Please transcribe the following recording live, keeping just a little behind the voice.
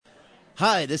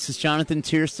Hi, this is Jonathan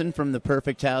Tiersten from the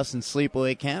Perfect House and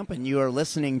Sleepaway Camp, and you are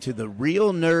listening to the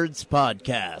Real Nerds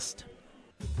Podcast.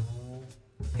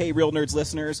 Hey, Real Nerds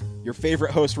listeners, your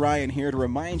favorite host Ryan here to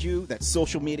remind you that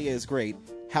social media is great.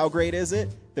 How great is it?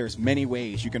 There's many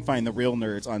ways you can find the Real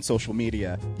Nerds on social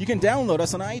media. You can download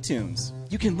us on iTunes.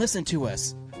 You can listen to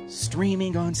us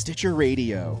streaming on Stitcher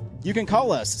Radio. You can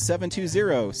call us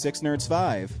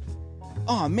 720-6nerds5.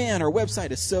 Aw man, our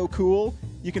website is so cool.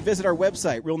 You can visit our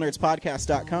website,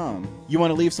 realnerdspodcast.com. You want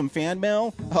to leave some fan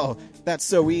mail? Oh, that's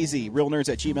so easy,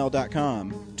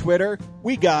 realnerds@gmail.com. Twitter?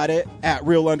 We got it,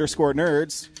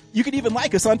 @real_nerds. You can even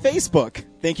like us on Facebook.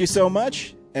 Thank you so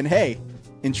much, and hey,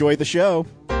 enjoy the show.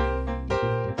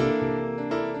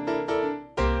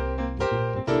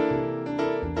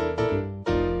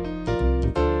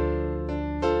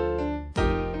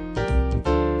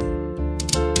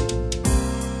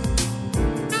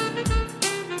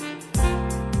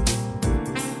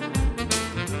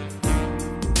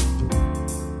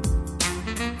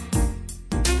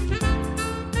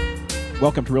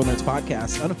 Welcome to Real Nerds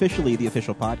Podcast, unofficially the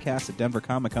official podcast at Denver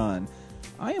Comic Con.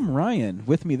 I am Ryan.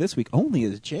 With me this week only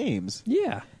is James.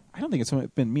 Yeah. I don't think it's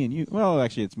been me and you. Well,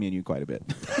 actually, it's me and you quite a bit.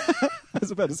 I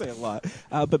was about to say a lot.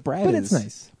 But Brad is it's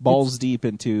nice. balls deep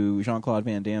into Jean-Claude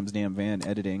Van Damme's damn van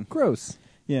editing. Gross.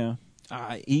 Yeah.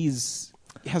 He has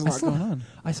a lot going on.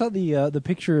 I saw the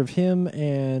picture of him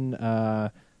and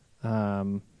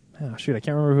shoot, I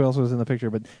can't remember who else was in the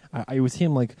picture, but it was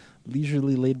him like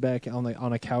leisurely laid back on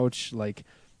a couch, like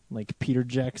Peter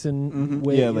Jackson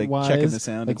way, like checking the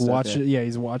sound, like and stuff, watch. Yeah,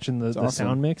 he's watching the awesome.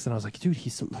 sound mix, and I was like, dude,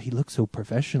 he looks so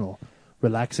professional,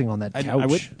 relaxing on that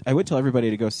couch. I would tell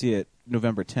everybody to go see it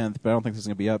November 10th, but I don't think this is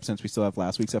going to be up since we still have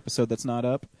last week's episode that's not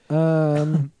up.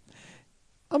 I'll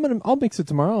mix it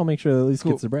tomorrow. I'll make sure that at least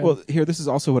gets the bread. Well, this is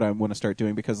also what I want to start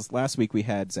doing, because last week we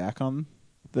had Zach on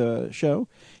the show,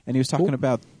 and he was talking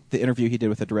about the interview he did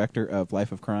with the director of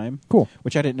Life of Crime. Cool.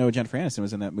 Which I didn't know Jennifer Aniston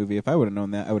was in that movie. If I would have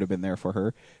known that, I would have been there for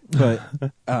her. But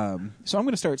so I'm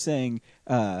going to start saying,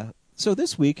 so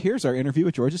this week, here's our interview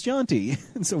with Georges Jeanty.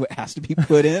 And so it has to be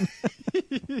put in.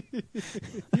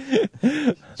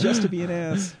 Just to be an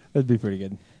ass. That'd be pretty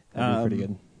good. That'd be pretty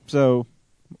good. So,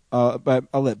 but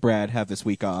I'll let Brad have this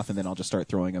week off, and then I'll just start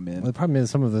throwing them in. Well, the problem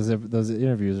is some of those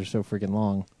interviews are so freaking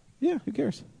long. Yeah, who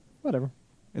cares? Whatever.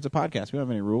 It's a podcast. We don't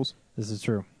have any rules. This is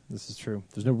true.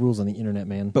 There's no rules on the internet,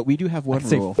 man. But we do have one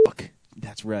rule. Say fuck.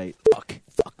 That's right. Fuck.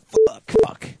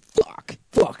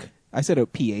 I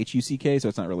said P-H-U-C-K, so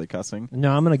it's not really cussing.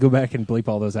 No, I'm going to go back and bleep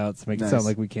all those out to make it sound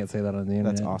like we can't say that on the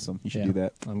internet. That's awesome. You should do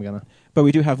that. I'm going to. But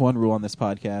we do have one rule on this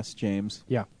podcast, James.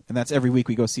 Yeah. And that's every week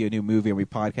we go see a new movie and we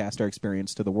podcast our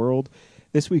experience to the world.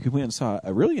 This week we went and saw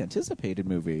a really anticipated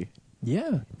movie.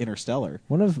 Yeah. Interstellar.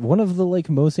 One of the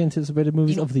most anticipated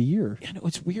movies of the year. Yeah, no,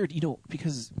 it's weird,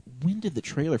 because when did the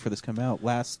trailer for this come out?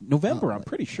 Last November, I'm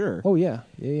pretty sure. Oh yeah.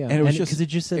 And it was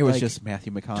just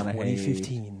Matthew McConaughey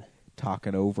 2015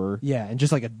 talking over. Yeah, and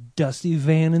just like a dusty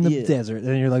van in the desert,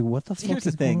 and you're like, what the fuck Here's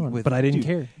is the thing going on? with, But I didn't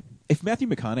care. If Matthew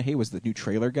McConaughey was the new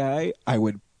trailer guy, I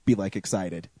would be like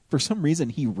excited. For some reason,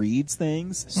 he reads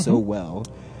things so well.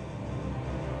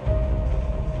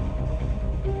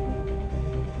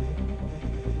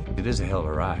 It is a hell of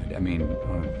a ride. I mean,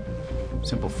 on a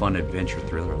simple fun adventure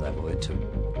thriller level, it's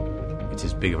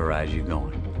as big of a ride as you're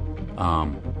going.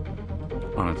 On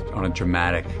a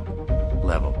dramatic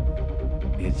level,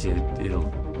 it'll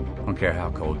I don't care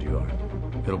how cold you are,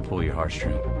 it'll pull your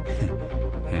heartstring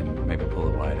and maybe pull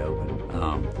it wide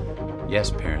open.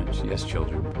 Yes, parents, yes,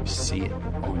 children, see it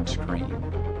on screen.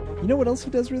 You know what else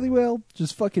he does really well?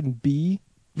 Just fucking be.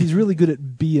 He's really good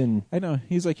at being. I know.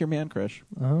 He's like your man crush.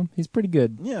 He's pretty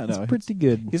good. Yeah, no. He's pretty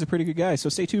good. He's a pretty good guy. So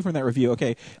stay tuned for that review.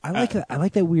 Okay. I like that. I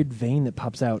like that weird vein that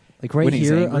pops out, like right when he's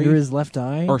here angry? under his left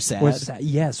eye, or sad.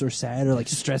 Yes, or sad, or like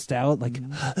stressed out, like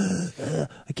I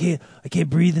can't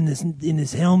breathe in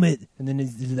this helmet, and then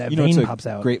that vein pops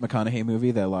out. Great McConaughey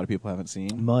movie that a lot of people haven't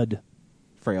seen. Mud.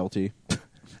 Frailty.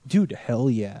 Dude, hell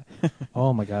yeah!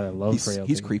 Oh my god, I love Frailty.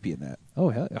 He's creepy in that. Oh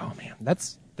hell, oh man,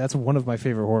 that's one of my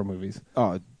favorite horror movies.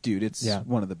 Oh, dude, it's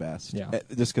one of the best. Yeah,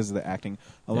 just because of the acting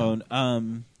alone.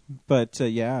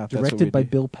 Yeah. Directed by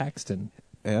Bill Paxton.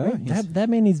 Yeah, right? that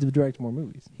man needs to direct more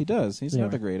movies. He does. He's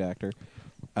another great actor.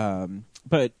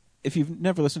 But if you've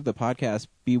never listened to the podcast,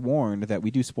 be warned that we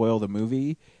do spoil the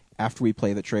movie after we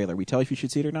play the trailer. We tell you if you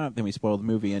should see it or not, then we spoil the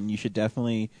movie, and you should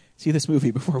definitely see this movie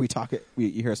before we talk it. You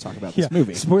hear us talk about this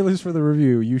movie. Spoilers for the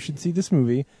review. You should see this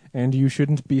movie, and you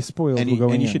shouldn't be spoiled.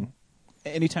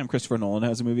 Anytime Christopher Nolan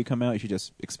has a movie come out, you should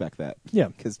just expect that. Yeah,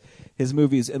 because his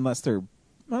movies, unless they're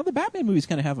the Batman movies,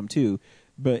 kind of have them too,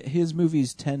 but his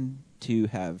movies tend to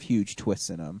have huge twists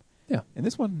in them. Yeah. And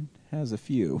this one has a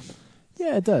few.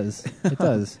 Yeah, it does. It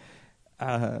does.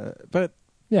 But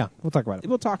Yeah, we'll talk about it.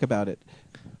 we'll talk about it.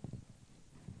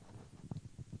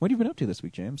 What have you been up to this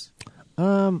week, James? I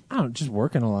don't know, just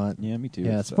working a lot. Yeah, me too.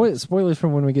 Yeah, So- spoilers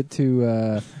from when we get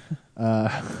to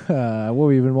what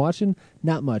we've been watching.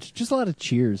 Not much. Just a lot of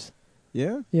Cheers.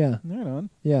 Yeah? Yeah, Right on.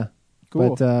 yeah.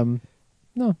 Cool. But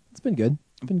no, it's been good.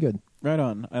 It's been good. Right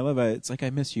on. I love it. It's like I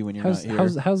miss you when you're not here.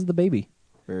 How's the baby?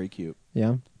 Very cute.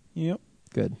 Yeah, Yep.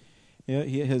 good. Yeah,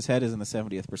 his head is in the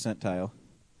 70th percentile.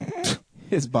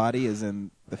 His body is in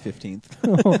the 15th.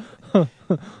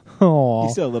 Oh,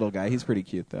 He's still a little guy. He's pretty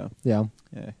cute, though. yeah,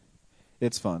 Yeah.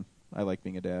 It's fun. I like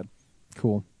being a dad.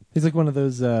 cool. He's like one of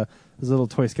those little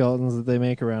toy skeletons that they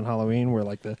make around Halloween, where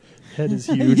like the head is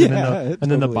huge, Yeah, and it then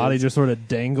the totally body is. just sort of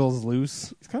dangles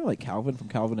loose. It's kind of like Calvin from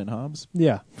Calvin and Hobbes.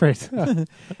 Yeah, right.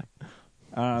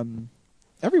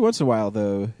 Every once in a while,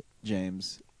 though,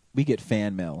 James, we get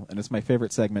fan mail, and it's my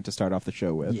favorite segment to start off the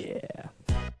show with. Yeah.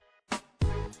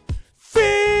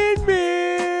 Fan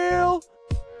mail!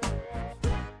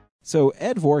 So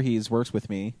Ed Voorhees works with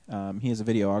me. He is a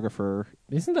videographer.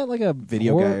 Isn't that like a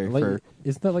Video horror, guy like, for-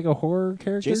 Isn't that like a horror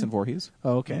character? Jason Voorhees.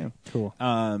 Oh, okay. Yeah. Cool.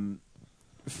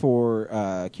 For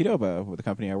Qdoba, with the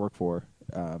company I work for,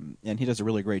 and he does a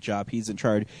really great job. He's in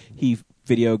charge. He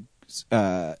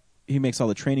makes all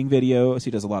the training videos.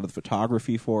 He does a lot of the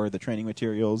photography for the training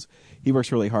materials. He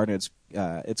works really hard, and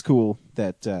it's cool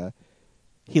that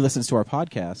he listens to our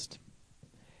podcast.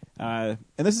 And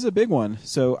this is a big one,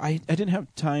 so I didn't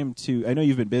have time to. I know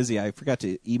you've been busy. I forgot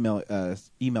to email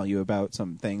you about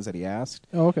some things that he asked.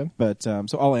 Oh, okay. But so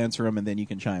I'll answer them, and then you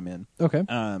can chime in. Okay.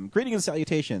 Greetings and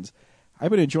salutations. I've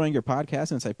been enjoying your podcast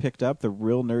since I picked up the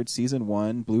Real Nerd Season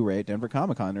 1 Blu-ray at Denver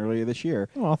Comic Con earlier this year.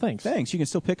 Oh, thanks. Thanks. You can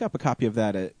still pick up a copy of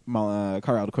that at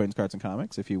Carl Coins, Cards, and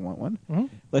Comics if you want one. Mhm.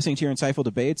 Listening to your insightful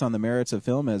debates on the merits of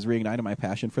film has reignited my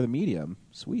passion for the medium.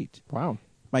 Sweet. Wow.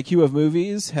 My queue of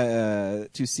movies to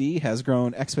see has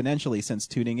grown exponentially since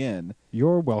tuning in.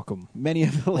 You're welcome. Many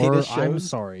of the Or latest shows... I'm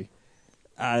sorry.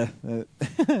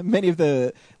 Many of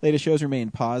the latest shows remain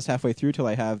paused halfway through till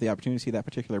I have the opportunity to see that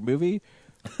particular movie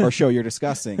or show you're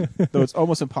discussing. Though it's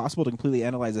almost impossible to completely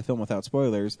analyze a film without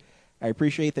spoilers, I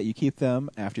appreciate that you keep them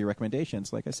after your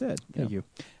recommendations, like I said. Thank you.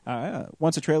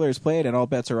 Once a trailer is played and all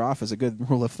bets are off is a good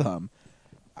rule of thumb.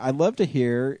 I'd love to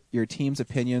hear your team's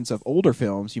opinions of older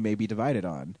films you may be divided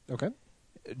on. Okay.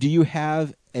 Do you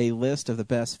have a list of the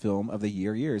best film of the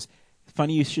years?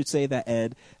 Funny you should say that,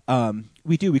 Ed.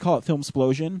 We do. We call it Film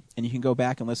Explosion, and you can go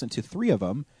back and listen to 3 of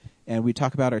them, and we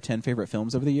talk about our 10 favorite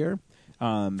films of the year.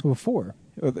 Well, 4.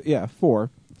 Yeah,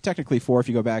 4. Technically 4 if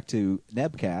you go back to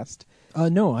Nebcast.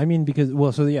 No, I mean because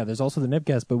there's also the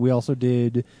Nebcast, but we also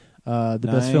did the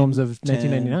best 9, films of 10.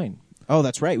 1999. Oh,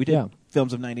 that's right. We did Yeah.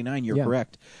 films of 99. You're Yeah.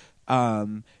 correct.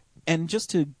 And just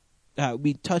to,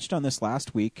 we touched on this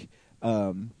last week.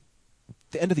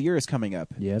 The end of the year is coming up.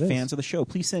 Yeah, it is. Fans of the show,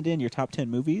 please send in your top 10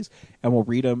 movies, and we'll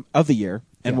read them of the year,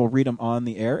 and Yeah. we'll read them on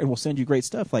the air, and we'll send you great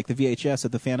stuff like the VHS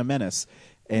of The Phantom Menace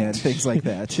and things like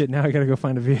that. Shit, now I gotta go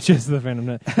find a VHS of the Phantom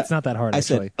Menace. It's not that hard, I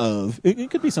actually. said of. It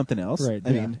could be something else. Right, I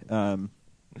yeah. mean,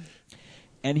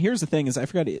 and here's the thing: is I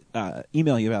forgot to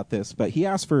email you about this, but he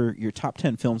asked for your top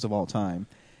 10 films of all time.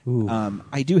 Ooh.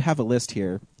 I do have a list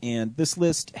here, and this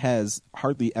list has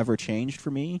hardly ever changed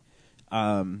for me.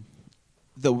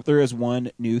 Though there is one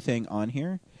new thing on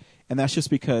here, and that's just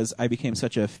because I became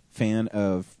such a fan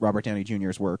of Robert Downey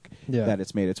Jr.'s work Yeah. that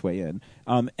it's made its way in.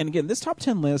 And again, this top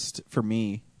 10 list for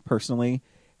me personally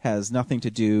has nothing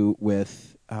to do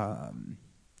with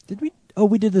Did we? Oh,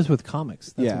 we did this with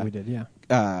comics. That's Yeah. what we did. Yeah.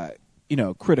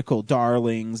 critical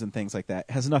darlings and things like that.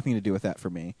 It has nothing to do with that for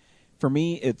me. For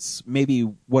me, it's maybe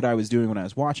what I was doing when I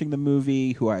was watching the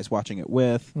movie, who I was watching it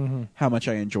with, how much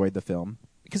I enjoyed the film.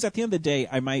 Because at the end of the day,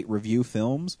 I might review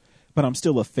films, but I'm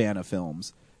still a fan of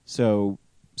films. So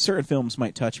certain films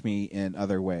might touch me in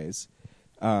other ways.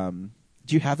 Do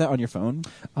you have that on your phone,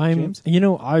 James?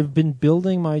 I've been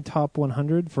building my top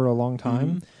 100 for a long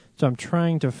time, so I'm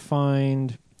trying to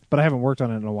find, but I haven't worked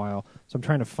on it in a while, so I'm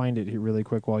trying to find it here really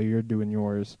quick while you're doing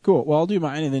yours. Cool. Well, I'll do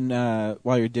mine, and then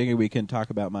while you're digging, we can talk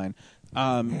about mine.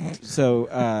 You'll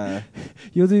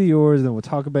do yours, and then we'll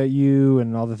talk about you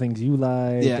and all the things you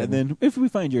like. Yeah, and then if we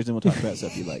find yours, then we'll talk about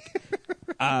stuff you like.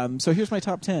 So here's my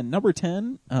top 10. Number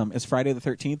 10 is Friday the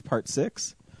 13th, Part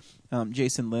 6.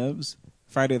 Jason Lives.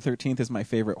 Friday the 13th is my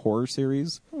favorite horror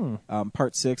series.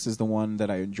 Part 6 is the one that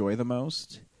I enjoy the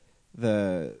most.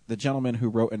 The gentleman who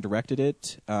wrote and directed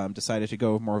it decided to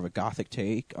go more of a gothic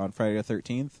take on Friday the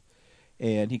 13th,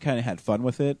 and he kind of had fun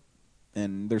with it.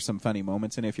 And there's some funny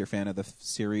moments in it if you're a fan of the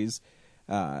series.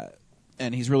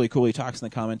 And he's really cool. He talks in the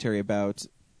commentary about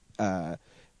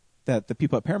that the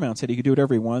people at Paramount said he could do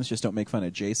whatever he wants, just don't make fun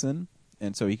of Jason,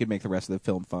 and so he could make the rest of the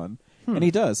film fun. And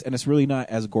he does, and it's really not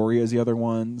as gory as the other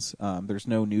ones. There's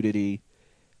no nudity.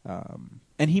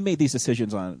 And he made these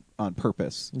decisions on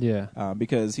purpose. Yeah.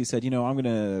 Because he said, I'm going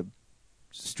to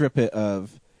strip it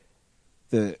of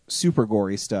the super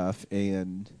gory stuff,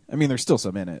 and I mean, there's still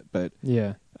some in it, but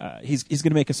Yeah. He's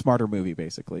going to make a smarter movie,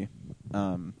 basically,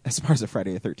 as smart as a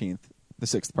Friday the 13th, the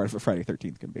sixth part of a Friday the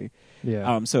 13th can be.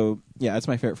 Yeah. So yeah, it's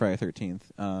my favorite Friday the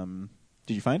 13th.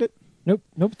 Did you find it? Nope.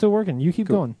 Still working. You keep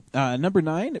Cool. going. Number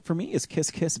 9 for me is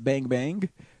Kiss Kiss Bang Bang,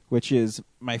 which is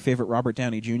my favorite Robert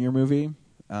Downey Jr. movie.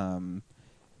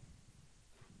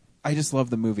 I just love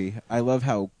the movie. I love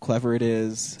how clever it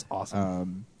is. It's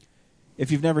awesome. If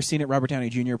you've never seen it, Robert Downey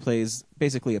Jr. plays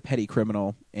basically a petty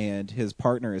criminal, and his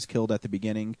partner is killed at the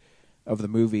beginning of the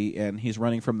movie, and he's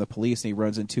running from the police, and he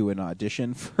runs into an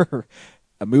audition for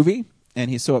a movie,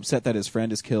 and he's so upset that his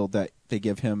friend is killed that they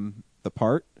give him the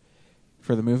part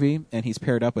for the movie, and he's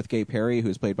paired up with Gay Perry,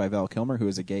 who's played by Val Kilmer, who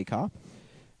is a gay cop.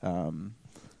 And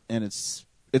it's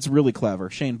really clever.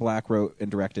 Shane Black wrote and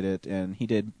directed it, and he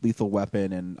did Lethal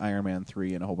Weapon and Iron Man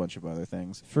 3 and a whole bunch of other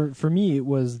things. For me, it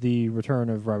was the return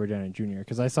of Robert Downey Jr.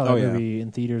 because I saw that movie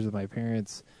in theaters with my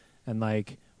parents, and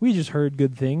we just heard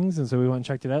good things, and so we went and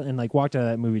checked it out, and walked out of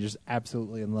that movie just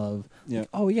absolutely in love. Yeah.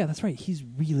 Oh yeah, that's right. He's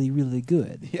really, really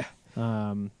good. Yeah.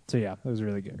 So yeah, that was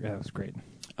really good. That was great.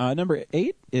 Number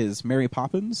 8 is Mary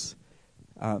Poppins.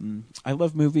 I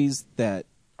love movies that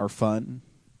are fun,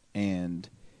 and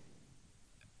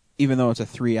even though it's a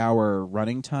 3-hour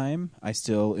running time, I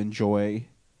still enjoy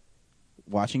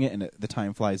watching it, and the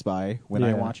time flies by when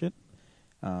I watch it.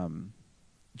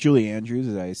 Julie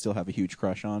Andrews, I still have a huge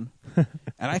crush on, and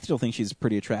I still think she's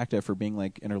pretty attractive for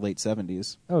being in her late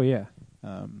 70s. Oh yeah.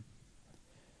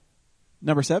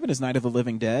 Number 7 is Night of the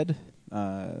Living Dead.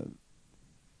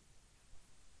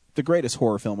 The greatest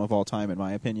horror film of all time, in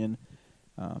my opinion.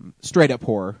 Straight up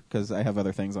horror, because I have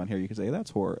other things on here. You could say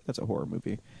that's horror. That's a horror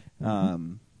movie.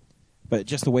 But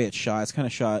just the way it's kind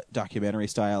of shot documentary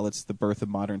style. It's the birth of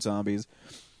modern zombies.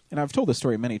 And I've told this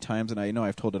story many times, and I know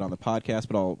I've told it on the podcast,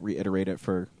 but I'll reiterate it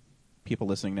for people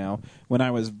listening now. When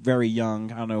I was very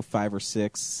young, I don't know, 5 or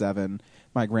 6, 7,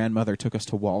 my grandmother took us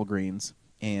to Walgreens,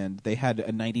 and they had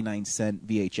a 99-cent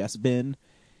VHS bin.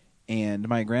 And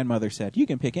my grandmother said, you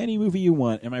can pick any movie you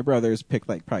want. And my brothers picked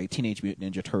probably Teenage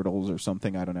Mutant Ninja Turtles or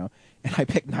something, I don't know. And I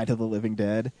picked Night of the Living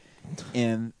Dead.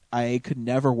 And I could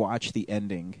never watch the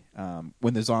ending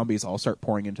when the zombies all start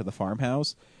pouring into the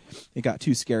farmhouse. It got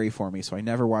too scary for me, so I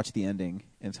never watched the ending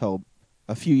until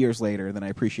a few years later. Then I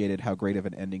appreciated how great of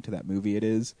an ending to that movie it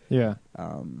is. Yeah.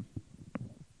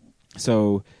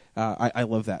 So I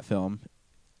love that film.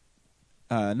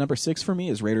 Number 6 for me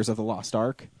is Raiders of the Lost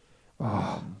Ark.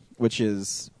 Which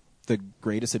is the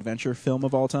greatest adventure film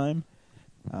of all time.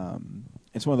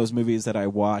 It's one of those movies that I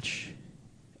watch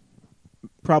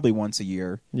probably once a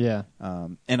year. Yeah.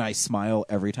 And I smile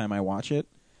every time I watch it.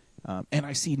 And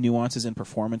I see nuances in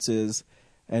performances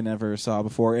I never saw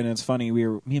before. And it's funny,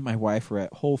 me and my wife were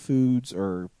at Whole Foods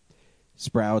or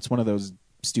Sprouts, one of those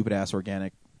stupid-ass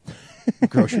organic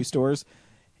grocery stores.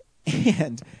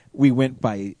 And we went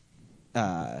by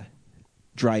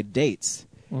dried dates.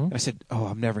 And I said, "Oh,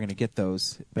 I'm never going to get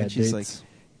those." Bad and she's dates.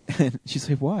 she's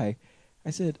like, "Why?" I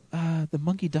said, "The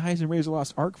monkey dies in Raiders of the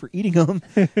Lost Ark for eating them.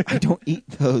 I don't eat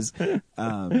those."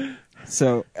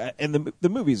 So, and the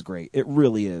movie's great. It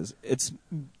really is. It's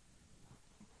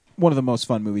one of the most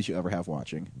fun movies you ever have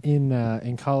watching.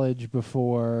 In college, must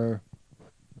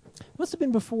have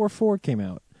been before 4 came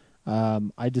out.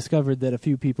 I discovered that a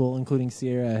few people, including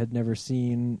Sierra, had never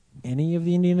seen any of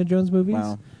the Indiana Jones movies.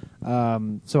 Wow.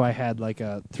 So I had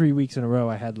 3 weeks in a row,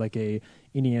 I had a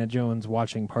Indiana Jones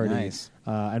watching party. Nice.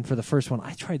 And for the first one,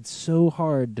 I tried so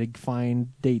hard to find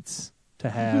dates to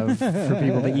have for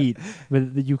people to eat, but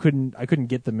I couldn't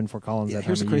get them in Fort Collins. Yeah, that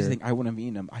here's the time of crazy year. thing: I wouldn't have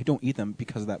eaten them. I don't eat them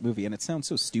because of that movie, and it sounds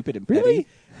so stupid and petty. Really?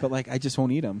 But I just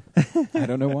won't eat them. I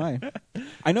don't know why.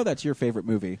 I know that's your favorite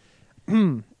movie.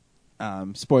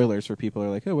 Spoilers for people who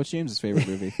are like, "Oh, what's James's favorite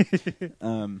movie?"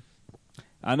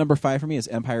 Number 5 for me is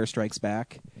Empire Strikes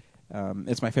Back.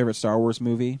 It's my favorite Star Wars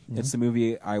movie. Mm-hmm. It's the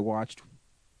movie I watched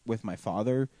with my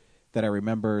father that I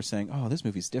remember saying, "Oh, this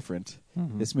movie's different.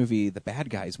 Mm-hmm. This movie, the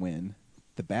bad guys win.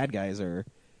 The bad guys are,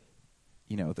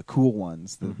 the cool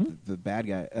ones. The bad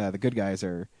guy, the good guys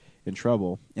are in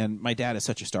trouble." And my dad is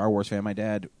such a Star Wars fan. My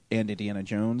dad and Indiana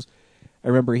Jones. I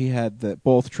remember he had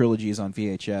both trilogies on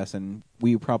VHS, and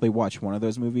we probably watched one of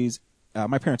those movies.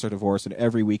 My parents are divorced, and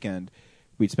every weekend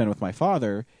we'd spend with my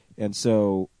father, and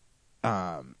so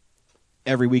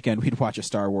every weekend we'd watch a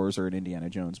Star Wars or an Indiana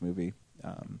Jones movie.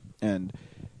 And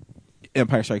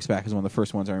Empire Strikes Back is one of the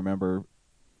first ones I remember.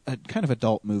 A kind of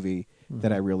adult movie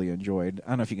that I really enjoyed. I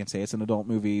don't know if you can say it's an adult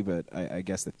movie, but I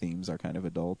guess the themes are kind of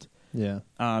adult. Yeah.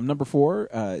 Number 4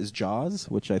 is Jaws,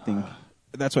 which I think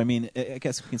that's what I mean. I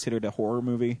guess considered a horror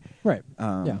movie. Right.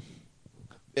 Yeah.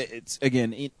 It's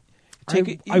again.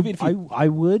 I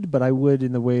would, but I would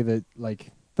in the way that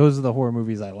like those are the horror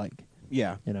movies I like.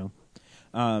 Yeah. You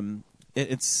know.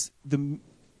 It's the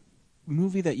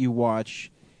movie that you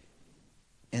watch,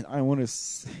 and I want to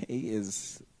say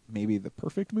is maybe the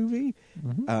perfect movie.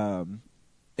 Mm-hmm.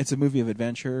 It's a movie of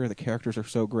adventure. The characters are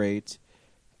so great.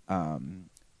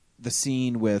 The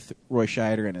scene with Roy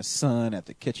Scheider and his son at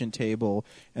the kitchen table,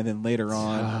 and then later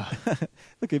on,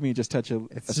 look at me, just touch a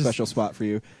special spot for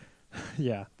you.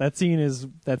 Yeah, that scene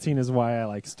is why I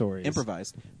like stories.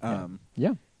 Improvised.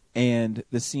 Yeah. And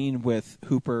the scene with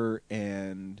Hooper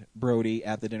and Brody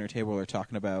at the dinner table, they're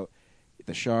talking about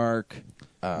the shark,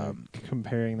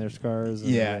 comparing their scars.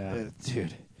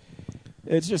 Dude,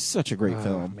 it's just such a great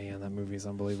film. Man, that movie's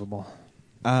unbelievable.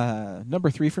 Number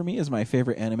 3 for me is my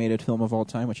favorite animated film of all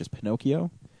time, which is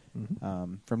Pinocchio,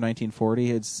 from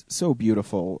 1940. It's so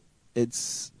beautiful.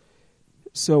 It's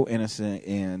so innocent,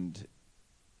 and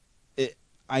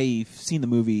I've seen the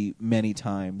movie many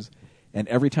times, and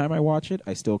every time I watch it,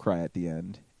 I still cry at the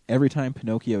end. Every time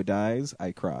Pinocchio dies,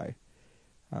 I cry.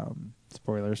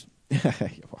 Spoilers.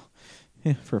 Well,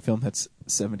 for a film that's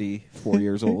 74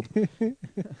 years old.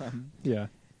 Yeah.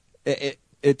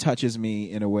 It touches me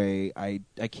in a way I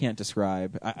can't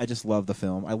describe. I just love the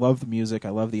film. I love the music. I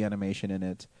love the animation in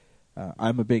it.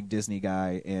 I'm a big Disney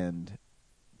guy, and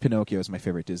Pinocchio is my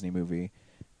favorite Disney movie.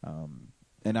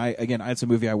 And it's a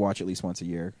movie I watch at least once a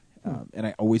year. And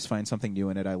I always find something new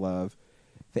in it I love.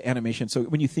 The animation. So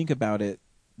when you think about it,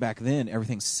 back then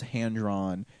everything's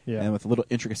hand-drawn and with little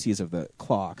intricacies of the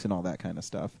clocks and all that kind of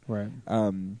stuff. Right.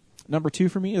 Number 2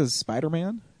 for me is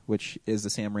Spider-Man, which is the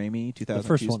Sam Raimi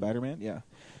 2002 Spider-Man. Yeah.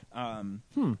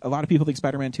 A lot of people think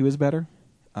Spider-Man 2 is better.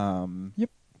 Yep.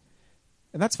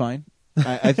 And that's fine.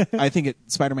 I think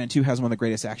Spider-Man 2 has one of the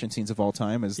greatest action scenes of all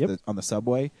time on the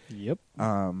subway. Yep.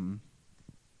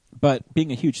 But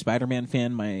being a huge Spider-Man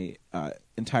fan my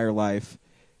entire life,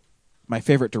 my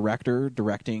favorite director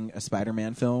directing a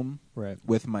Spider-Man film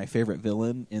with my favorite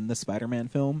villain in the Spider-Man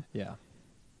film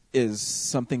is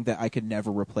something that I could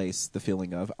never replace the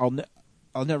feeling of.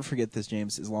 I'll never forget this,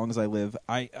 James, as long as I live.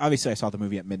 I saw the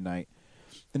movie at midnight.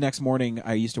 The next morning,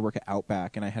 I used to work at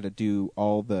Outback, and I had to do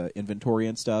all the inventory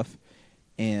and stuff.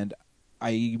 And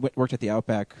I worked at the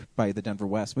Outback by the Denver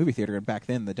West movie theater, and back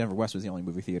then, the Denver West was the only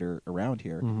movie theater around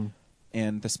here. Mm-hmm.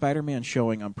 And the Spider-Man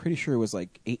showing, I'm pretty sure it was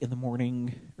like 8 in the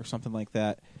morning or something like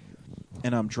that.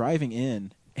 And I'm driving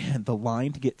in, and the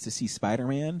line to get to see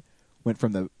Spider-Man went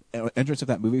from the entrance of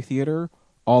that movie theater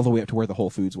all the way up to where the Whole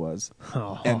Foods was.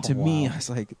 And to me, I was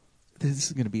like, this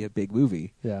is going to be a big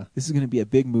movie. Yeah. This is going to be a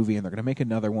big movie, and they're going to make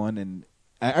another one. And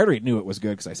I already knew it was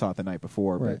good because I saw it the night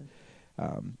before. Right.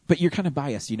 But you're kind of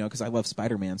biased, because I love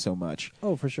Spider-Man so much.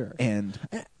 Oh, for sure. And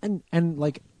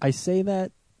like, I say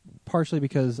that partially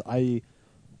because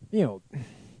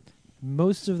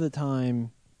most of the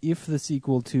time, if the first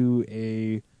sequel to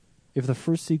a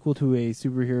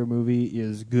superhero movie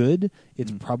is good,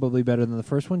 it's probably better than the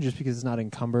first one, just because it's not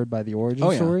encumbered by the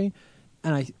origin story.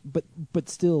 And but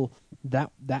still,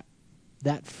 that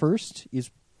first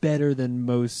is better than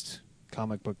most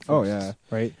comic book firsts. Oh yeah,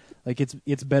 right. Like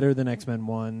it's better than X-Men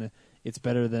 1. It's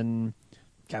better than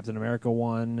Captain America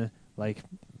 1. Like,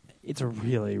 it's a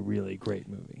really, really great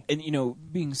movie. And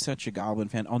being such a Goblin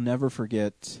fan, I'll never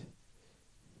forget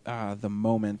the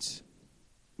moment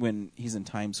when he's in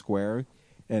Times Square,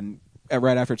 and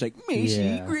right after it's like,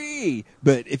 Macy Gray.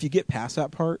 But if you get past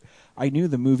that part, I knew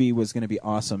the movie was going to be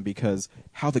awesome because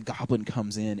how the Goblin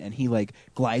comes in and he like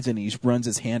glides in and he runs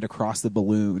his hand across the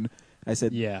balloon. I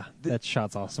said, yeah, that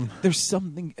shot's awesome. There's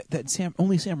something that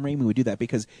only Sam Raimi would do that,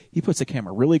 because he puts the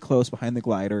camera really close behind the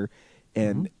glider,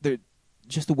 and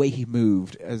just the way he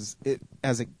moved as a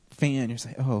fan, you're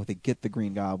like, oh, they get the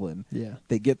Green Goblin. Yeah,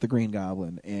 they get the Green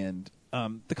Goblin, and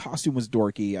the costume was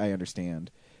dorky. I understand,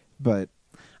 but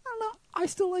I don't know. I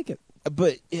still like it.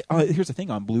 But here's the thing: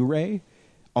 on Blu-ray,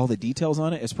 all the details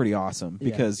on it is pretty awesome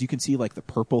because you can see like the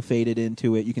purple faded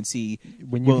into it. You can see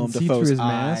when you Willem can see Dafoe's through his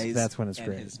eyes, mask. That's when it's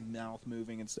great. His mouth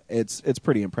moving, and it's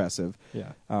pretty impressive.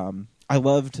 Yeah. I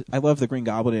loved the Green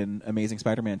Goblin in Amazing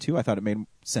Spider-Man 2. I thought it made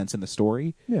sense in the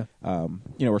story. Yeah.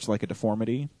 Where it's like a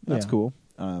deformity. That's cool.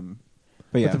 But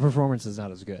the performance is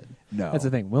not as good. No. That's the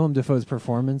thing. Willem Dafoe's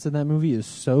performance in that movie is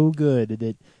so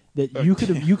good that you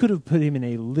could have put him in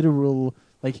a literal,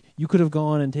 like, you could have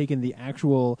gone and taken the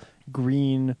actual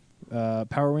green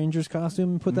Power Rangers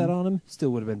costume and put that on him, still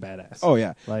would have been badass. Oh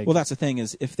yeah. Like, well, that's the thing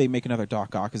is if they make another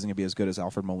Doc Ock, is it going to be as good as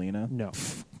Alfred Molina? No.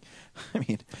 I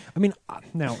mean,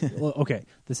 now, okay.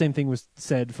 The same thing was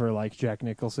said for like Jack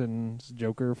Nicholson's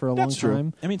Joker for a long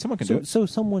time. I mean, someone can do it. So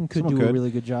someone could do a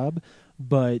really good job,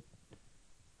 but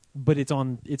it's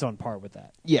on par with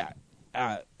that. Yeah.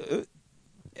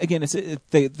 Again,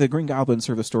 the Green Goblin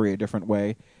serve the story a different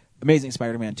way. Amazing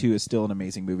Spider-Man 2 is still an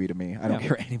amazing movie to me. I don't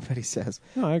care what anybody says.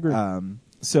 No, I agree.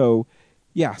 So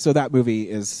that movie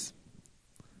is...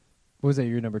 What was that,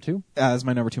 your number 2? That's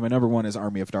my number 2. My number 1 is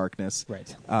Army of Darkness.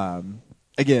 Right.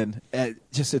 Again,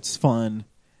 it's fun.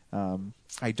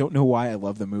 I don't know why I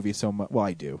love the movie so much. Well,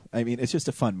 I do. I mean, it's just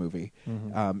a fun movie.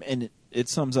 Mm-hmm. And it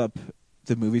sums up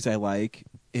the movies I like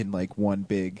in like one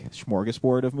big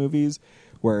smorgasbord of movies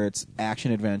where it's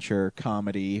action, adventure,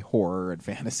 comedy, horror, and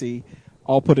fantasy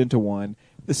all put into one.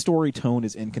 The story tone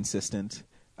is inconsistent.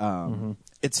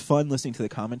 It's fun listening to the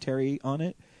commentary on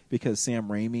it because Sam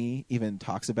Raimi even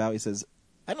talks about, he says,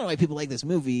 I don't know why people like this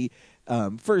movie.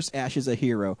 First, Ash is a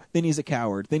hero, then he's a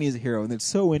coward, then he's a hero, and it's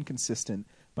so inconsistent.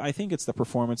 But I think it's the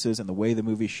performances and the way the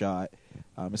movie's shot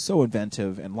is so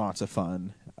inventive and lots of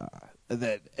fun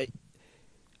that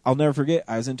I'll never forget.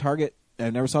 I was in Target. I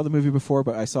never saw the movie before,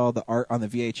 but I saw the art on the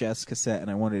VHS cassette,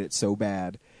 and I wanted it so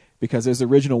bad because there's the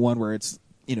original one where it's,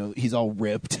 he's all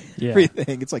ripped,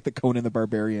 everything. It's like the Conan the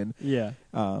Barbarian. Yeah.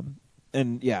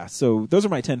 So those are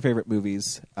my 10 favorite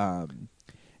movies.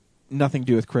 Nothing to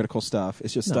do with critical stuff.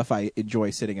 It's just stuff I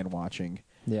enjoy sitting and watching.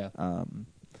 Yeah.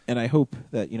 And I hope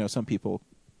that, some people,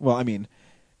 well, I mean,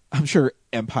 I'm sure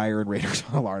Empire and Raiders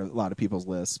on a lot of people's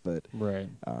lists, but, right.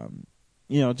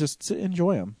 Just to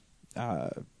enjoy them.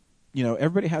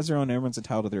 Everybody has their own, everyone's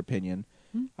entitled to their opinion.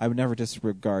 I would never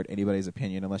disregard anybody's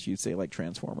opinion unless you say like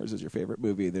Transformers is your favorite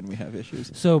movie, then we have issues.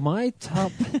 So my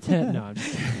top 10, no, I'm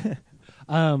just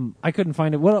kidding. I couldn't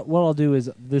find it. What I'll do is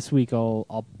this week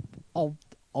I'll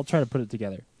try to put it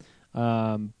together.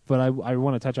 But I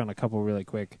want to touch on a couple really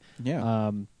quick.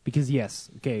 Yeah. Because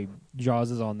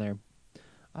Jaws is on there.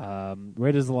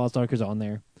 Raiders of the Lost Ark is on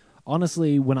there.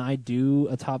 Honestly, when I do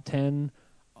a top 10,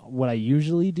 what I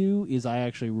usually do is I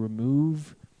actually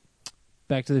remove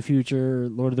Back to the Future,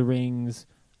 Lord of the Rings,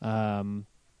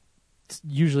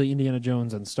 usually Indiana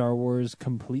Jones and Star Wars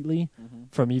completely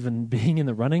from even being in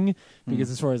the running, because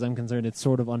as far as I'm concerned, it's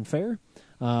sort of unfair.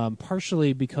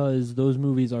 Partially because those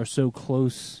movies are so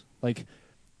close, like,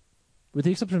 with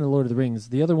the exception of Lord of the Rings,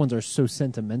 the other ones are so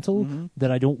sentimental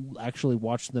that I don't actually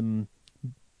watch them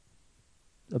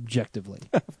objectively.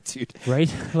 Dude.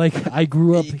 Right? Like, I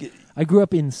grew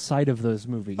up inside of those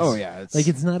movies. Oh, yeah.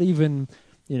 It's not even,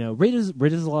 Raiders of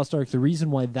the Lost Ark, the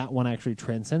reason why that one actually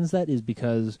transcends that is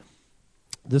because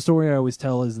the story I always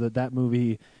tell is that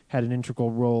movie had an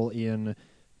integral role in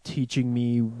teaching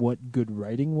me what good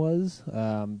writing was,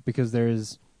 because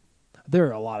there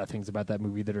are a lot of things about that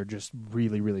movie that are just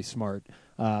really, really smart.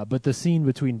 But the scene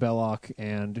between Belloc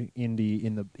and Indy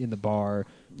in the bar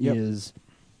is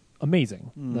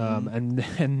amazing.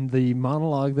 And the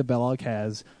monologue that Belloc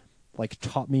has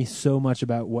taught me so much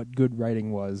about what good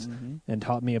writing was, and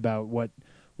taught me about what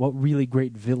really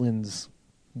great villains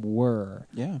were.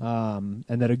 Yeah.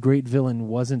 And that a great villain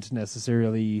wasn't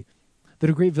necessarily that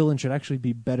a great villain should actually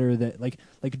be better that like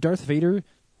Darth Vader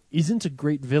isn't a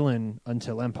great villain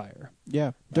until Empire.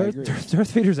 Yeah. Darth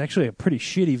Vader is actually a pretty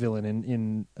shitty villain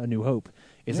in A New Hope.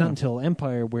 It's not until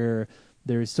Empire where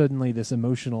there's suddenly this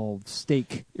emotional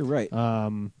stake. You're right.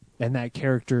 And that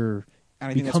character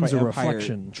and I think becomes that's why a Empire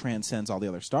reflection. Transcends all the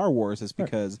other Star Wars is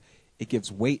because it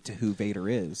gives weight to who Vader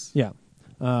is. Yeah.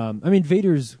 I mean,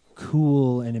 Vader's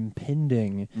cool and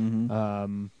impending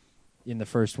in the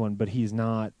first one, but he's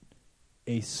not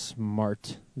a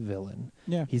smart villain.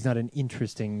 Yeah. He's not an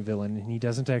interesting villain, and he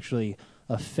doesn't actually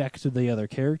affect the other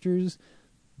characters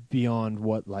beyond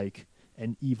what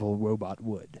an evil robot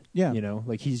would. Yeah.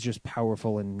 He's just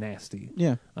powerful and nasty.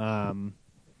 Yeah.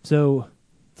 So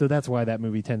that's why that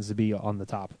movie tends to be on the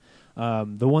top.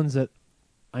 The ones that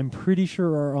I'm pretty sure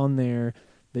are on there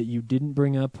that you didn't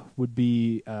bring up would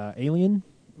be Alien.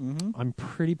 I'm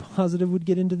pretty positive would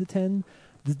get into the 10.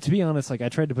 To be honest, I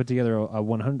tried to put together a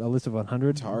list of 100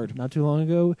 it's hard. Not too long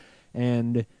ago,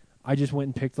 and I just went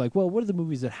and picked what are the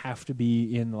movies that have to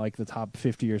be in the top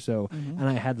 50 or so? And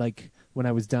I had when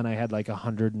I was done, I had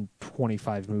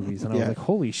 125 movies, and I was like,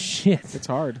 holy shit, it's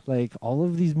hard. All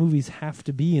of these movies have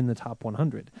to be in the top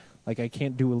 100. I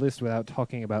can't do a list without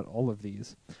talking about all of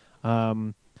these.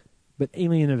 But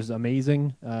Alien is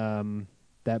amazing.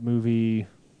 That movie,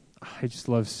 I just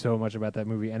love so much about that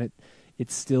movie, and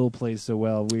it still plays so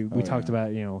well. We talked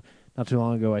about, not too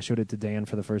long ago, I showed it to Dan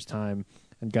for the first time,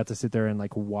 and got to sit there and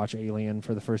like watch Alien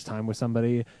for the first time with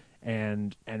somebody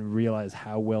and realize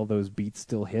how well those beats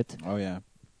still hit. Oh yeah.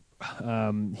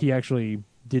 He actually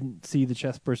didn't see the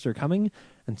chest burster coming,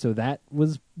 and so that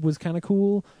was kind of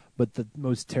cool. But the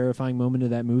most terrifying moment of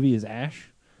that movie is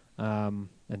Ash, and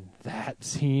that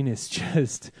scene is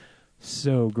just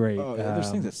so great. Oh, yeah,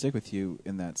 there's things that stick with you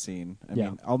in that scene. I Yeah.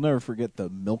 mean, I'll never forget the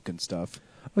milk and stuff.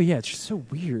 Oh yeah, it's just so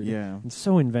weird. Yeah. It's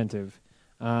so inventive.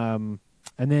 And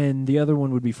then the other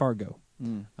one would be Fargo.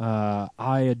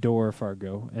 I adore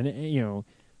Fargo, and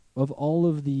of all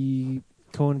of the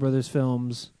Coen Brothers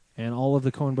films and all of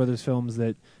the Coen Brothers films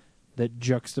that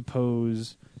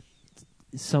juxtapose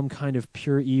some kind of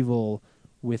pure evil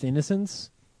with innocence,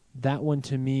 that one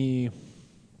to me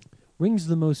rings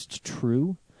the most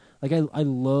true. Like I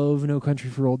love No Country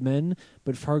for Old Men,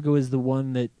 but Fargo is the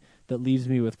one that leaves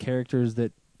me with characters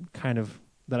that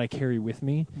I carry with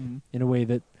me in a way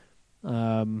that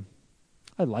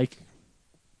I like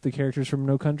the characters from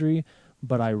No Country,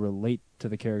 but I relate to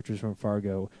the characters from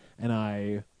Fargo, and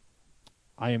I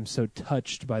am so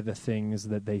touched by the things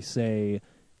that they say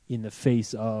in the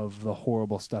face of the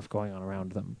horrible stuff going on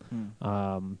around them.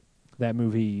 That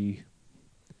movie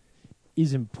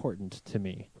is important to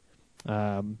me.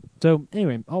 So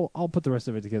anyway, I'll put the rest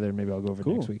of it together and maybe I'll go over it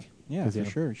next week. Yeah, for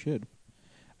sure, you should.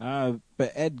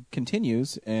 But Ed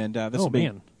continues, and this will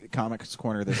be Comics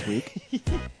Corner this week.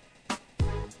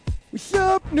 What's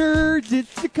up, nerds?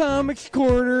 It's the Comics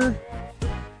Corner.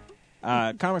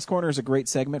 Comics Corner is a great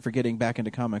segment for getting back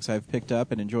into comics. I've picked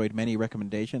up and enjoyed many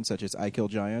recommendations, such as I Kill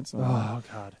Giants, oh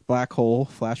God, Black Hole,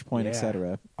 Flashpoint,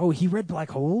 etc. Oh, he read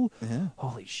Black Hole? Yeah.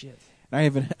 Holy shit! I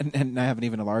have an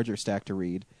even a larger stack to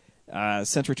read.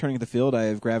 Since returning to the field, I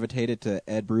have gravitated to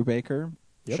Ed Brubaker,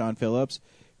 Sean Phillips,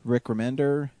 Rick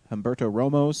Remender, Humberto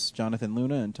Ramos, Jonathan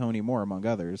Luna, and Tony Moore, among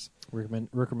others. Rick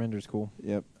Remender's cool.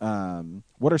 Yep.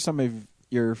 What are some of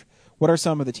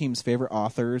the team's favorite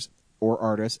authors or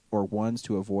artists, or ones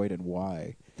to avoid, and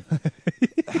why?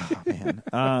 Oh, man.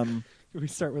 Can we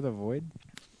start with avoid?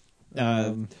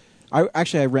 I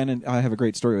have a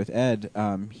great story with Ed.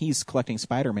 He's collecting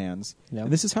Spider-Mans. Yep.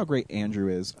 And this is how great Andrew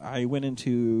is. I went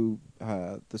into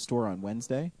the store on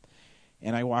Wednesday,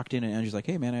 and I walked in, and Andrew's like,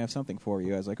 "Hey, man, I have something for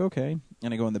you." I was like, "Okay."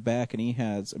 And I go in the back, and he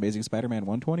has Amazing Spider-Man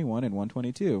 121 and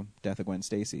 122, Death of Gwen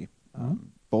Stacy,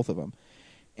 both of them.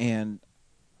 And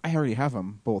I already have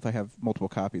them both. I have multiple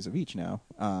copies of each now.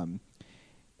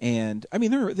 And, I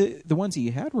mean, the ones he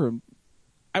had were,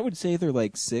 I would say they're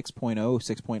like 6.0,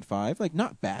 6.5, like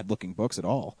not bad-looking books at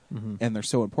all. And they're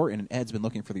so important, and Ed's been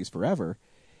looking for these forever.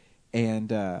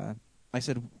 And I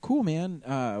said, "Cool, man.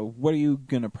 What are you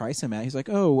going to price him at?" He's like,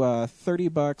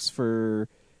 $30 for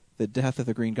the Death of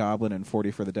the Green Goblin and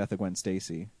 $40 for the Death of Gwen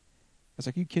Stacy. I was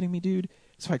like, "Are you kidding me, dude?"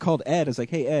 So I called Ed. I was like,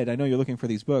 "Hey, Ed, I know you're looking for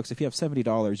these books. If you have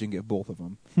 $70, you can get both of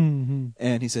them."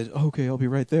 And he said, "Okay, I'll be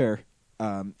right there."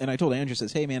 And I told Andrew,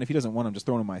 says, "Hey, man, if he doesn't want them, just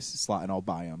throw them in my slot and I'll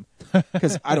buy them.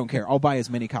 Because I don't care. I'll buy as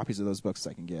many copies of those books as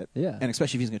I can get." Yeah. And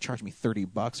especially if he's going to charge me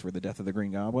 $30 for the Death of the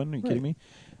Green Goblin. Are you kidding me?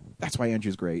 That's why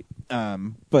Andrew's great.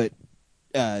 But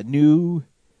new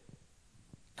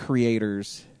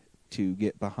creators to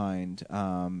get behind.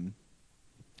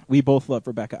 We both love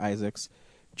Rebecca Isaacs,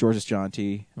 Georges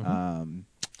Jonty,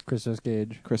 Christos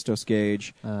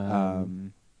Gage.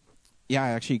 Yeah,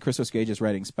 actually, Christos Gage is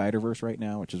writing Spider-Verse right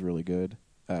now, which is really good,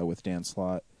 with Dan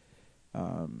Slott.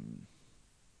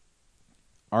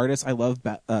 Artists, I love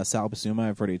Sal Buscema.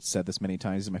 I've already said this many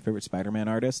times. He's my favorite Spider-Man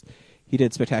artist. He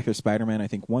did Spectacular Spider-Man, I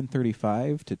think,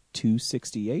 135 to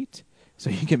 268, so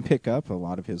you can pick up a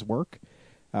lot of his work.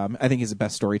 I think he's the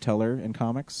best storyteller in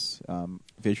comics,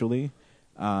 visually.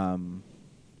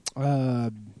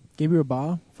 Gabriel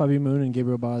Ba, Fabio Moon and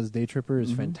Gabriel Ba's Day Tripper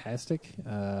is fantastic,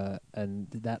 and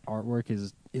that artwork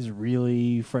is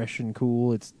really fresh and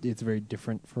cool. It's very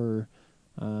different for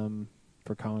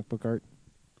comic book art.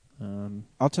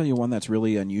 I'll tell you one that's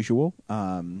really unusual.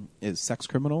 Is Sex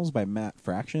Criminals by Matt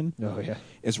Fraction. Oh yeah,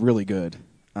 it's really good.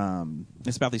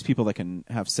 It's about these people that can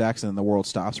have sex and then the world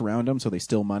stops around them, so they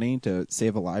steal money to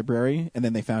save a library, and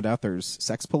then they found out there's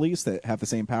sex police that have the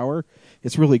same power.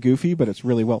 It's really goofy, but it's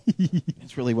really well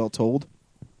it's really well told.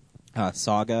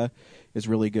 Saga is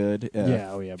really good.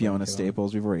 Fiona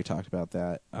Staples, we've already talked about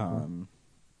that.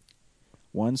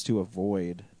 Ones to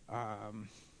avoid.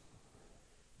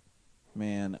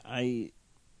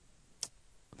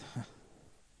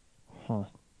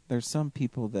 There's some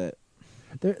people that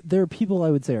There are people I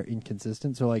would say are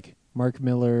inconsistent. So like Mark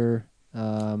Miller,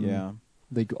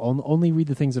 they only read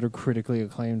the things that are critically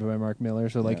acclaimed by Mark Miller.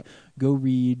 So like go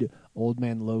read Old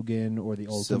Man Logan or The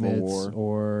Ultimates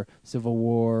or Civil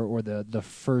War or the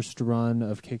first run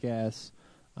of Kick-Ass.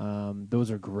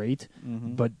 Those are great,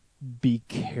 but be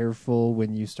careful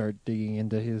when you start digging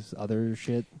into his other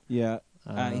shit. Yeah,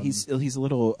 he's a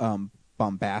little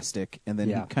bombastic, and then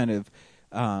he kind of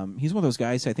he's one of those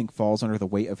guys I think falls under the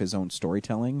weight of his own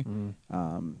storytelling.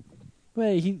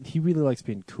 Well, he really likes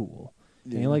being cool.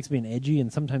 Yeah. And he likes being edgy,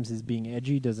 and sometimes his being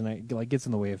edgy doesn't gets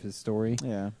in the way of his story.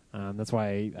 Yeah, that's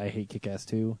why I hate Kick-Ass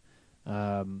 2.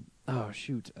 Oh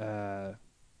shoot! Oh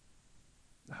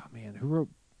man, who wrote?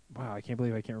 Wow, I can't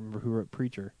believe I can't remember who wrote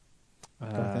Preacher.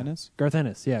 Garth Ennis? Garth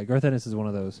Ennis, yeah. Garth Ennis is one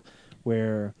of those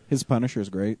where... His Punisher is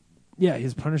great. Yeah,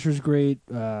 his Punisher's great.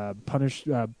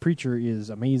 Preacher is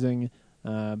amazing.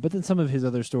 But then some of his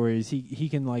other stories, he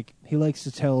can he likes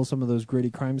to tell some of those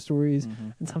gritty crime stories,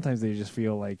 and sometimes they just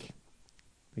feel like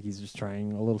he's just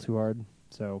trying a little too hard.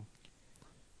 So,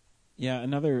 yeah,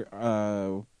 another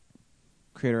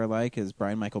creator I like is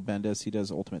Brian Michael Bendis. He does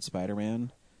Ultimate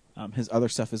Spider-Man. His other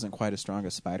stuff isn't quite as strong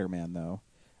as Spider-Man, though.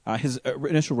 His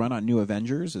initial run on New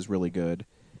Avengers is really good.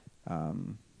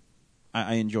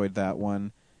 I enjoyed that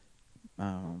one.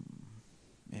 Man,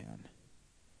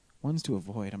 ones to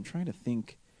avoid. I'm trying to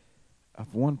think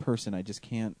of one person I just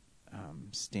can't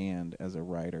stand as a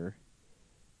writer,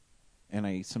 and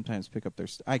I sometimes pick up their.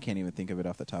 I can't even think of it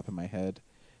off the top of my head.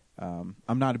 I'm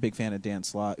not a big fan of Dan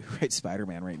Slott, who writes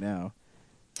Spider-Man right now.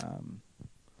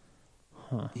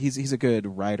 He's a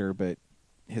good writer, but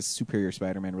his Superior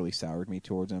Spider-Man really soured me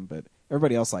towards him. But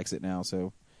everybody else likes it now,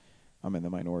 so I'm in the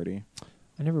minority.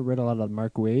 I never read a lot of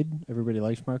Mark Waid. Everybody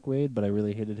likes Mark Waid, but I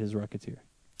really hated his Rocketeer.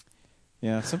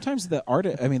 Yeah, sometimes the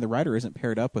writer isn't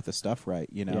paired up with the stuff right.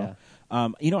 Yeah. I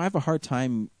have a hard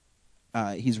time.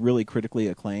 He's really critically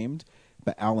acclaimed,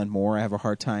 but Alan Moore, I have a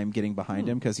hard time getting behind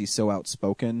him because he's so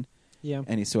outspoken. Yeah,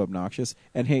 and he's so obnoxious.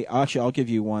 And hey, actually, I'll give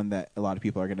you one that a lot of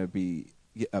people are going to be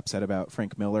upset about.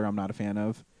 Frank Miller, I'm not a fan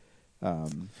of.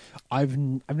 I've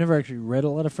never actually read a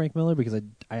lot of Frank Miller because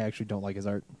I actually don't like his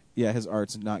art. Yeah, his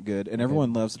art's not good, and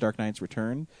everyone loves The Dark Knight's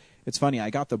Return. It's funny, I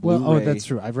got the Blu-ray. Oh, that's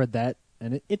true. I've read that,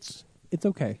 and it's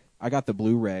okay. I got the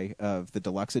Blu-ray of the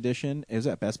deluxe edition. It was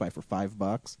at Best Buy for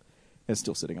 $5. It's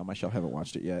still sitting on my shelf. I haven't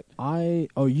watched it yet.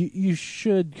 You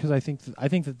should, because I think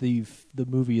that the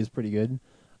movie is pretty good.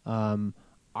 So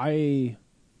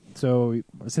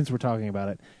since we're talking about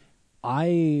it,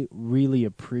 I really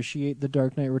appreciate The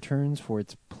Dark Knight Returns for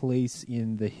its place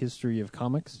in the history of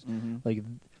comics. Mm-hmm. Like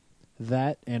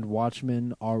that and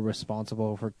Watchmen are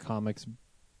responsible for comics.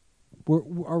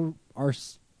 They're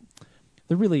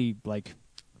really like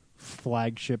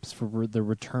flagships for the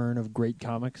return of great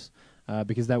comics,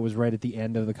 because that was right at the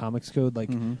end of the Comics Code.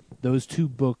 Like those two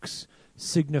books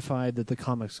signified that the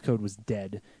Comics Code was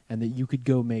dead and that you could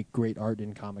go make great art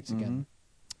in comics again.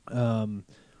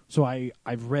 So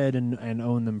I've read and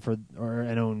own them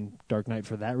and own Dark Knight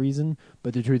for that reason.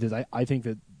 But the truth is, I think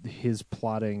that his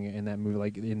plotting in that movie,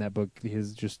 like in that book,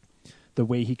 his just the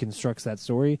way he constructs that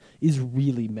story is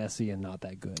really messy and not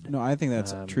that good. No, I think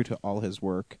that's true to all his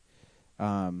work.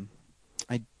 I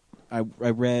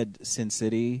read Sin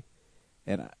City,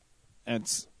 and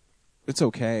it's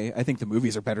okay. I think the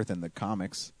movies are better than the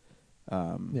comics.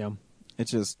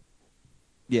 It's just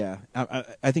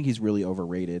I think he's really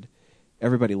overrated.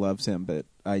 Everybody loves him, but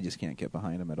I just can't get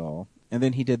behind him at all. And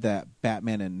then he did that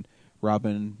Batman and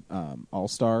Robin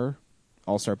All-Star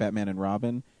Batman and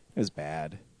Robin. It was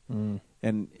bad.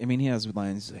 And, I mean, he has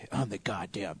lines like, I'm the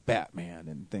goddamn Batman,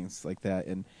 and things like that.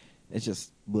 And it's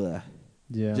just, bleh.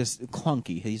 Yeah. Just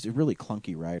clunky. He's a really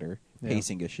clunky writer.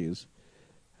 Pacing issues.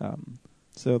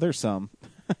 So there's some.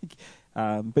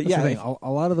 But that's yeah. A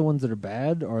lot of the ones that are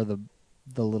bad are the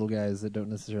little guys that don't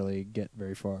necessarily get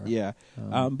very far. Yeah.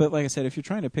 But like I said, if you're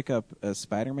trying to pick up a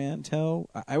Spider-Man tell,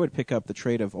 I would pick up the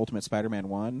trade of Ultimate Spider-Man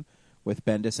 1 with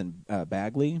Bendis and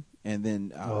Bagley. And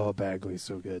then Bagley's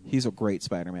so good. He's a great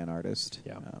Spider-Man artist.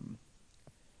 Yeah.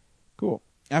 Cool.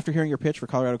 After hearing your pitch for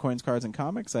Colorado Coins, Cards, and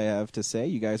Comics, I have to say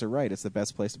you guys are right. It's the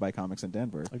best place to buy comics in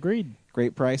Denver. Agreed.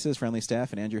 Great prices, friendly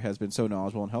staff, and Andrew has been so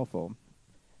knowledgeable and helpful.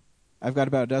 I've got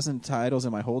about a dozen titles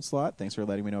in my hold slot. Thanks for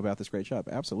letting me know about this great shop.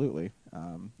 Absolutely.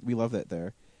 We love that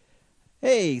there.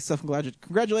 Hey,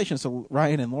 congratulations to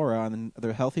Ryan and Laura on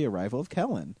the healthy arrival of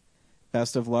Kellen.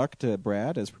 Best of luck to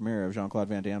Brad as premiere of Jean-Claude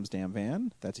Van Damme's Damn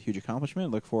Van. That's a huge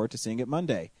accomplishment. Look forward to seeing it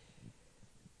Monday.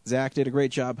 Zach did a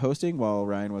great job hosting while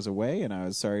Ryan was away, and I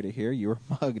was sorry to hear you were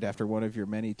mugged after one of your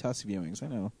many Tusk viewings. I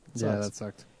know. Yeah, that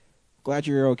sucked. Glad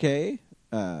you're okay.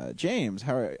 James,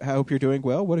 I hope you're doing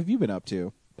well. What have you been up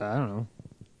to? I don't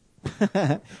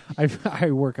know.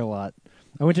 I work a lot.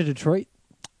 I went to Detroit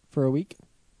for a week.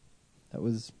 That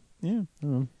was,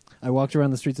 I walked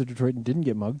around the streets of Detroit and didn't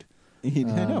get mugged. I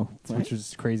know, which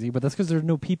is crazy, but that's because there's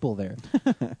no people there.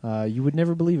 You would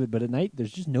never believe it, but at night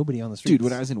there's just nobody on the streets. Dude,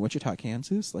 when I was in Wichita,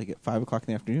 Kansas, like at 5:00 in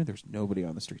the afternoon, there's nobody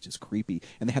on the streets. It's creepy,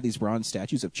 and they had these bronze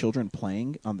statues of children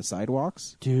playing on the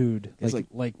sidewalks. Dude, It's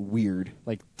like weird,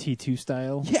 like T2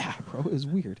 style. Yeah, bro, it was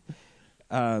weird.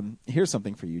 Here's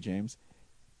something for you, James.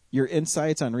 Your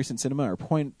insights on recent cinema are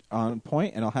on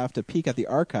point, and I'll have to peek at the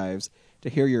archives to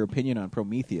hear your opinion on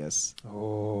Prometheus.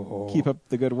 Oh, Keep up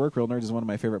the good work. Real Nerds is one of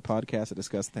my favorite podcasts that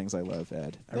discuss things I love,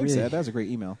 Ed. Thanks, Ed. That was a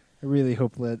great email. I really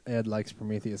hope that Ed likes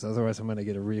Prometheus. Otherwise, I'm going to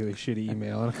get a really shitty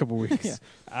email in a couple weeks.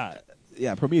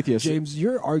 Yeah, Prometheus. James,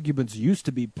 your arguments used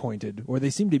to be pointed, or they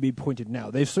seem to be pointed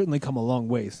now. They've certainly come a long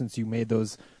way since you made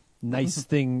those nice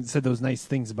things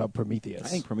about Prometheus. I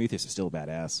think Prometheus is still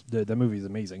badass. The movie is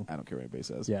amazing. I don't care what anybody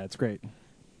says. Yeah, it's great.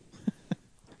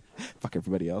 Fuck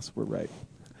everybody else. We're right.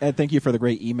 Ed, thank you for the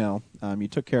great email. You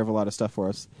took care of a lot of stuff for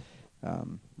us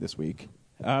this week.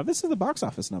 This is the box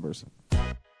office numbers.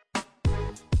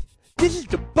 This is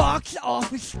the box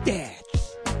office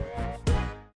stats.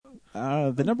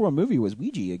 The number one movie was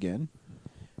Ouija again,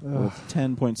 with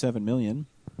 10.7 million.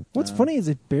 What's funny is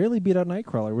it barely beat out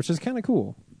Nightcrawler, which is kind of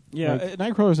cool. Yeah,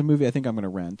 Nightcrawler is a movie I think I'm going to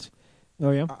rent. Oh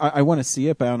yeah, I want to see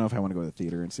it, but I don't know if I want to go to the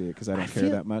theater and see it because I don't care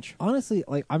that much. Honestly,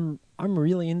 like I'm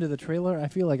really into the trailer. I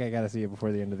feel like I got to see it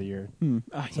before the end of the year.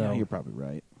 Yeah, you're probably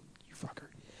right. You fucker.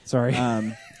 Sorry.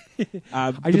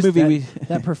 I just movie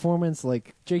that performance,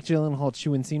 like Jake Gyllenhaal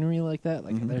chewing scenery like that.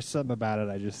 Like there's something about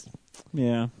it.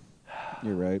 Yeah,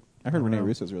 you're right. I heard Rene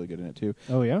Russo's really good in it too.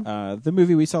 Oh yeah. The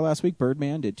movie we saw last week,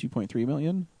 Birdman, did 2.3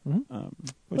 million,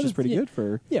 which is pretty good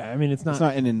for. Yeah, I mean it's not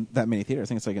in that many theaters. I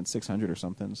think it's like in 600 or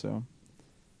something. So.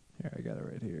 Here, I got it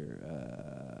right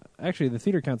here. Actually, the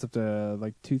theater counts up to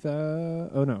like 2,000.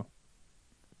 Oh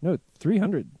no,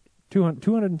 300,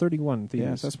 231 theaters.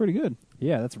 Yeah, so that's pretty good.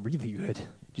 Yeah, that's really good.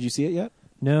 Did you see it yet?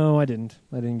 No, I didn't.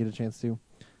 I didn't get a chance to.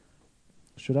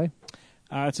 Should I?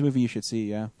 It's a movie you should see.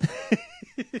 Yeah.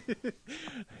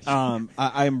 I'm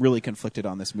really conflicted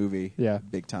on this movie. Yeah,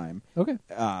 big time. Okay.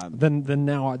 Then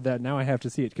now I have to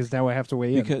see it because now I have to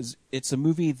weigh in because it's a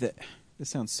movie that. This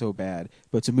sounds so bad,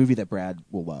 but it's a movie that Brad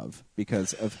will love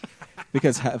because of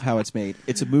how it's made.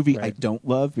 It's a movie I don't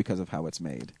love because of how it's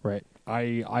made. Right.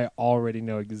 I already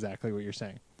know exactly what you're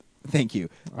saying. Thank you.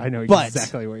 I know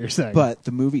exactly what you're saying. But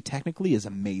the movie technically is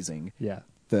amazing. Yeah.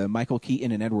 The Michael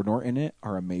Keaton and Edward Norton in it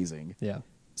are amazing. Yeah.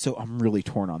 So I'm really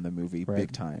torn on the movie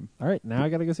big time. All right, now I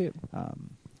got to go see it.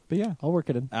 But yeah, I'll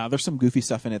work it in. There's some goofy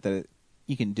stuff in it that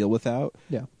you can deal without.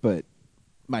 Yeah. But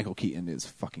Michael Keaton is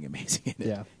fucking amazing in it.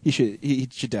 Yeah. He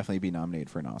should definitely be nominated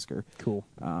for an Oscar. Cool.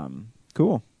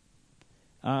 Cool.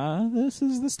 This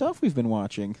is the stuff we've been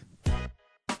watching.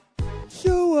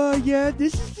 So,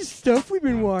 this is the stuff we've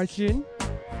been watching.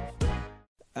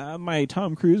 My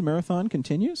Tom Cruise marathon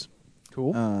continues.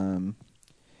 Cool.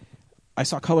 I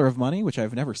saw Color of Money, which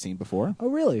I've never seen before. Oh,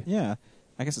 really? Yeah.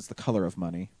 I guess it's The Color of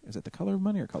Money. Is it The Color of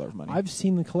Money or Color of Money? I've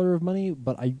seen The Color of Money,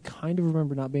 but I kind of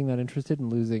remember not being that interested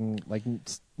in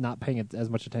not paying it as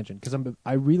much attention because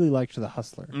I really liked The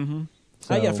Hustler. Mm-hmm.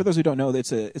 So, yeah, for those who don't know,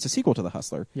 it's a sequel to The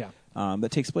Hustler. Yeah.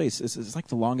 That takes place. It's like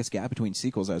the longest gap between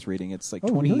sequels I was reading. It's like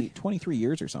 23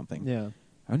 years or something. Yeah.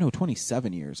 Oh, no,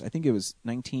 27 years. I think it was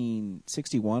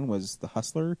 1961 was The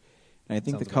Hustler, and I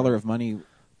think The Color of Money.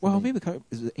 Well, maybe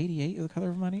is it 88? The Color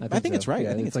of Money? I think it's right.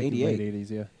 Yeah, I think it's like 88. Late 80s,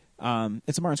 yeah.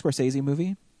 It's a Martin Scorsese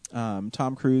movie.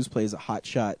 Tom Cruise plays a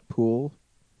hotshot pool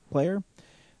player.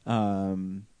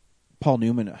 Paul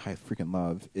Newman, I freaking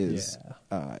love, is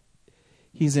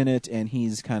he's in it, and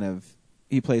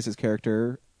he plays his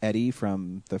character Eddie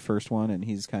from the first one, and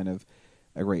he's kind of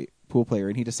a great pool player,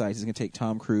 and he decides he's going to take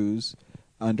Tom Cruise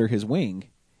under his wing,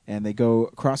 and they go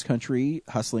cross country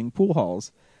hustling pool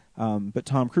halls. But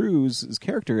Tom Cruise's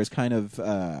character is kind of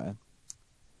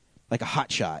like a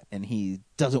hotshot, and he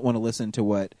doesn't want to listen to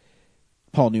what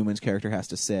Paul Newman's character has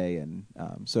to say. And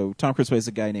so Tom Cruise plays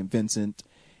a guy named Vincent,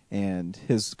 and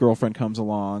his girlfriend comes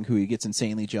along, who he gets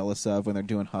insanely jealous of when they're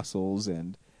doing hustles.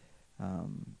 And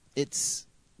it's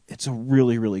a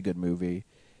really, really good movie.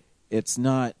 It's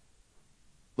not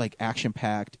like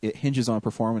action-packed. It hinges on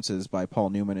performances by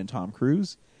Paul Newman and Tom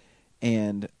Cruise,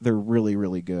 and they're really,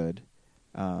 really good.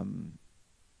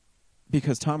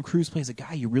 Because Tom Cruise plays a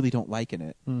guy you really don't like in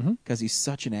it because he's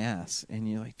such an ass, and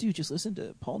you're like, dude, just listen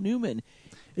to Paul Newman.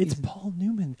 It's Paul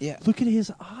Newman. Yeah, look at his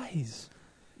eyes.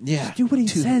 Yeah, just do what he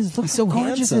says. Look so how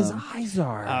gorgeous handsome. His eyes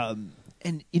are.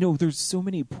 And there's so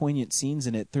many poignant scenes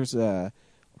in it. There's I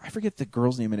forget the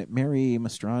girl's name in it. Mary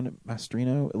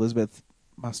Mastrino, Elizabeth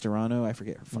Mastroianni. I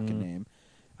forget her fucking name.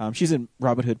 She's in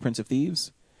Robin Hood, Prince of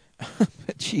Thieves.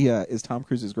 But she is Tom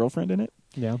Cruise's girlfriend in it.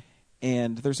 Yeah.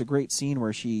 And there's a great scene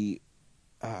where she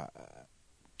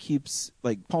keeps,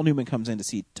 like, Paul Newman comes in to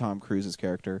see Tom Cruise's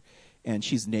character, and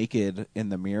she's naked in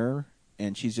the mirror,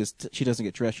 and she doesn't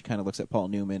get dressed. She kind of looks at Paul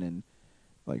Newman and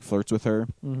like flirts with her,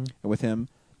 with him,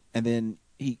 and then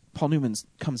Paul Newman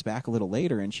comes back a little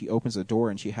later, and she opens the door,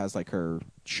 and she has like her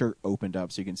shirt opened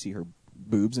up so you can see her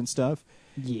boobs and stuff.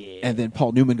 Yeah. And then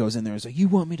Paul Newman goes in there and is like, "You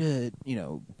want me to,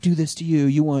 do this to you?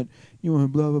 You want blah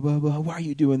blah blah blah? Why are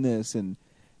you doing this?" And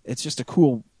it's just a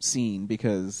cool scene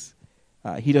because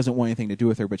he doesn't want anything to do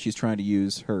with her, but she's trying to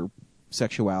use her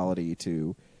sexuality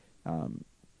to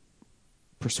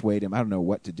persuade him. I don't know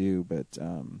what to do, but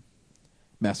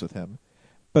mess with him.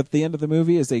 But the end of the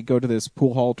movie is they go to this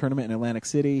pool hall tournament in Atlantic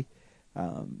City.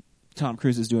 Tom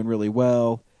Cruise is doing really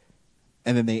well.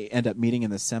 And then they end up meeting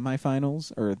in the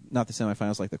semifinals, or not the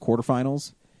semifinals, like the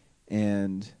quarterfinals.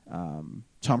 And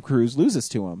Tom Cruise loses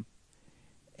to him.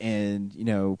 And,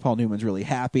 Paul Newman's really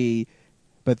happy.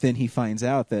 But then he finds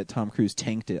out that Tom Cruise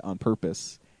tanked it on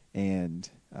purpose. And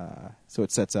so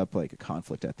it sets up like a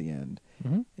conflict at the end.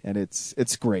 Mm-hmm. And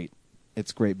it's great.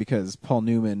 It's great because Paul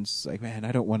Newman's like, man,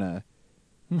 I want to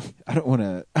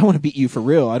beat you for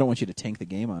real. I don't want you to tank the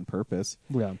game on purpose.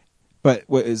 Yeah. But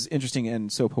what is interesting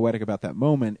and so poetic about that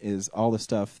moment is all the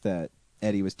stuff that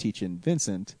Eddie was teaching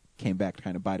Vincent came back to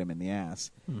kind of bite him in the ass.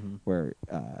 Mm-hmm. Where,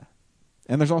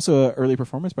 and there's also an early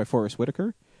performance by Forrest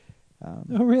Whitaker.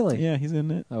 Oh, really? Yeah, he's in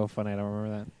it. Oh, funny. I don't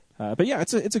remember that. But yeah,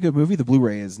 it's a good movie. The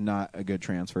Blu-ray is not a good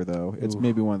transfer, though. It's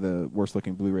maybe one of the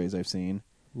worst-looking Blu-rays I've seen.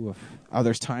 Oof.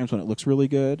 There's times when it looks really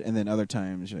good, and then other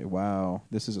times you're like, wow,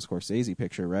 this is a Scorsese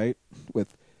picture, right?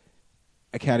 With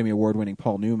Academy Award-winning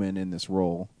Paul Newman in this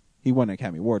role. He won an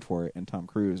Academy Award for it, and Tom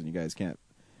Cruise, and you guys can't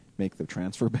make the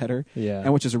transfer better. Yeah.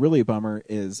 And which is a really bummer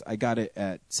is I got it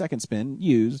at Second Spin,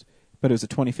 used, but it was a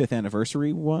 25th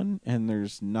anniversary one, and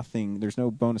there's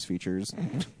no bonus features,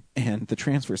 and the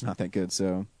transfer's not that good,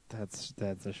 so... That's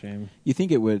a shame. You think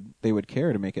they would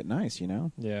care to make it nice,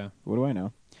 Yeah. What do I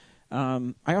know?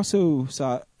 I also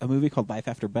saw a movie called Life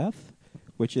After Beth,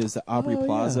 which is the Aubrey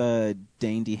Plaza,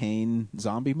 Dane DeHaan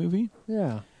zombie movie.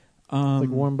 Yeah. It's like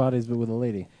Warm Bodies, but with a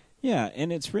lady. Yeah,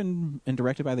 and it's written and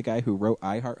directed by the guy who wrote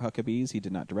I Heart Huckabees. He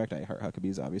did not direct I Heart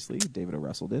Huckabees, obviously. David O.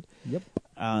 Russell did. Yep.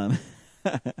 And,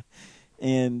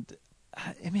 man,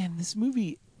 this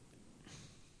movie...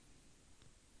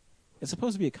 It's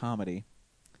supposed to be a comedy.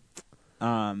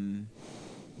 And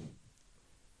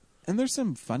there's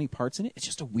some funny parts in it. It's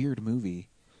just a weird movie.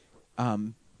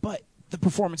 But the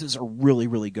performances are really,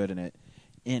 really good in it.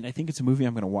 And I think it's a movie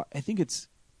I'm going to watch. I think it's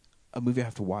a movie I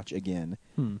have to watch again.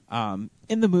 In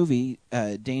the movie,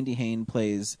 Dane DeHaan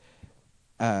plays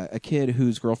a kid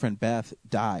whose girlfriend Beth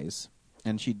dies.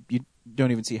 And you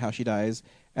don't even see how she dies.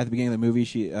 At the beginning of the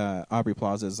movie, Aubrey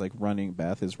Plaza is like running.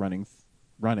 Beth is running.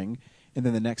 And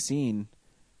then the next scene...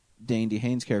 Dane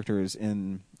DeHaan's character is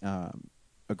in a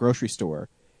grocery store,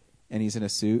 and he's in a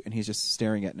suit, and he's just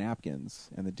staring at napkins.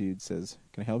 And the dude says,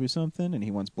 "Can I help you something?" And he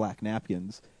wants black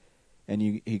napkins. And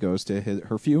he goes to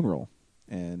her funeral,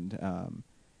 and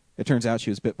it turns out she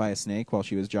was bit by a snake while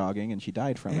she was jogging, and she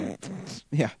died from it.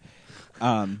 Yeah.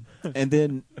 And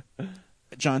then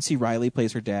John C. Reilly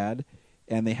plays her dad,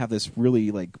 and they have this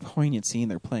really like poignant scene.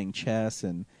 They're playing chess,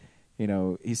 and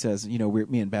he says,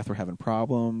 me and Beth were having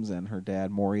problems, and her dad,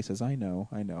 Maury, says, I know,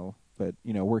 but,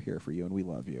 we're here for you, and we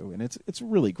love you. And it's a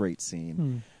really great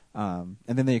scene. And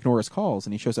then they ignore his calls,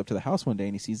 and he shows up to the house one day,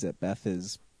 and he sees that Beth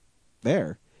is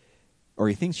there, or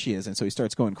he thinks she is, and so he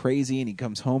starts going crazy, and he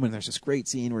comes home, and there's this great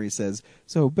scene where he says,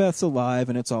 so Beth's alive,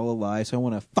 and it's all a lie, so I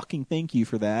want to fucking thank you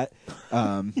for that.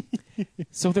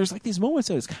 So there's like these moments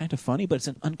that it's kind of funny, but it's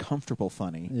an uncomfortable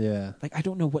funny. Yeah. Like, I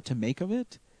don't know what to make of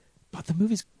it, but the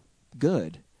movie's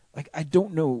good. Like, I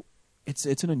don't know. It's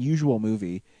an unusual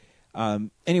movie.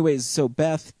 Anyways, so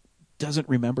Beth doesn't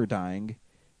remember dying.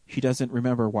 She doesn't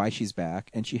remember why she's back,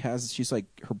 and she's like,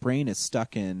 her brain is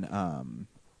stuck in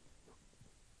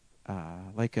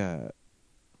like a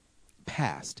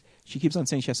past. She keeps on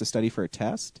saying she has to study for a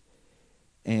test,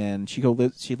 and she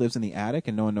lives in the attic,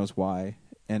 and no one knows why.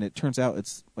 And it turns out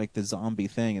it's like the zombie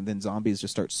thing, and then zombies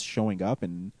just start showing up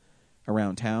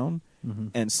around town. Mm-hmm.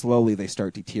 And slowly they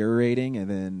start deteriorating, and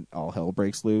then all hell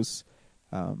breaks loose.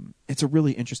 It's a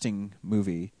really interesting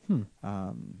movie.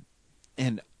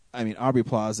 And, I mean, Aubrey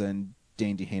Plaza and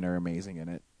Dane DeHaan are amazing in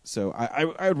it. So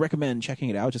I would recommend checking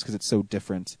it out just because it's so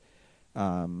different.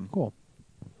 Cool.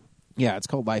 Yeah, it's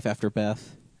called Life After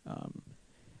Beth.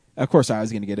 Of course, I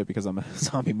was going to get it because I'm a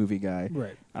zombie movie guy.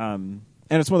 Right. And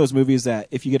it's one of those movies that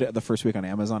if you get it the first week on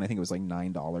Amazon, I think it was like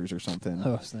 $9 or something.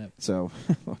 Oh, snap. So,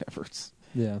 whatever.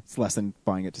 Yeah. It's less than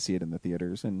buying it to see it in the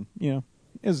theaters, and,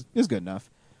 is good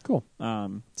enough. Cool.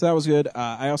 So that was good.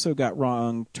 I also got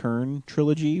Wrong Turn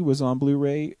trilogy was on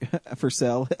Blu-ray for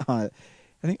sale. I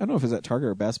don't know if it's at Target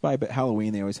or Best Buy, but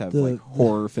Halloween they always have like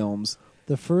horror films.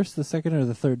 The first, the second, or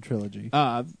the third trilogy?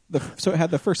 So it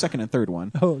had the first, second, and third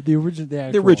one. Oh, the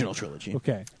original trilogy.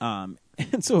 Okay.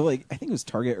 And so like I think it was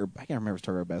Target or I can't remember if it was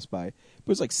Target or Best Buy. It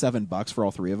was like $7 for all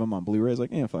three of them on Blu-ray. I was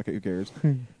like, fuck it, who cares?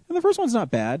 And the first one's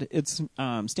not bad. It's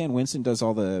Stan Winston does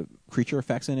all the creature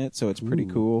effects in it, so it's pretty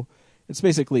cool. It's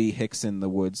basically Hicks in the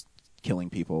woods killing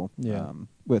people. Yeah.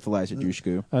 With Eliza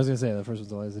Dushku. I was gonna say the first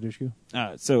one's Eliza Dushku.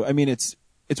 So I mean it's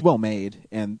well made,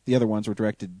 and the other ones were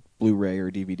directed Blu-ray or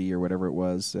DVD or whatever it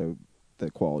was, so the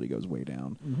quality goes way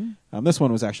down. Mm-hmm. This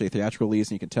one was actually a theatrical release,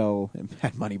 and you can tell it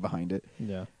had money behind it.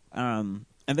 Yeah. And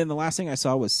then the last thing I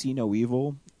saw was See No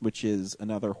Evil, which is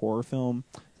another horror film.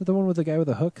 Is that the one with the guy with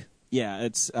the hook? Yeah,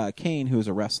 it's Kane, who is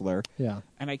a wrestler. Yeah.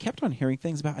 And I kept on hearing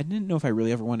things about it. I didn't know if I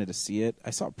really ever wanted to see it. I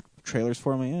saw trailers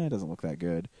for it, it doesn't look that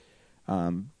good.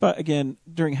 But again,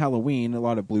 during Halloween, a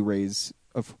lot of Blu-rays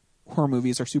of horror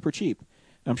movies are super cheap.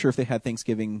 I'm sure if they had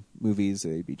Thanksgiving movies,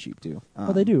 they'd be cheap too.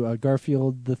 Well, they do.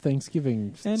 Garfield, the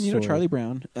Thanksgiving and story. Charlie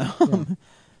Brown.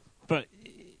 But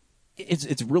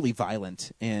it's really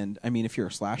violent, and I mean, if you're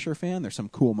a slasher fan, there's some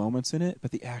cool moments in it,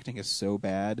 but the acting is so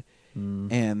bad,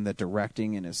 and the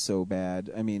directing is so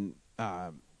bad. I mean,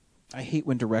 I hate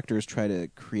when directors try to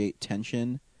create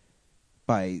tension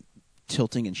by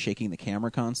tilting and shaking the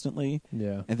camera constantly,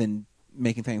 and then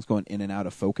making things going in and out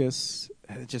of focus.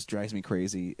 It just drives me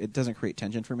crazy. It doesn't create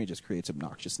tension for me; it just creates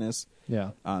obnoxiousness.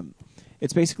 Yeah,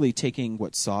 it's basically taking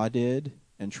what Saw did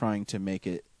and trying to make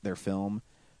it their film.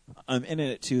 And in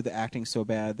it too, the acting's so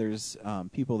bad. There's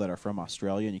people that are from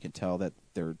Australia, and you can tell that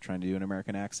they're trying to do an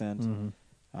American accent.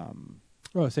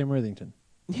 Sam Worthington.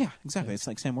 Yeah, exactly. It's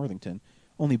like Sam Worthington,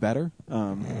 only better.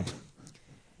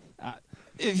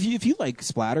 If you like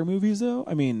splatter movies, though,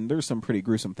 I mean, there's some pretty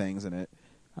gruesome things in it.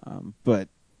 But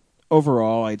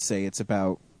overall, I'd say it's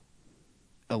about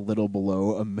a little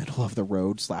below a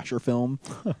middle-of-the-road slasher film.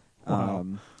 Wow.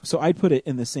 So I'd put it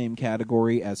in the same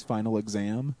category as Final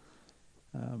Exam.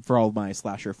 For all of my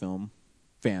slasher film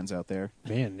fans out there.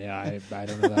 Man, yeah, I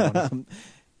don't know that one.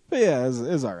 But yeah,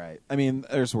 it's all right. I mean,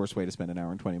 there's a worse way to spend an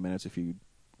hour and 20 minutes if you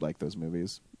like those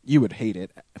movies. You would hate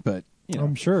it, but, you know.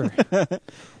 I'm sure.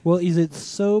 Well, is it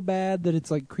so bad that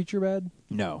it's like Creature bad?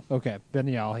 No. Okay, then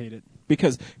yeah, I'll hate it.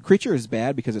 Because Creature is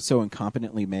bad because it's so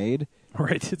incompetently made.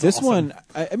 Right. This awesome. one,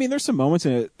 I mean, there's some moments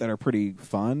in it that are pretty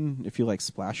fun if you like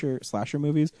slasher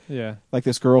movies. Yeah. Like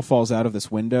this girl falls out of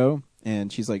this window,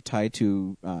 and she's like tied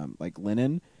to like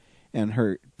linen,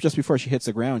 and just before she hits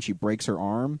the ground, she breaks her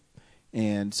arm,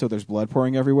 and so there's blood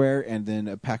pouring everywhere, and then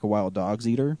a pack of wild dogs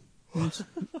eat her.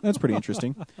 That's pretty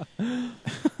interesting.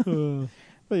 But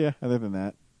yeah, other than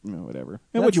that, whatever.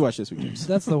 And what'd you watch this week, James?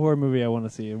 That's the horror movie I want to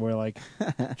see, where like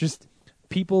just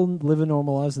people living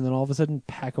normal lives, and then all of a sudden,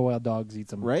 pack of wild dogs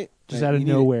eats them. Right, just out of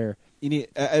nowhere.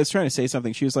 I was trying to say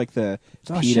something. She was like the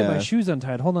PETA. Shit, my shoe's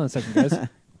untied. Hold on a second, guys.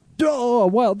 Oh,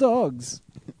 wild dogs.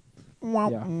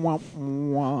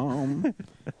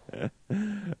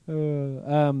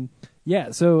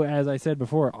 Yeah. So as I said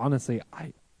before, honestly,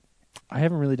 I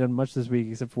haven't really done much this week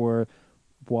except for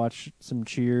watch some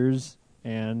Cheers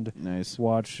and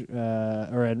watch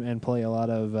and play a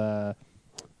lot of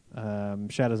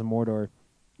Shadows of Mordor.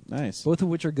 Nice. Both of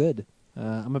which are good.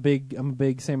 I'm a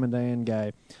big Sam and Diane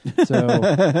guy. So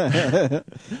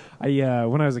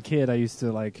when I was a kid, I used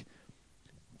to like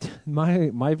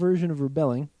my version of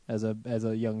rebelling as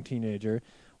a young teenager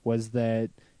was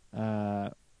that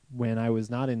when I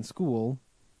was not in school,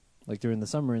 like during the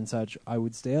summer and such, I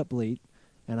would stay up late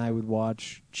and I would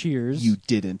watch Cheers. You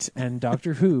didn't. And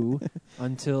Doctor Who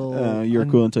until you're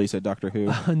cool until you said Doctor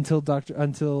Who. until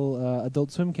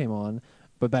Adult Swim came on.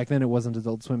 But back then it wasn't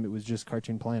Adult Swim; it was just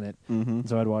Cartoon Planet. Mm-hmm.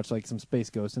 So I'd watch like some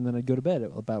Space Ghost, and then I'd go to bed at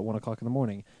about 1 o'clock in the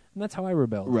morning, and that's how I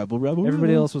rebelled. Rebel.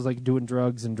 Everybody else was like doing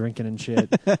drugs and drinking and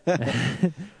shit,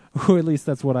 or at least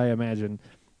that's what I imagine.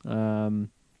 So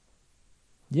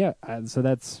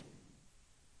that's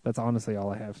honestly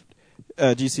all I have.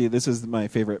 GC, this is my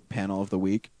favorite panel of the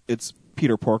week. It's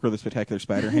Peter Porker, the Spectacular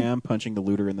Spider-Ham, punching the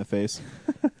looter in the face.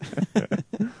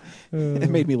 It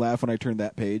made me laugh when I turned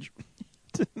that page.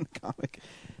 In the comic.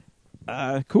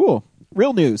 Cool.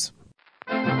 Real news.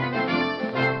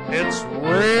 It's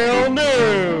real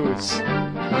news.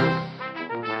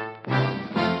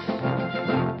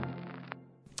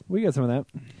 We got some of that.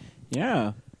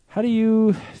 Yeah. How do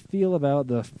you feel about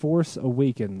The Force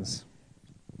Awakens?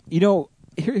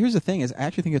 Here's the thing is I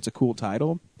actually think it's a cool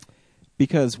title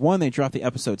because one, they dropped the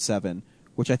episode 7,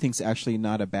 which I think is actually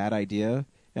not a bad idea.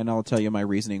 And I'll tell you my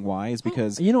reasoning why is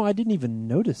because... I didn't even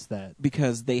notice that.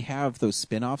 Because they have those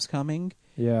spin-offs coming.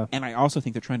 Yeah. And I also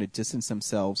think they're trying to distance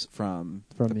themselves from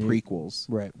the prequels.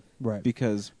 Right.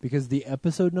 Because the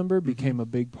episode number became a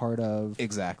big part of...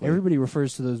 Exactly. Everybody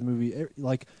refers to those movies...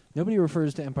 Like, nobody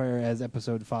refers to Empire as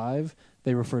Episode 5.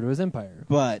 They refer to as Empire.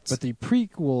 But the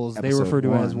prequels, they refer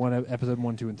to as Episode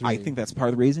 1, 2, and 3. I think that's part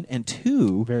of the reason. And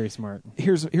 2... Very smart.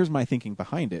 Here's my thinking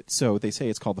behind it. So they say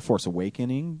it's called The Force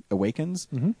Awakens.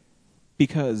 Mm-hmm.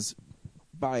 Because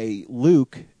by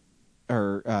Luke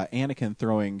or Anakin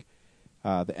throwing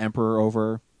the Emperor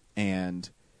over and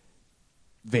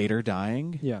Vader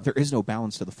dying, there is no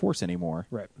balance to the Force anymore.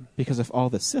 Right. Because if all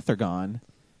the Sith are gone,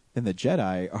 then the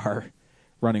Jedi are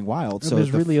running wild. So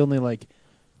there's really only like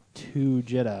 2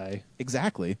 Jedi.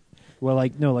 Exactly. Well,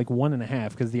 like 1.5,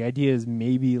 because the idea is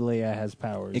maybe Leia has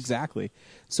powers. Exactly.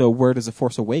 So where does the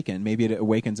Force awaken? Maybe it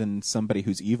awakens in somebody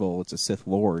who's evil. It's a Sith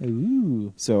Lord.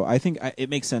 Ooh. So I think it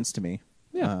makes sense to me.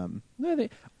 Yeah.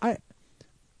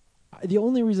 The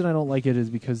only reason I don't like it is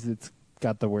because it's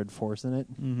got the word Force in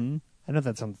it. Mm-hmm. I know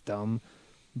that sounds dumb,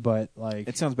 but like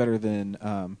it sounds better than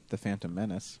the Phantom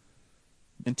Menace.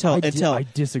 I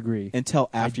disagree. Until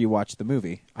after you watch the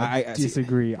movie, I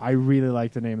disagree. I really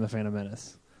like the name The Phantom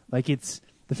Menace. Like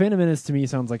The Phantom Menace to me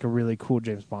sounds like a really cool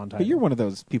James Bond title. But you're one of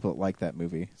those people that like that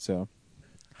movie, so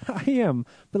I am.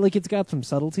 But like it's got some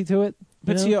subtlety to it.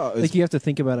 But you have to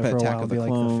think about it for a while and be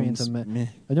like The Phantom Menace.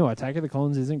 No, Attack of the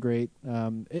Clones isn't great.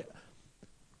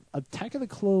 Attack of the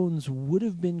Clones would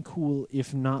have been cool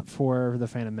if not for The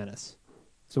Phantom Menace.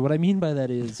 So what I mean by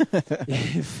that is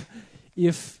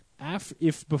if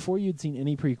before you'd seen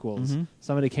any prequels,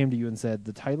 somebody came to you and said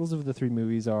the titles of the 3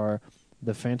 movies are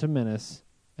The Phantom Menace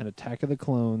and Attack of the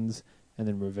Clones and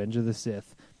then Revenge of the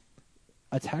Sith,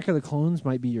 Attack of the Clones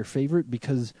might be your favorite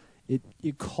because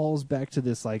it calls back to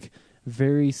this like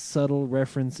very subtle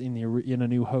reference in A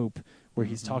New Hope where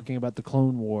he's talking about the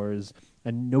Clone Wars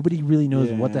and nobody really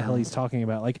knows what the hell he's talking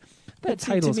about. Like that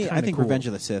title is kind of cool. I think Revenge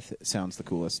of the Sith sounds the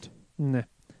coolest. Nah.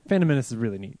 Phantom Menace is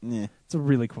really neat. Yeah. It's a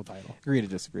really cool title. Agree to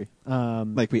disagree.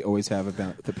 Like we always have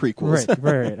about the prequels.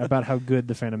 Right. About how good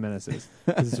the Phantom Menace is.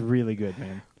 It's really good,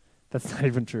 man. That's not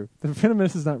even true. The Phantom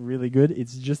Menace is not really good.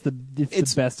 It's just the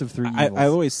best of 3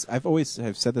 evils. I've always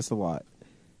said this a lot.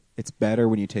 It's better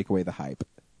when you take away the hype.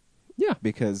 Yeah.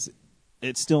 Because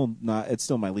it's still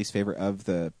my least favorite of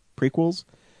the prequels,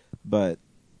 but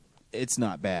it's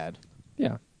not bad.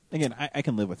 Yeah. Again, I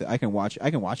can live with it. I can watch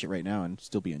it right now and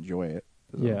still enjoy it.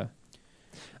 So. Yeah.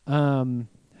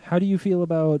 How do you feel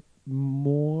about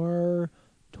more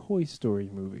Toy Story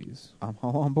movies? I'm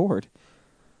all on board.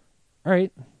 All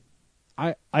right.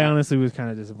 I honestly was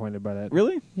kind of disappointed by that.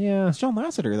 Really? Yeah. It's John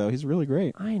Lasseter, though. He's really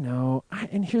great. I know.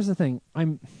 And here's the thing.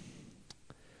 I'm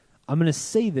going to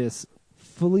say this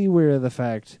fully aware of the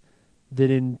fact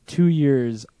that in 2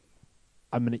 years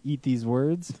I'm going to eat these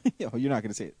words. You're not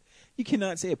going to say it. You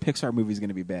cannot say a Pixar movie is going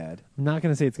to be bad. I'm not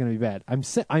going to say it's going to be bad.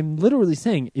 I'm literally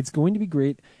saying it's going to be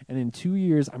great, and in 2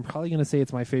 years I'm probably going to say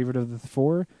it's my favorite of the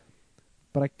 4,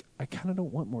 but I kind of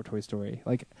don't want more Toy Story.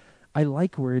 Like, I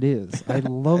like where it is. I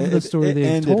love the story they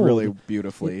told. It ended really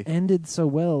beautifully. It ended so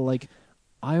well. Like,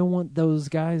 I want those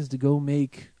guys to go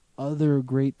make other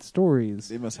great stories.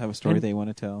 They must have a story they want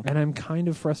to tell. And I'm kind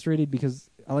of frustrated because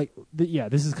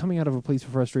this is coming out of a place of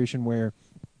frustration where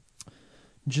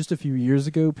just a few years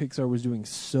ago Pixar was doing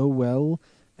so well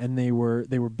and they were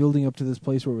building up to this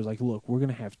place where it was like, look, we're going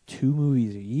to have 2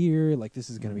 movies a year. Like, this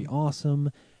is going to be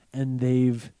awesome. And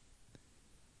they've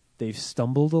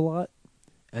stumbled a lot.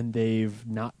 And they've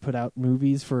not put out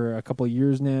movies for a couple of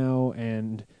years now,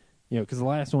 and because the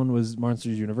last one was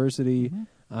Monsters University,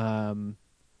 and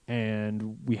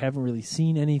we haven't really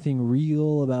seen anything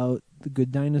real about The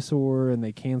Good Dinosaur, and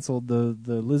they canceled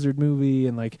the Lizard movie,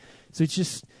 and so it's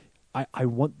just I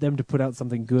want them to put out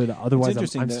something good.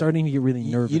 Otherwise, I'm starting to get really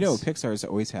nervous. Pixar's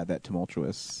always had that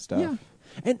tumultuous stuff. Yeah,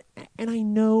 and I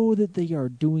know that they are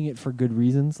doing it for good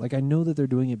reasons. Like, I know that they're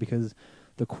doing it because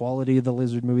the quality of the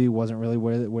Lizard movie wasn't really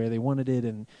where they wanted it,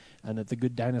 and that The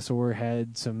Good Dinosaur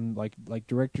had some like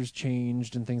directors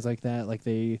changed and things like that. Like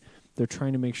they're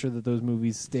trying to make sure that those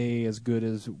movies stay as good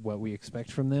as what we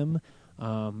expect from them.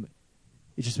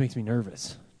 It just makes me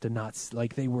nervous to not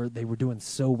they were doing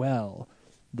so well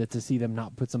that to see them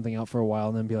not put something out for a while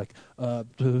and then be like, I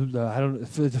don't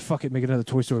fuck it, make another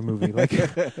Toy Story movie. Like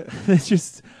it's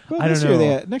just I don't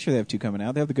know. Next year they have 2 coming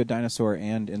out. They have The Good Dinosaur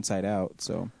and Inside Out.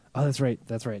 So. Oh, that's right.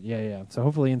 Yeah. So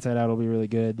hopefully Inside Out will be really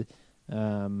good. Yeah,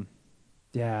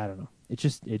 I don't know. It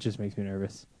just makes me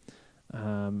nervous.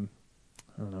 All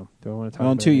don't know. Do I want to talk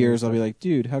Well, in about 2 it? years, I'll be like,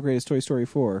 dude, how great is Toy Story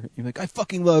 4? You're like, I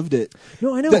fucking loved it.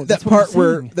 No, I know. That That's what part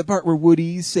I'm saying. the part where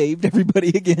Woody saved everybody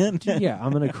again. Yeah,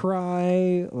 I'm going to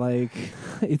cry. Like,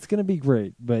 it's going to be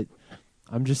great. But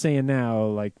I'm just saying now,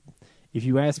 like, if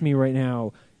you ask me right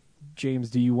now, James,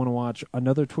 do you want to watch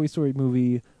another Toy Story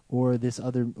movie or this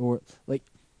other, or, like,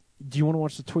 do you want to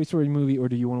watch the Toy Story movie or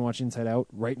do you want to watch Inside Out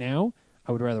right now?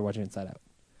 I would rather watch Inside Out.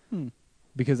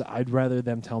 Because I'd rather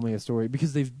them tell me a story.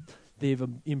 Because they've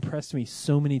impressed me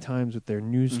so many times with their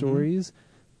news stories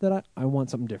that I want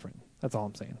something different. That's all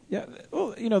I'm saying. Yeah,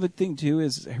 well, the thing, too,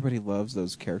 is everybody loves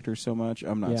those characters so much.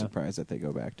 I'm not surprised that they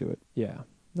go back to it. Yeah.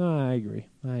 No, I agree.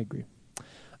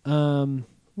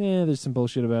 There's some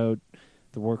bullshit about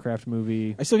the Warcraft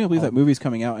movie. I still can't believe that movie's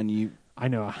coming out and you... I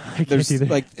know. I can't either.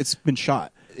 Like, it's been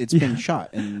shot. It's been shot,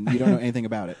 and you don't know anything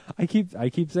about it. I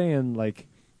keep saying, like,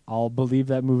 I'll believe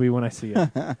that movie when I see it.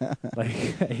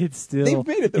 Like, it's still... They've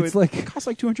made it, though. It's like, it costs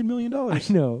like $200 million. I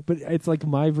know, but it's like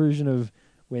my version of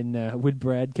when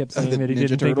Brad kept saying that he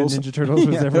didn't Turtles? think the Ninja Turtles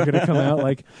was ever going to come out.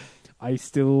 Like, I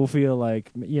still feel like,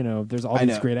 there's all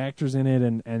these great actors in it,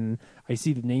 and I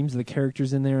see the names of the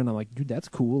characters in there, and I'm like, dude, that's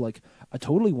cool. Like, I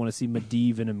totally want to see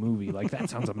Medivh in a movie. Like, that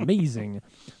sounds amazing.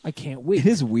 I can't wait. It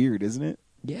is weird, isn't it?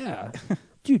 Yeah.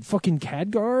 Dude, fucking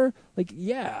Khadgar? Like,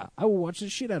 yeah, I will watch the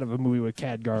shit out of a movie with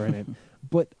Khadgar in it.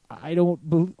 But I don't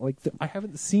I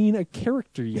haven't seen a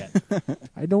character yet.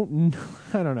 I don't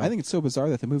know. I think it's so bizarre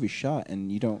that the movie's shot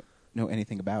and you don't know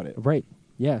anything about it. Right.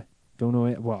 Yeah. Don't know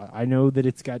it. Well, I know that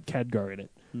it's got Khadgar in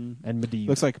it and Medivh.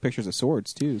 Looks like pictures of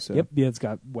swords too. So. Yep. Yeah, it's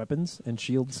got weapons and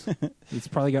shields. It's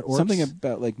probably got orcs. Something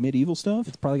about like medieval stuff.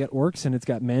 It's probably got orcs and it's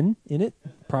got men in it.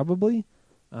 Probably.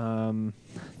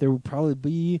 There will probably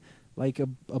be like a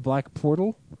black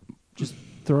portal. Just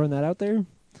throwing that out there.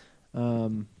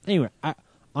 Anyway, I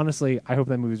hope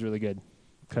that movie's really good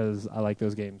because I like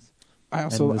those games. I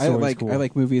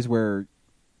like movies where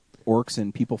orcs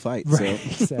and people fight. Right,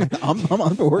 so exactly. I'm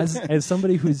on board. As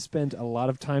somebody who's spent a lot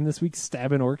of time this week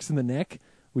stabbing orcs in the neck,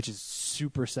 which is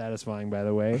super satisfying, by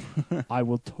the way, I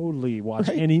will totally watch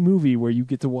any movie where you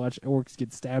get to watch orcs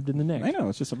get stabbed in the neck. I know,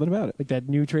 it's just something about it. Like that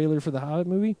new trailer for the Hobbit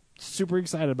movie. Super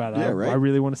excited about it. Yeah, right. I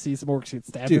really want to see some orcs get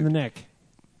stabbed in the neck.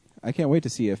 I can't wait to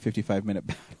see a 55-minute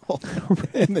battle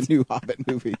in the new Hobbit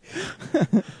movie.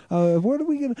 What are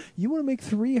we gonna? You want to make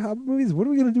 3 Hobbit movies? What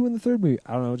are we gonna do in the 3rd movie?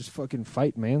 I don't know. Just fucking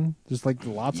fight, man. Just like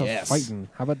lots of fighting.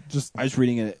 How about just? I was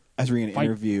reading an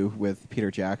interview with Peter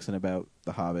Jackson about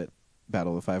the Hobbit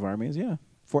Battle of the Five Armies. Yeah,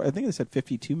 I think they said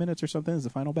 52 minutes or something is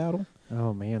the final battle.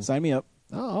 Oh man, sign me up.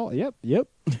 Oh yep.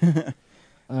 Did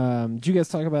you guys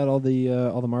talk about all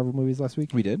the Marvel movies last week?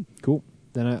 We did. Cool.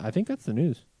 Then I think that's the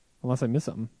news, unless I missed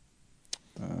something.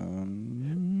 I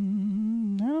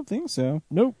don't think so.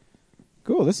 Nope.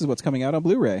 Cool. This is what's coming out on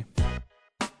Blu-ray.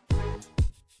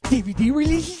 DVD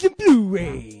releases and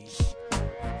Blu-rays.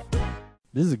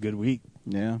 This is a good week.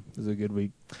 Yeah. This is a good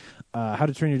week. How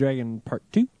to Train Your Dragon Part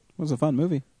 2. It was a fun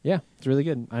movie. Yeah, it's really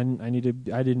good. I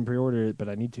didn't pre-order it, but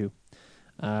I need to.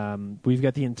 We've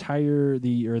got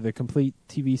the complete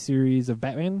TV series of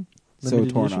Batman. So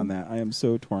torn on that. I am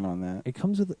so torn on that.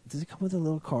 Does it come with a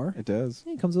little car? It does.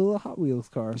 Yeah, it comes with a little Hot Wheels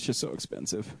car. It's just so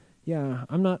expensive. Yeah,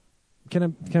 I'm not.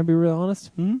 Can I be real honest?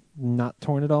 Not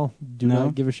torn at all. Do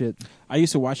not give a shit. I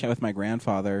used to watch that with my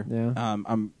grandfather. Yeah.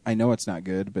 I know it's not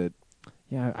good, but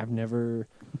yeah, I've never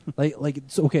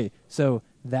So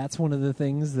that's one of the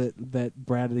things that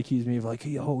Brad had accused me of. Like,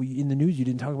 oh, in the news you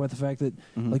didn't talk about the fact that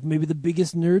like maybe the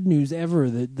biggest nerd news ever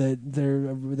that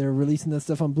they're releasing that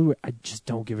stuff on Blu-ray. I just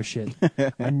don't give a shit.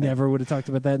 I never would have talked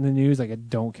about that in the news. Like, I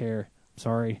don't care.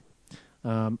 Sorry.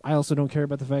 I also don't care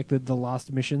about the fact that the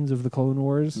Lost Missions of the Clone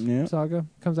Wars saga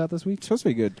comes out this week. It's supposed to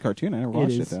be a good cartoon. I never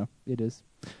watched it though. It is.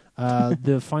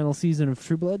 The final season of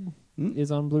True Blood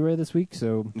is on Blu-ray this week.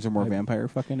 So is there more vampire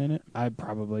fucking in it? I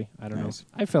don't know.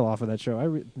 I fell off of that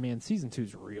show. Season 2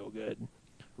 is real good,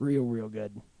 real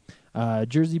good.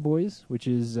 Jersey Boys, which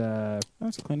is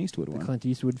that's a Clint Eastwood one. The Clint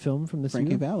Eastwood film from this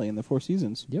Frankie year. Valli in the Four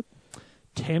Seasons. Yep.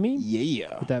 Tammy.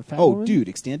 Yeah. With that fat oh, woman? dude,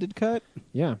 extended cut.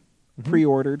 Yeah.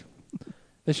 Pre-ordered.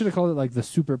 They should have called it like the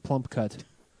super plump cut.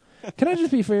 Can I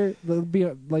just be fair?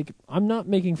 I'm not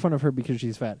making fun of her because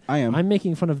she's fat. I am. I'm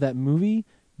making fun of that movie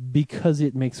because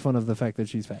it makes fun of the fact that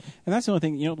she's fat. And that's the only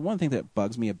thing. The one thing that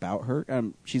bugs me about her.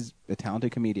 She's a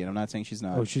talented comedian. I'm not saying she's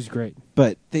not. Oh, she's great.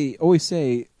 But they always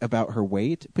say about her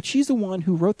weight. But she's the one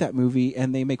who wrote that movie,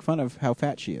 and they make fun of how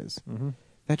fat she is. Mm-hmm.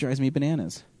 That drives me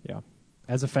bananas. Yeah.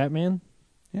 As a fat man,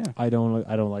 yeah, I don't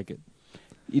like it.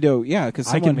 Yeah, because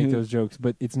I can make those jokes,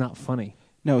 but it's not funny.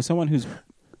 No, someone who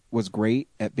was great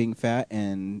at being fat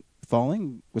and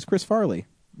falling was Chris Farley.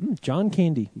 John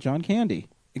Candy. John Candy.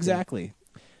 Exactly.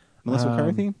 Yeah. Melissa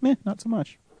McCarthy, not so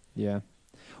much. Yeah.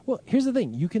 Well, here's the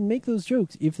thing. You can make those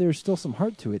jokes if there's still some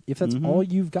heart to it. If that's all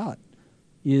you've got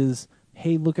is,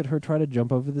 hey, look at her try to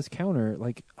jump over this counter.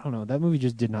 Like, I don't know. That movie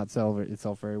just did not sell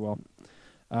itself very well.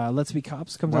 Let's Be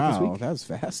Cops comes out this week. Wow, that was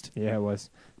fast. Yeah, it was.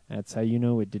 That's how you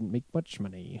know it didn't make much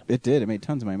money. It did. It made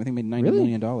tons of money. I think it made $90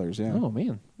 million. Yeah. Oh,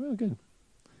 man. Well, good.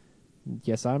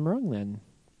 Yes, I'm wrong then.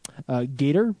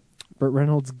 Gator. Burt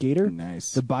Reynolds' Gator.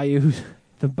 Nice. The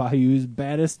Bayou's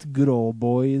baddest good old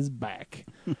boy is back.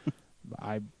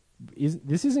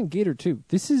 This isn't Gator 2.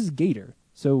 This is Gator.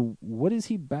 So what is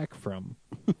he back from?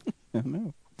 I don't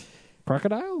know.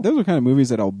 Crocodile? Those are kind of movies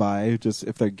that I'll buy just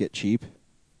if they get cheap.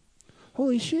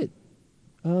 Holy shit.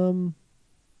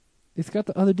 It's got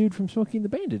the other dude from Smokey and the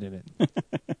Bandit in it.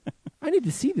 I need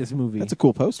to see this movie. That's a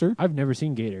cool poster. I've never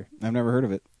seen Gator. I've never heard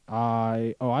of it.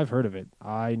 I've heard of it.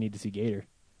 I need to see Gator.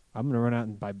 I'm going to run out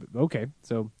and buy... Okay,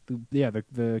 so,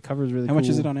 the cover is really cool. How much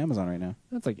is it on Amazon right now?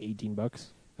 That's like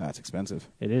 $18. That's expensive.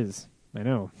 It is. I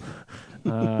know.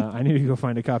 I need to go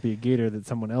find a copy of Gator that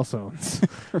someone else owns.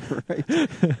 Right.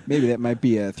 Maybe that might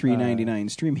be a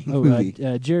 $3.99 streaming movie.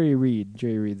 Jerry Reed.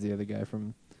 Jerry Reed's the other guy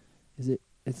from... Is it...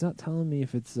 It's not telling me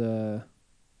if it's...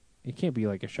 It can't be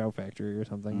like a Shout Factory or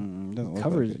something.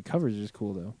 Cover's just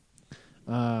cool,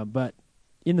 though. But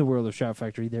in the world of Shout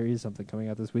Factory, there is something coming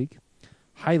out this week.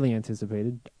 Highly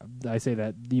anticipated. I say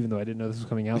that even though I didn't know this was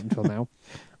coming out until now.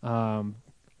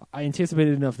 I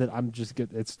anticipated enough that I'm just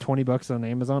good. It's $20 on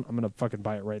Amazon. I'm gonna fucking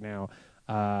buy it right now.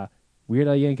 Weird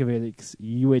Al Yankovic's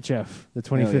UHF, the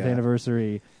 25th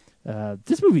anniversary.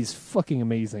 This movie is fucking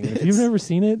amazing. If you've never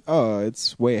seen it,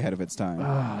 it's way ahead of its time.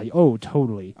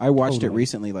 Totally. I watched it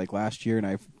recently, like last year, and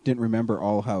I didn't remember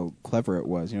all how clever it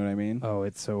was. You know what I mean? Oh,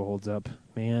 it so holds up,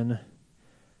 man.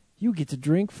 You get to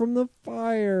drink from the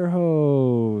fire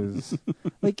hose.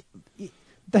 Like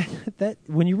that.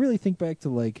 When you really think back to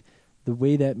like the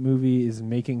way that movie is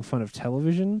making fun of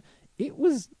television, it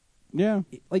was. Yeah.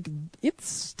 It's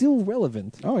still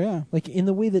relevant. Oh, yeah. Like, in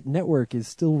the way that Network is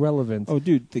still relevant. Oh,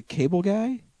 dude, the cable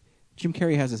guy, Jim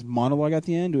Carrey has this monologue at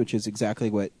the end, which is exactly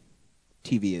what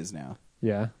TV is now.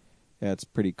 Yeah. Yeah, it's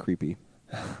pretty creepy.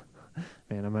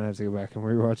 Man, I might have to go back and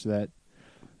rewatch that.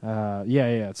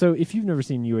 Yeah. So, if you've never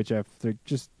seen UHF,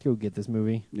 just go get this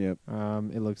movie. Yep.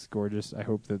 It looks gorgeous. I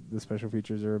hope that the special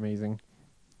features are amazing.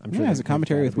 I'm sure it has a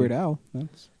commentary with Weird Al.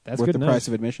 That's worth good the enough. price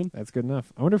of admission. That's good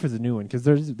enough. I wonder if it's a new one, because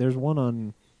there's one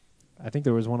on... I think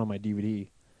there was one on my DVD.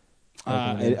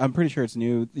 I'm pretty sure it's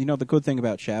new. You know, the good thing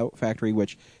about Shout Factory,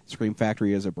 which Scream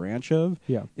Factory is a branch of,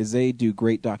 is they do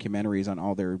great documentaries on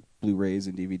all their Blu-rays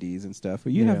and DVDs and stuff.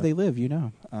 You have They Live, you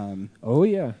know.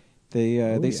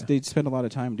 They spend a lot of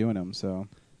time doing them, so...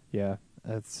 Yeah,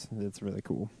 that's really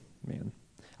cool, man.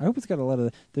 I hope it's got a lot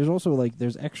of... There's also,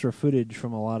 there's extra footage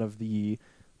from a lot of the...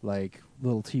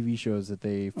 little TV shows that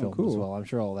they filmed as well. I'm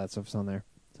sure all that stuff's on there.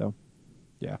 So,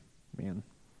 yeah, man.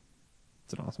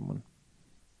 It's an awesome one.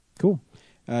 Cool.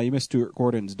 You missed Stuart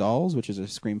Gordon's Dolls, which is a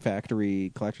Scream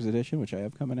Factory collector's edition, which I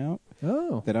have coming out.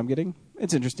 Oh. That I'm getting.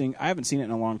 It's interesting. I haven't seen it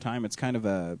in a long time. It's kind of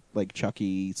a,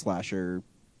 Chucky slasher,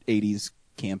 80s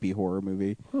campy horror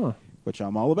movie, which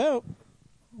I'm all about.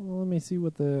 Well, let me see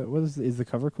what is the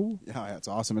cover cool? Yeah, it's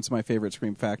awesome. It's my favorite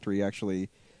Scream Factory, actually.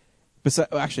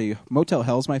 Actually, Motel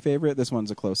Hell's my favorite. This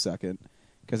one's a close second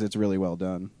because it's really well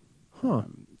done.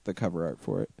 The cover art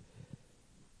for it.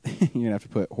 You're gonna have to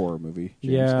put horror movie.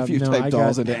 James. Yeah, if you type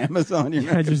dolls into Amazon,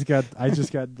 I just got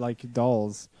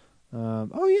dolls.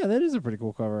 That is a pretty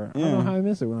cool cover. Yeah. I don't know how I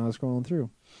missed it when I was scrolling through.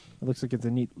 It looks like it's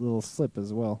a neat little slip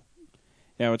as well.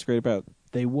 Yeah, what's great about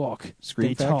they walk, Scream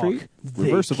they Factory, talk,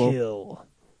 reversible. they kill.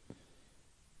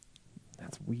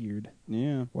 That's weird.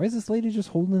 Yeah. Why is this lady just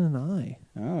holding an eye?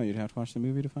 Oh, you'd have to watch the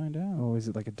movie to find out. Oh, is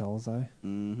it like a doll's eye?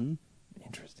 Mm-hmm.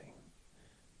 Interesting.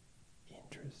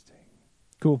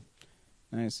 Cool.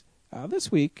 Nice.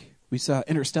 This week, we saw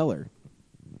Interstellar.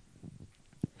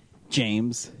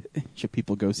 James, should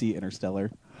people go see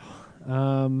Interstellar?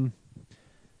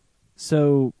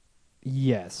 So,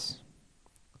 yes.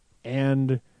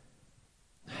 And,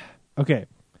 okay.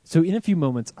 So in a few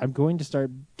moments, I'm going to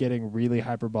start getting really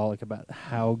hyperbolic about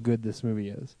how good this movie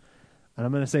is. And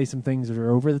I'm going to say some things that are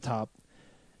over the top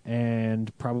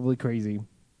and probably crazy.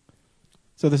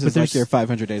 So this is like your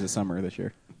 500 Days of Summer this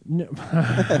year. No,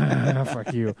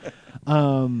 fuck you.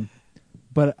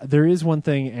 But there is one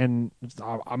thing, and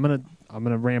I'm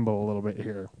gonna ramble a little bit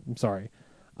here. I'm sorry.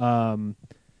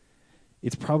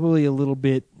 It's probably a little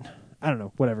bit. I don't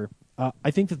know. Whatever.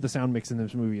 I think that the sound mix in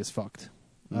this movie is fucked.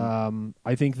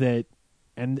 I think that,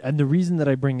 and the reason that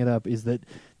I bring it up is that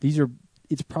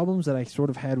it's problems that I sort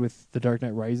of had with The Dark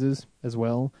Knight Rises as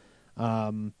well.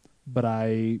 But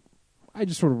I I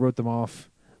just sort of wrote them off.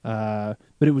 But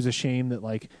it was a shame that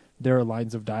like there are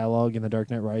lines of dialogue in The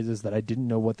Dark Knight Rises that I didn't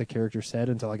know what the character said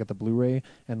until I got the Blu-ray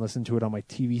and listened to it on my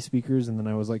TV speakers, and then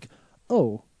I was like,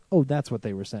 oh, that's what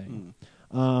they were saying.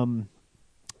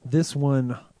 This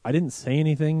one, I didn't say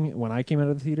anything when I came out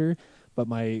of the theater, but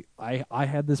I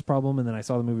had this problem, and then I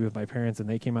saw the movie with my parents, and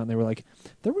they came out and they were like,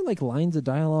 there were like lines of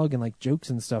dialogue and like jokes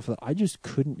and stuff that I just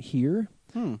couldn't hear.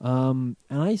 And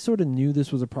I sort of knew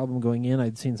this was a problem going in.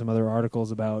 I'd seen some other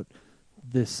articles about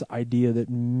this idea that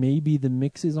maybe the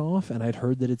mix is off, and I'd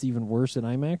heard that it's even worse in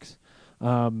IMAX.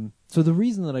 So the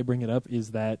reason that I bring it up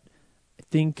is that I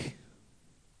think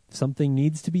something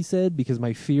needs to be said, because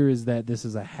my fear is that this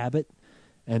is a habit,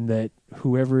 and that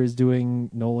whoever is doing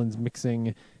Nolan's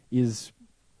mixing is,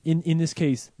 in this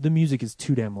case, the music is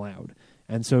too damn loud.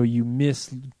 And so you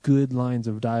miss good lines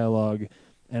of dialogue.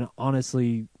 And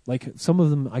honestly, like some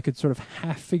of them I could sort of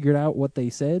half figured out what they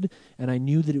said, and I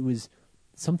knew that it was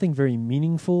something very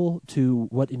meaningful to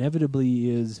what inevitably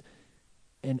is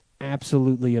an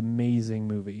absolutely amazing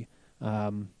movie.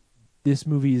 This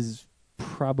movie is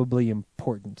probably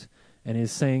important and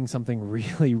is saying something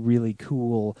really, really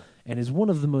cool, and is one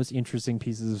of the most interesting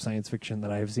pieces of science fiction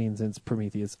that I have seen since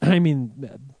Prometheus. I mean,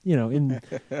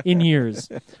 in years.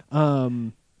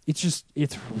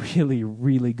 It's really,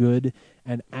 really good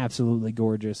and absolutely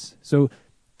gorgeous. So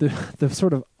the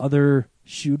sort of other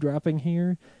shoe dropping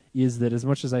here is that as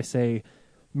much as I say,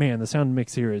 man, the sound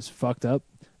mix here is fucked up,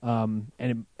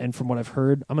 and from what I've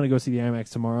heard, I'm going to go see the IMAX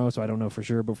tomorrow, so I don't know for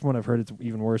sure, but from what I've heard, it's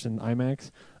even worse in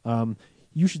IMAX.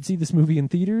 You should see this movie in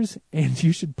theaters, and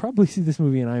you should probably see this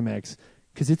movie in IMAX,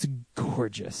 because it's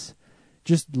gorgeous.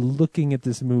 Just looking at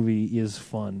this movie is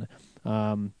fun.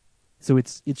 So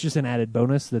it's just an added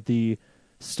bonus that the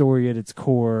story at its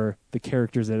core, the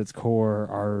characters at its core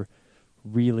are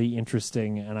really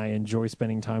interesting, and I enjoy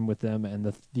spending time with them, and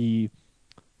the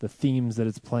themes that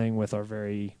it's playing with are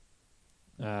very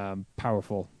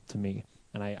powerful to me,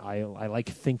 and I like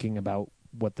thinking about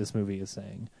what this movie is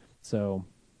saying. So,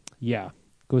 yeah,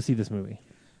 go see this movie.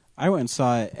 I went and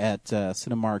saw it at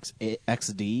Cinemark's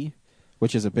XD,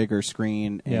 which is a bigger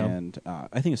screen, and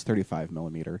I think it's 35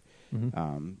 millimeter.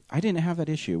 Mm-hmm. I didn't have that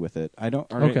issue with it. I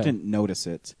didn't notice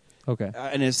it. Okay.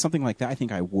 And it's something like that I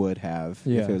think I would have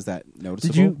if it was that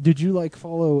noticeable. Did you like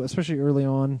follow, especially early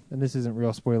on, and this isn't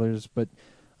real spoilers, but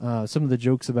some of the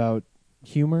jokes about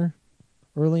humor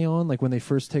early on, like when they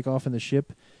first take off in the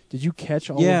ship? Did you catch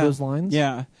all of those lines?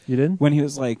 Yeah. You did? When he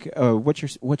was like, what's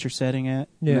your setting at?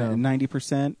 Yeah.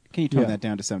 90%? Can you tone that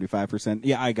down to 75%?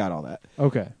 Yeah, I got all that.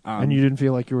 Okay. And you didn't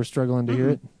feel like you were struggling to hear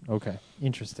it? Okay.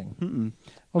 Interesting.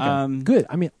 Okay. Good.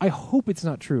 I mean, I hope it's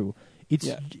not true. It's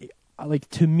like,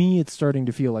 to me, it's starting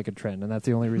to feel like a trend, and that's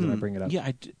the only reason I bring it up.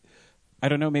 Yeah, I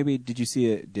don't know. Maybe did you see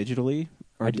it digitally?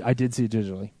 Or I did see it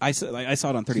digitally. I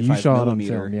saw it on 35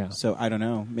 millimeter. Film, yeah. So I don't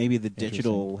know. Maybe the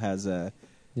digital has a.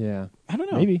 Yeah. I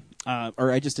don't know. Maybe.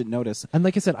 Or I just didn't notice. And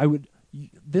like I said,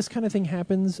 this kind of thing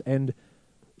happens, and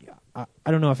I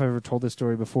don't know if I've ever told this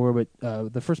story before,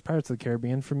 but the first Pirates of the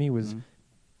Caribbean for me was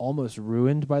almost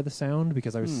ruined by the sound,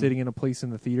 because I was sitting in a place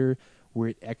in the theater where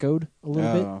it echoed a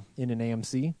little bit in an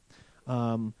AMC.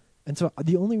 And so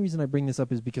the only reason I bring this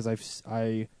up is because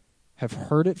I have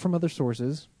heard it from other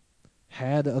sources,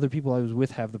 had other people I was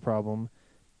with have the problem,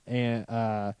 and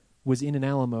was in an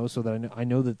Alamo, so that I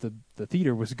know that the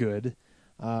theater was good,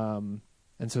 and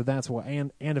so that's why,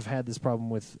 and have had this problem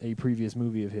with a previous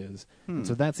movie of his, and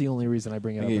so that's the only reason I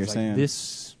bring it up. Is like,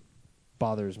 this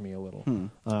bothers me a little.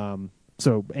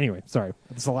 So anyway, sorry,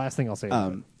 that's the last thing I'll say.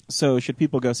 So should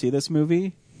people go see this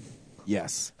movie?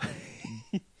 Yes.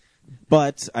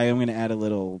 But I am going to add a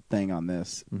little thing on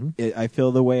this. I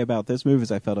feel the way about this movie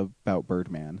as I felt about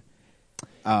Birdman.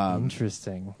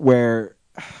 Interesting. Where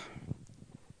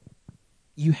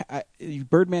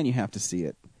Birdman, you have to see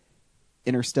it.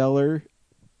 Interstellar,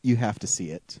 you have to see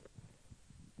it.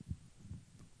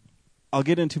 I'll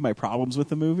get into my problems with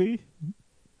the movie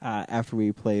after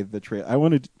we play the trailer. I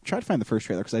want to try to find the first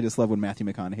trailer because I just love when Matthew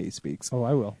McConaughey speaks. Oh,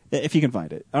 I will. If you can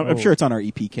find it. I'm sure it's on our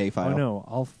EPK file. I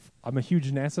know. I'm a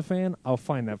huge NASA fan. I'll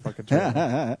find that fucking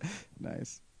trailer.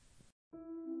 Nice.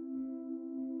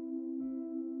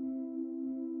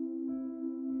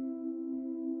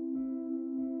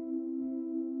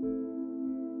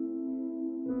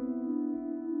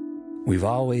 We've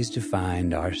always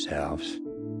defined ourselves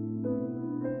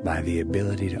by the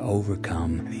ability to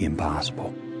overcome the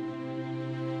impossible.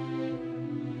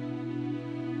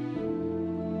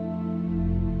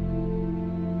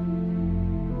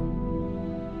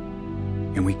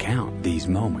 And we count these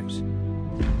moments.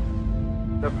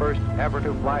 The first ever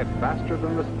to fly faster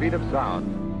than the speed of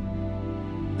sound.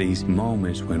 These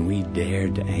moments when we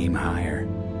dared to aim higher,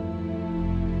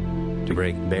 to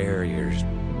break barriers,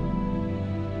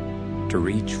 to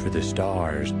reach for the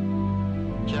stars.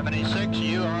 76,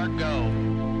 you are go.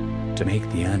 To make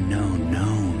the unknown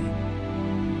known.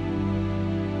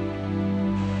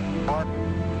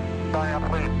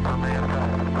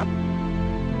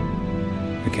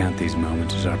 We count these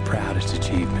moments as our proudest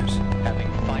achievements.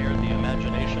 Having fired the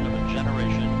imagination of a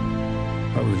generation.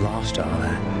 But we lost all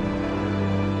that.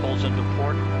 Pulls into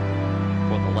port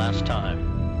for the last time.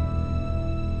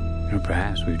 Or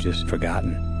perhaps we've just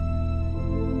forgotten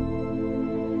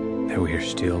that we are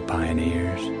still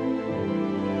pioneers,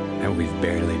 that we've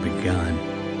barely begun,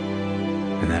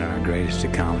 and that our greatest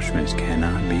accomplishments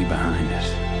cannot be behind us,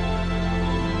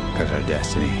 because our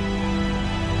destiny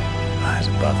lies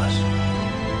above us.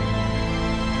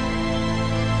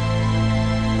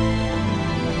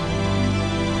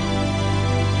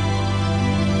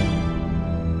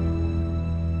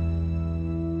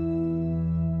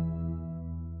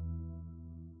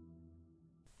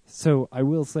 So I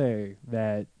will say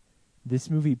that this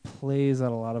movie plays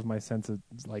at a lot of my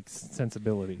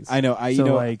sensibilities. I know.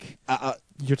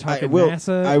 You're talking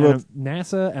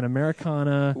NASA and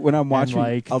Americana. When I'm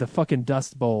watching, the fucking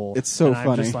Dust Bowl. It's so and funny.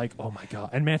 I'm just like, oh my god,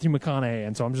 and Matthew McConaughey,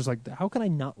 and so I'm just like, how can I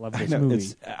not love this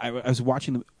movie? I was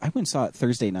watching. I went and saw it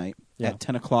Thursday night at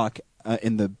 10 o'clock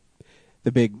in the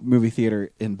big movie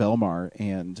theater in Belmar,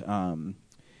 and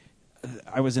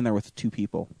I was in there with two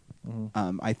people.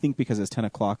 Mm-hmm. I think because it's 10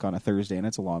 o'clock on a Thursday and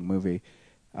it's a long movie.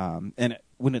 And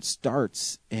when it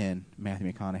starts and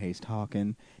Matthew McConaughey's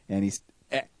talking and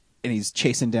he's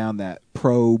chasing down that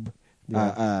probe,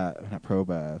 not probe,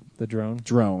 the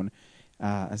drone.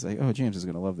 I was like, oh, James is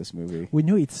going to love this movie. Well,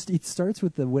 no, it starts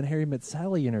with the When Harry Met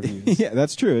Sally interviews. Yeah,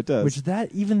 that's true. It does. Which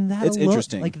it's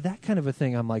interesting. Like that kind of a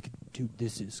thing. I'm like, dude,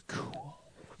 this is cool.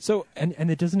 So and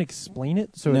it doesn't explain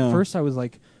it. So no. At first I was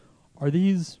like, are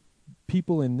these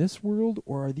people in this world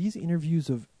or are these interviews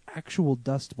of actual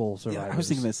Dust Bowl survivors? Yeah, I was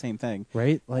thinking the same thing.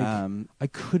 Right? Like, I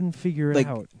couldn't figure it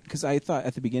out. Because I thought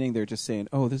at the beginning they were just saying,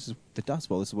 oh, this is the Dust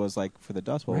Bowl. This was like for the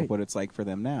Dust Bowl, what it's like for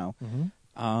them now.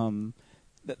 Mm-hmm.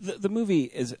 The movie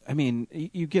is, I mean,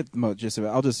 you get the gist of it.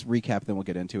 I'll just recap, then we'll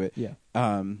get into it. Yeah.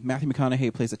 Matthew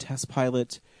McConaughey plays a test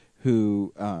pilot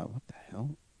who, what the hell?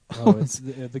 Oh, it's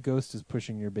the ghost is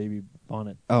pushing your baby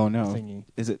bonnet. Oh, no. Thingy.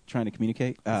 Is it trying to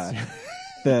communicate?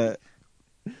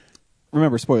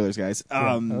 Remember, spoilers, guys.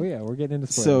 Oh, yeah, we're getting into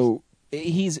spoilers. So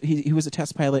he was a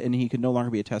test pilot, and he could no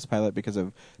longer be a test pilot because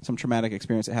of some traumatic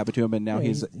experience that happened to him, and now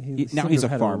he's a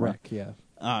farmer. Wreck,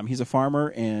 yeah. He's a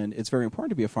farmer, and it's very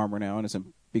important to be a farmer now, and it's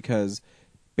because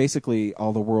basically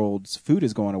all the world's food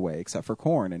is going away except for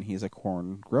corn, and he's a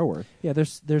corn grower. Yeah,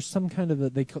 there's some kind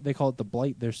of they call it the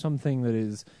blight. There's something that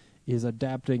is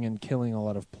adapting and killing a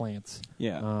lot of plants.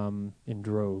 Yeah. In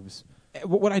droves.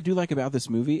 What I do like about this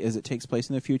movie is it takes place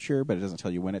in the future, but it doesn't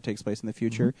tell you when it takes place in the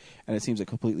future, and it seems a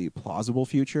completely plausible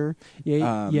future.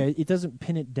 Yeah, it doesn't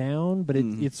pin it down, but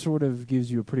it sort of gives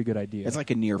you a pretty good idea. It's like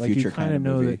a near future kind of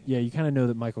movie. You kind of know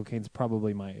that Michael Caine's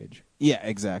probably my age. Yeah,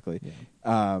 exactly.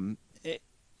 Yeah.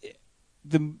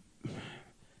 The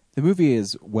movie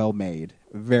is well made,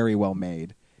 very well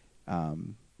made.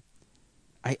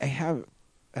 I have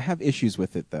issues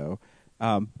with it though,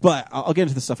 but I'll get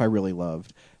into the stuff I really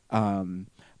loved.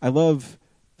 I love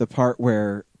the part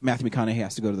where Matthew McConaughey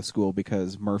has to go to the school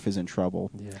because Murph is in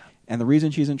trouble. Yeah. And the reason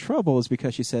she's in trouble is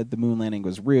because she said the moon landing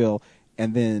was real,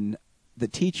 and then the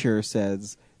teacher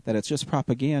says that it's just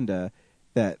propaganda,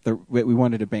 that we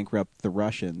wanted to bankrupt the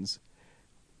Russians.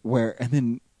 And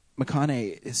then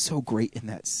McConaughey is so great in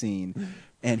that scene,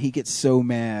 and he gets so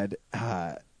mad.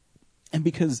 And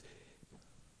because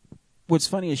what's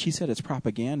funny is she said it's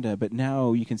propaganda, but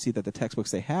now you can see that the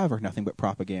textbooks they have are nothing but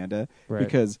propaganda,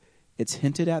 because it's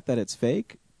hinted at that it's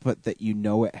fake, but that you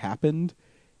know it happened.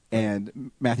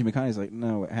 And Matthew McConaughey's like,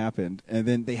 no, it happened. And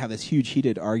then they have this huge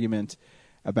heated argument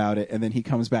about it, and then he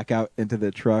comes back out into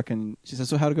the truck, and she says,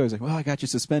 so how'd it go? He's like, well, I got you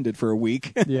suspended for a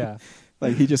week. Yeah.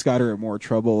 Like, he just got her in more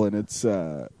trouble, and it's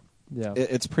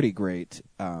it's pretty great.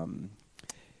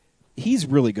 He's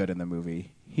really good in the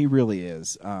movie. He really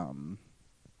is.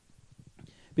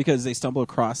 Because they stumble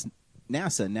across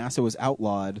NASA. NASA was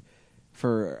outlawed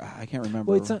for, I can't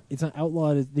remember. Well, it's not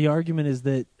outlawed. The argument is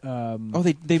that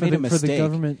they made a mistake. For the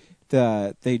government,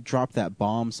 they dropped that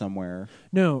bomb somewhere.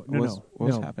 No. What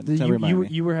was happening?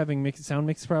 You were having sound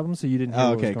mix problems, so you didn't hear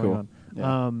what was going on.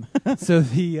 Yeah. So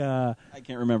the I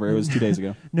can't remember. It was 2 days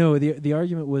ago. No, the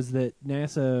argument was that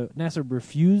NASA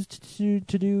refused to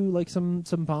do like some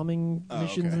bombing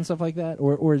missions and stuff like that,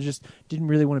 or just didn't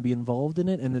really want to be involved in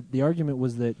it. And the argument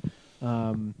was that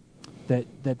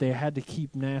that they had to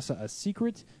keep NASA a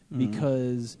secret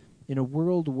because in a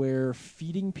world where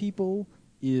feeding people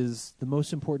is the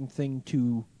most important thing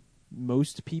to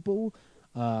most people,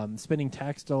 spending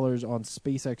tax dollars on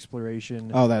space exploration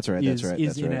that's right. is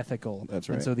That's right. unethical. That's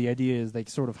right. And so the idea is they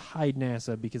sort of hide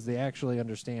NASA because they actually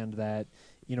understand that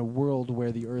in a world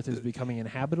where the Earth is becoming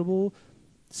inhabitable,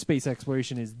 space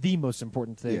exploration is the most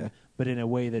important thing, but in a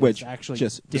way that Which is actually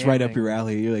just right up your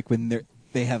alley. You're like when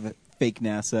they have a fake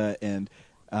NASA, and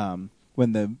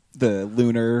when the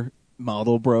lunar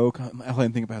model broke, all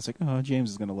I'm thinking about is like, oh,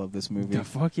 James is going to love this movie. The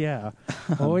fuck yeah.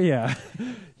 Oh yeah.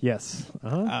 Yes.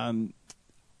 Uh-huh.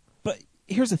 But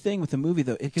here's the thing with the movie,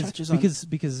 though. It touches on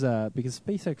because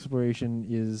space exploration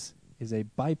is a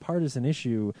bipartisan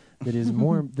issue that is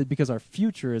more because our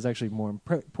future is actually more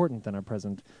important than our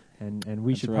present, and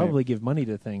we should probably give money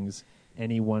to things.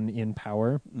 Anyone in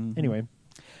power. Anyway,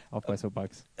 off my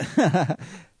soapbox.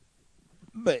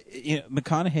 But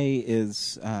McConaughey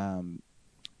is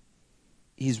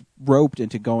he's roped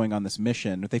into going on this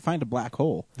mission. They find a black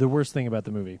hole. The worst thing about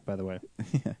the movie, by the way,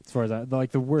 as far as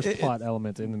the worst plot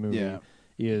element in the movie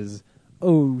is,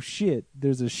 oh shit,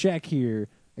 there's a shack here.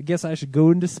 I guess I should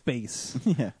go into space.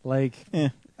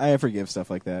 I forgive stuff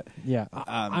like that. Yeah,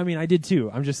 I mean, I did too.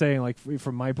 I'm just saying, like,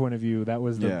 from my point of view, that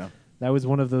was that was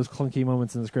one of those clunky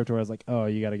moments in the script where I was like, oh,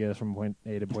 you got to get us from point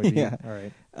A to point B. All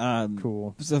right,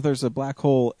 cool. So there's a black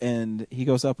hole, and he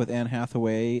goes up with Anne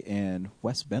Hathaway, and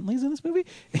Wes Bentley's in this movie.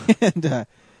 And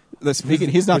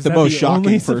he's not the most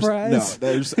shocking person. No,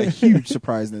 there's a huge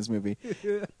surprise in this movie.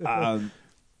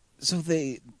 So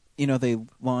they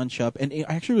launch up, and I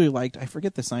actually really liked, I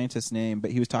forget the scientist's name,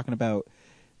 but he was talking about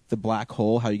the black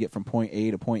hole, how you get from point A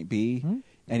to point B,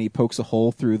 and he pokes a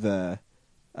hole through the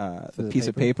piece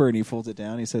of paper, and he folds it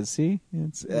down. He says, "See,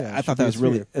 I thought that was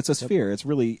really. It's a sphere. It's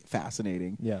really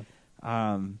fascinating." Yeah.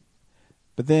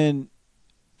 But then,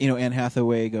 Anne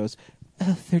Hathaway goes,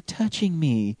 "They're touching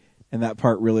me," and that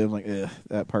part really, I'm like, ugh,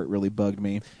 that part really bugged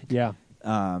me. Yeah.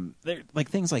 Like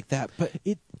things like that. But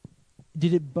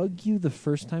did it bug you the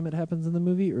first time it happens in the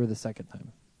movie or the second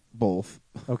time? Both.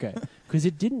 Okay, because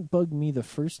it didn't bug me the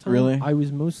first time. Really? I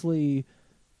was mostly.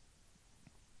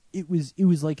 It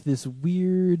was like this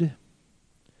weird.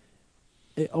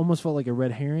 It almost felt like a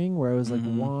red herring, where I was like,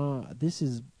 "Wow, this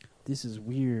is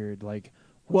weird." Like,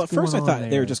 well, at first I thought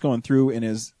they were just going through, and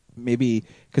is maybe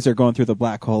because they're going through the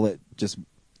black hole, it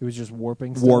was just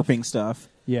warping stuff.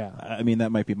 Yeah, I mean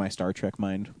that might be my Star Trek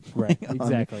mind. Right.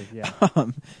 Exactly. Yeah.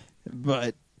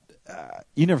 But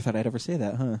you never thought I'd ever say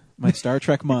that, huh? My Star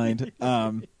Trek mind.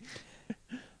 But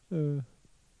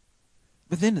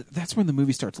then that's when the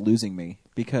movie starts losing me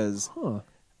because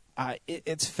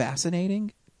it's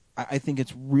fascinating. I think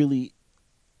it's really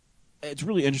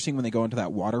interesting when they go into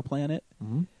that water planet.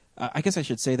 Mm-hmm. I guess I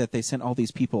should say that they sent all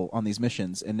these people on these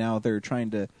missions, and now they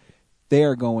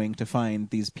are going to find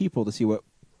these people to see what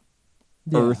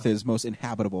Earth is most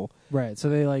inhabitable. Right. So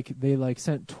they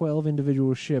sent 12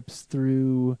 individual ships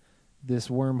through this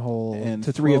wormhole and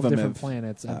to 3 of them different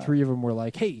planets, and 3 of them were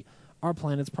like, "Hey, our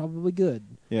planet's probably good."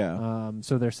 Yeah.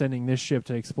 So they're sending this ship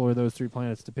to explore those 3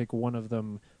 planets to pick one of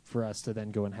them for us to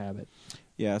then go inhabit.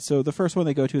 Yeah. So the first one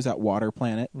they go to is that water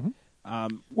planet,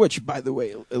 which, by the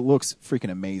way, it looks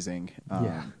freaking amazing.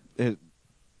 Yeah.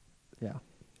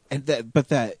 And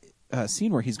that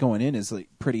scene where he's going in is like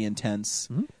pretty intense.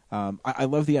 Mm-hmm. I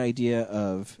love the idea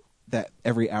of that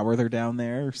every hour they're down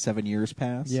there, 7 years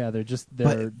pass. Yeah,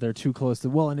 they're too close to.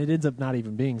 Well, and it ends up not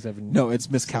even being 7. No, it's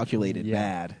miscalculated.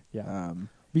 Bad. Yeah.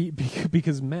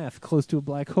 Because math close to a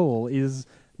black hole is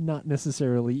not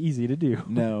necessarily easy to do.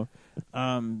 No.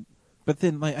 But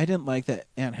then, I didn't like that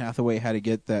Anne Hathaway had to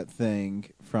get that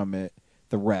thing from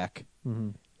the wreck,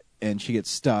 and she gets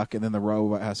stuck, and then the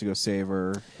robot has to go save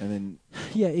her, and then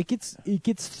it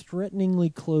gets threateningly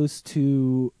close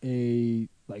to a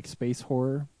space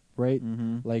horror, right?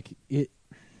 Mm-hmm. Like it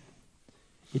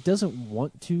doesn't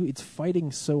want to. It's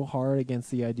fighting so hard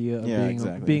against the idea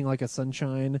of being like a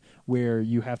Sunshine, where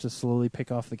you have to slowly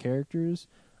pick off the characters.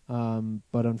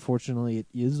 But unfortunately, it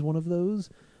is one of those.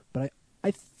 But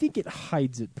I think it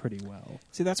hides it pretty well.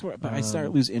 See, that's where I start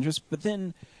to lose interest. But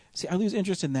then, I lose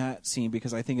interest in that scene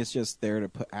because I think it's just there to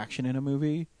put action in a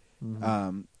movie.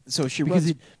 Mm-hmm. So she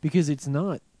because it's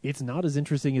not as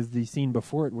interesting as the scene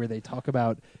before it, where they talk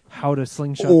about how to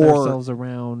slingshot themselves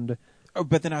around. Oh,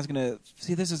 but then I was gonna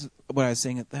see. This is what I was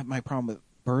saying. That my problem with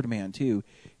Birdman too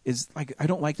is like I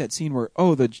don't like that scene where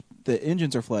the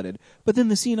engines are flooded, but then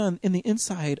the scene in the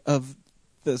inside of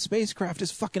the spacecraft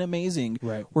is fucking amazing.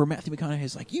 Right. Where Matthew McConaughey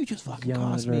is like, "You just fucking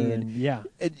cost me,"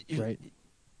 right.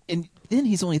 And then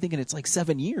he's only thinking it's like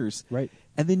 7 years. Right.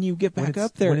 And then you get back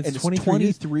up there, when and it's it's 23.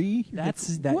 23.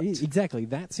 What? Exactly.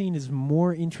 That scene is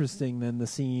more interesting than the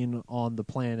scene on the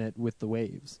planet with the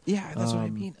waves. Yeah, that's what I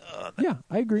mean. Yeah,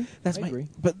 I agree. I agree.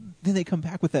 But then they come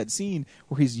back with that scene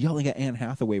where he's yelling at Anne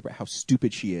Hathaway about how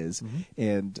stupid she is,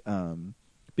 and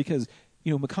because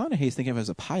McConaughey's thinking of him as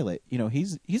a pilot.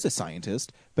 He's a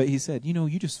scientist, but he said,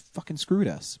 you just fucking screwed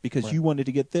us because you wanted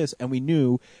to get this, and we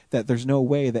knew that there's no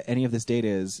way that any of this data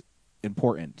is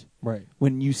important. Right.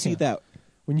 When you see that.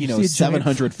 When you see a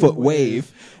 700-foot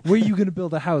wave. Where are you going to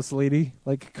build a house, lady?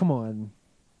 Like, come on.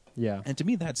 Yeah. And to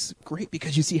me, that's great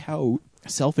because you see how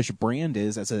selfish Brand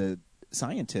is as a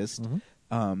scientist.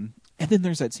 And then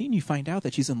there's that scene you find out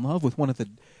that she's in love with one of the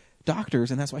doctors,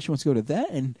 and that's why she wants to go to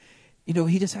that. And,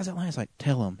 he just has that line. It's like,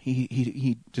 tell him.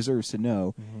 He deserves to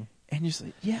know. And you're just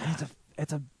like, yeah.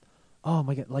 It's a oh,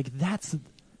 my God. Like, that's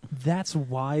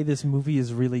why this movie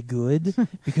is really good,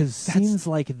 because scenes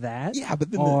like that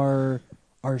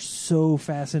are so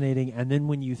fascinating. And then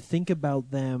when you think about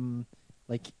them,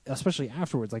 like, especially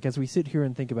afterwards, like as we sit here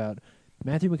and think about,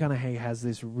 Matthew McConaughey has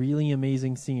this really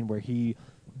amazing scene where he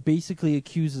basically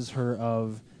accuses her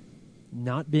of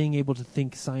not being able to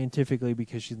think scientifically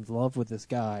because she's in love with this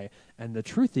guy. And the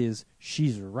truth is,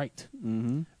 she's right.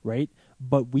 Right?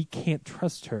 But we can't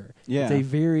trust her. Yeah. It's a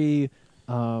very...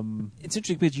 it's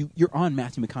interesting because you're on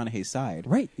Matthew McConaughey's side.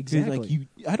 Right, exactly.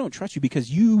 Like, I don't trust you because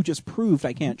you just proved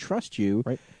I can't trust you.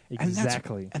 Right,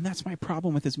 exactly. And that's my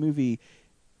problem with this movie.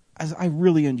 As I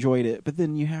really enjoyed it, but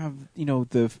then you have,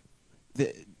 the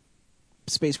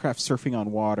spacecraft surfing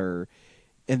on water,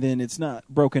 and then it's not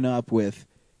broken up with...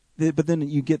 But then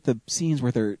you get the scenes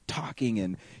where they're talking,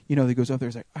 and he goes up there.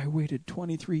 It's like, I waited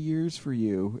 23 years for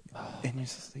you, and you're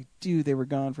just like, dude, they were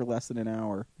gone for less than an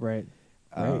hour. Right.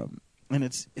 And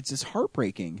it's just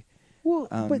heartbreaking. Well,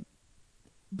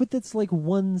 but that's like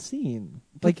one scene.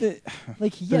 Yes,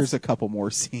 there's a couple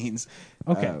more scenes.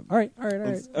 Okay. All right.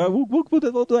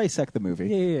 We'll dissect the movie.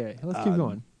 Yeah.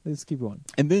 Let's keep going.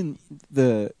 And then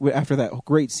after that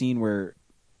great scene where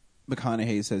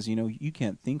McConaughey says, you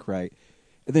can't think right.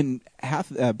 And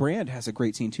then Brand has a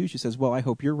great scene too. She says, well, I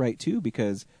hope you're right too,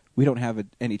 because we don't have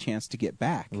any chance to get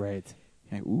back. Right.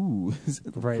 Like, ooh,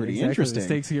 right, pretty exactly. interesting. The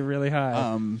stakes get really high.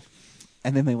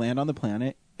 And then they land on the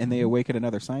planet, and they awaken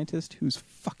another scientist who's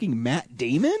fucking Matt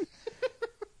Damon?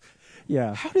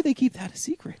 Yeah. How do they keep that a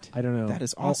secret? I don't know. That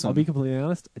is awesome. I'll be completely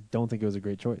honest. I don't think it was a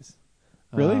great choice.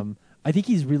 Really? I think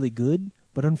he's really good,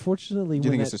 but unfortunately... Do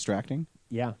you think it's distracting?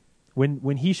 Yeah.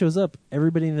 When he shows up,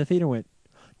 everybody in the theater went,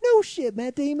 no shit,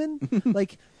 Matt Damon.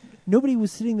 Like, nobody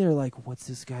was sitting there like, what's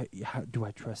this guy? How do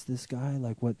I trust this guy?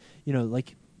 Like, what?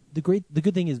 Like... The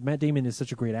good thing is Matt Damon is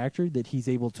such a great actor that he's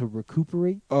able to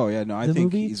recuperate. Oh yeah, no, I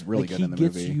think movie. he's really good in the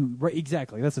gets movie. You right,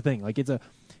 exactly. That's the thing. Like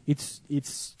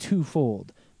it's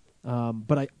twofold.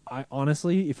 But I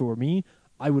honestly, if it were me,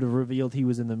 I would have revealed he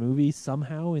was in the movie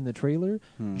somehow in the trailer,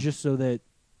 just so that,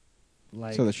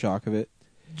 like, so the shock of it,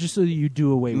 just so that you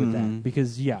do away with that.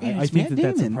 Because I think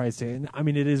that's a price tag. I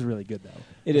mean, it is really good though.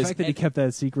 The fact that he kept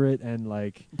that secret and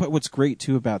like. But what's great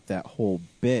too about that whole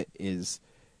bit is,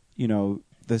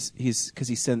 because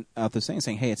he sent out this thing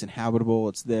saying, hey, it's inhabitable,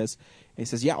 it's this. And he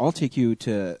says, yeah, I'll take you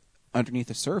to underneath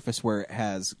the surface where it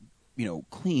has,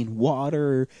 clean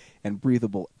water and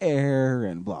breathable air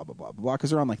and blah, blah, blah, blah.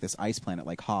 Because they're on like this ice planet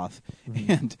like Hoth.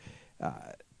 And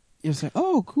it was like,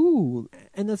 oh, cool.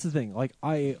 And that's the thing. Like,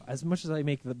 as much as I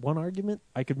make the one argument,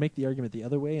 I could make the argument the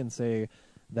other way and say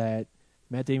that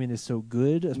Matt Damon is so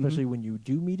good, especially when you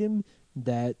do meet him,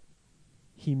 that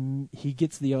he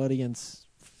gets the audience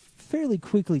fairly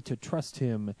quickly to trust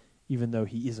him, even though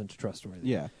he isn't trustworthy.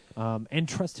 Yeah. And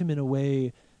trust him in a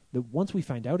way that once we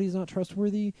find out he's not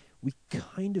trustworthy, we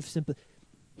kind of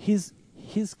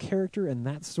his character and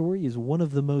that story is one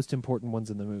of the most important ones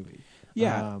in the movie.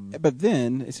 Yeah, but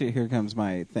then here comes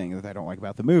my thing that I don't like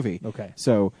about the movie. Okay.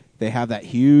 So they have that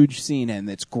huge scene, and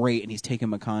it's great, and he's taking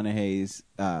McConaughey's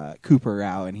Cooper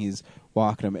out, and he's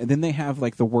walking him, and then they have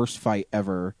like the worst fight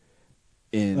ever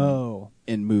in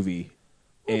movie.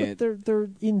 Well, but they're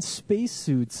in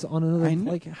spacesuits on another.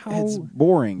 Like how it's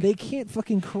boring. They can't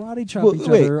fucking karate chop each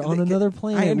other on another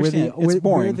planet. I understand. It's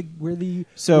boring. Where the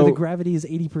gravity is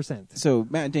 80%. So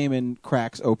Matt Damon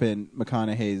cracks open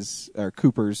McConaughey's or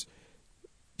Cooper's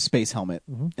space helmet,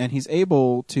 and he's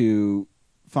able to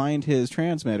find his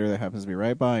transmitter that happens to be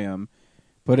right by him,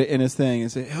 put it in his thing,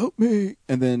 and say, "Help me!"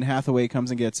 And then Hathaway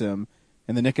comes and gets him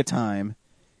in the nick of time,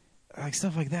 like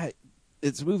stuff like that.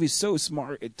 This movie's so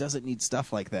smart; it doesn't need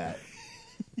stuff like that,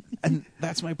 and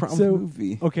that's my problem with the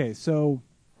movie. Okay, so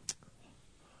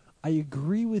I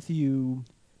agree with you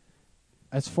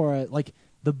as far as like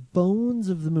the bones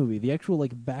of the movie, the actual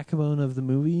like backbone of the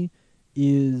movie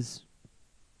is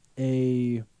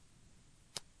a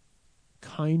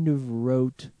kind of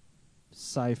rote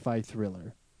sci-fi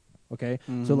thriller. Okay?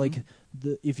 So like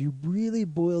if you really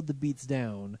boiled the beats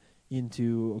down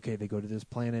into, okay, they go to this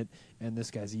planet and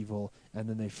this guy's evil and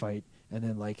then they fight and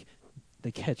then like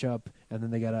they catch up and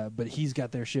then but he's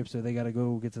got their ship, so they gotta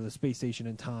go get to the space station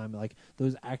in time. Like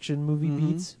those action movie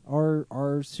beats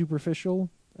are superficial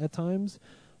at times,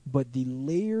 but the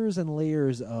layers and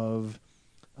layers of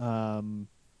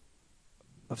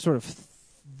sort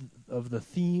of the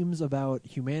themes about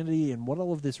humanity and what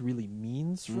all of this really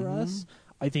means for us,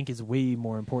 I think is way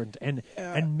more important and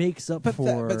makes up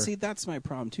for. But see, that's my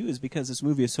problem too, is because this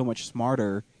movie is so much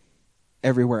smarter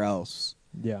everywhere else.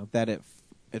 Yeah, that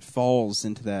it falls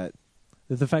into that.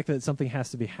 The fact that something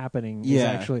has to be happening is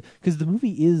actually because the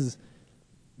movie is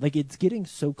like it's getting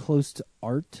so close to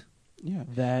art. Yeah,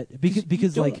 that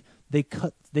because like they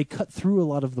cut through a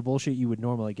lot of the bullshit you would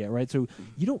normally get, right? So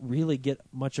you don't really get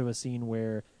much of a scene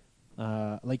where,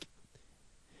 like,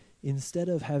 instead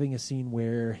of having a scene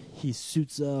where he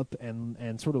suits up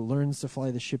and sort of learns to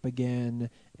fly the ship again,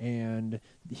 and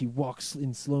he walks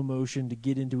in slow motion to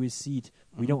get into his seat,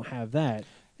 we don't have that.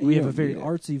 We have a very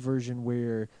artsy version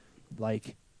where,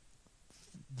 like,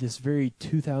 this very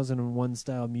 2001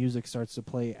 style music starts to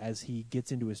play as he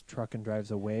gets into his truck and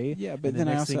drives away. Yeah, but and then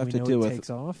I also have to deal with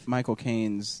off. Michael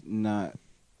Caine's not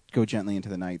go gently into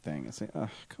the night thing. It's like, oh,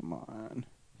 come on.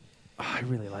 Oh, I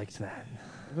really liked that.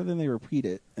 But then they repeat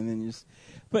it, and then just,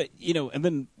 but you know, and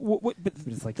then but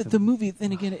it's like the movie.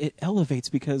 Then again, it elevates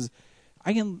because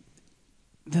I can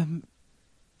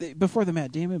before the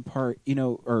Matt Damon part, you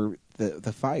know, or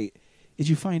the fight. Is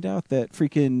you find out that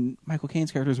freaking Michael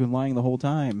Caine's character has been lying the whole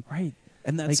time, right?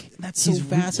 And that's so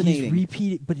fascinating.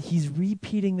 He's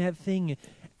repeating that thing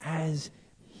as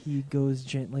he goes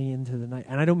gently into the night,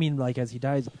 and I don't mean like as he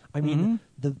dies. I mean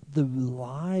the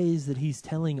lies that he's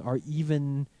telling are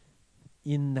even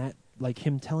in that, like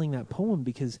him telling that poem,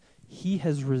 because he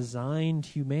has resigned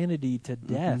humanity to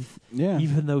death,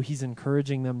 even though he's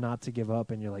encouraging them not to give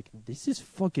up. And you're like, this is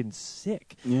fucking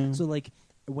sick. Yeah. So like,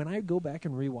 when I go back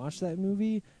and rewatch that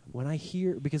movie, when I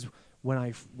hear, because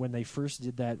when they first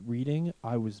did that reading,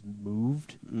 I was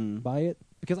moved by it,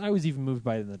 because I was even moved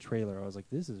by it in the trailer. I was like,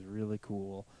 this is really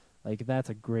cool. Like, that's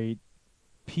a great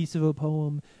piece of a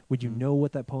poem. Would you know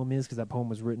what that poem is? Because that poem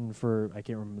was written for, I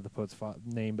can't remember the poet's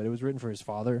name, but it was written for his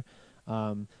father.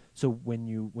 So when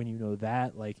you know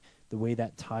that, like the way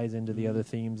that ties into the other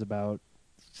themes about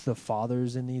the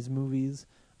fathers in these movies,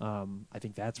 I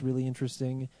think that's really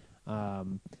interesting.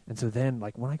 And so then,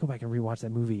 like, when I go back and rewatch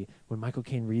that movie, when Michael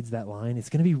Caine reads that line, it's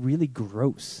going to be really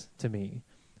gross to me.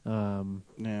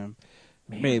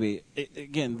 Maybe.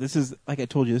 Again, this is, like I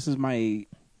told you, this is my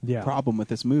problem with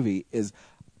this movie, is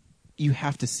you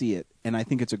have to see it. And I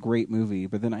think it's a great movie,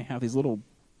 but then I have these little...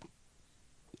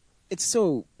 It's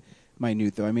so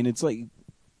minute, though. I mean, it's like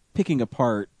picking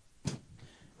apart,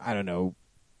 I don't know,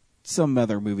 some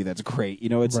other movie that's great. You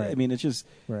know, it's. Right. I mean, it's just.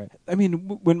 Right. I mean,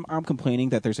 when I'm complaining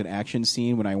that there's an action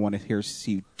scene when I want to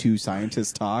see two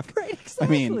scientists talk. Right.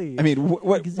 Exactly. I mean,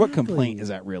 what complaint is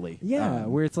that really? Yeah,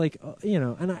 where it's like, you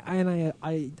know, and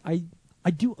I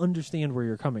do understand where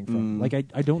you're coming from. Like,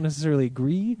 I don't necessarily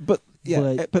agree, but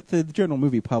the general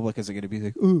movie public isn't going to be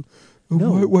like, oh,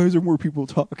 no. Why is there more people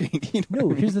talking? You know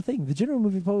here's the thing: the general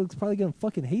movie public's probably going to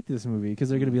fucking hate this movie because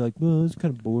they're going to be like, well, it's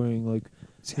kind of boring. Like,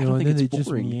 I don't think it's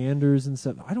boring. Just meanders and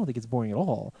stuff. I don't think it's boring at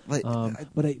all. But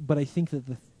I think that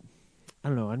I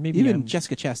don't know. And maybe even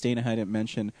Jessica Chastain, I didn't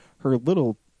mention her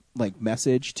little like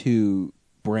message to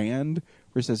Brand,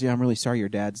 where it says, "Yeah, I'm really sorry your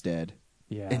dad's dead."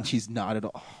 Yeah, and she's not at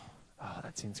all. Oh,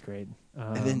 that seems great.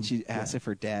 And then she asked if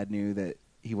her dad knew that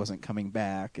he wasn't coming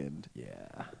back, and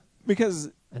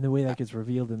because the way that gets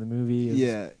revealed in the movie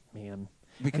is, man,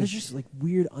 because there's just like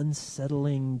weird,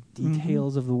 unsettling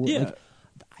details of the world. Yeah. Like,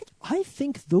 I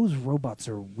think those robots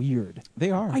are weird. They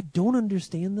are. I don't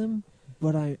understand them,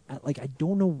 but I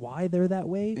don't know why they're that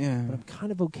way. Yeah. But I'm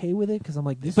kind of okay with it because I'm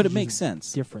like, this. But is it makes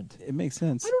sense. Different. It makes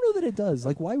sense. I don't know that it does.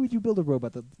 Like, why would you build a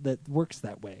robot that works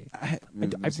that way?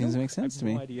 It seems to make sense to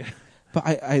me. No idea. But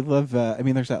I love. I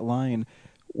mean, there's that line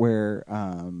where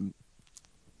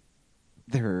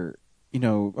they're, you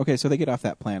know, okay, so they get off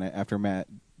that planet after Matt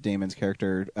Damon's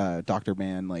character, Dr.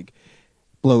 Mann, like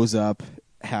blows up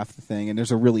half the thing, and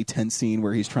there's a really tense scene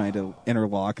where he's trying to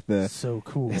interlock the. So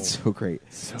cool. It's so great.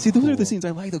 See, those are the scenes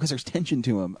I like though, because there's tension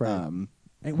to them. Right.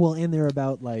 And they're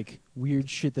about like weird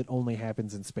shit that only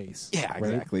happens in space. Yeah,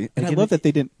 right? Exactly. And I love that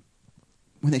they didn't.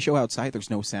 When they show outside, there's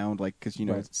no sound, like, because you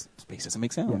know space doesn't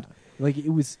make sound. Yeah. Like, it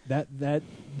was that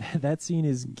scene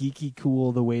is geeky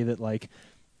cool the way that, like,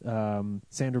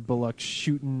 Sandra Bullock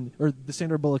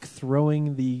Sandra Bullock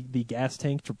throwing the gas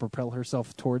tank to propel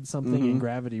herself towards something in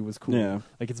Gravity was cool. Yeah.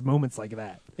 Like it's moments like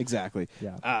that. Exactly.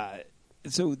 Yeah.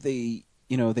 So they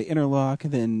interlock,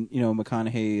 and then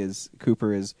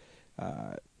Cooper is.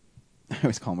 I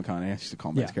always call him McConaughey. I used to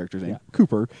call him his character's name. Yeah.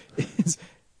 Cooper is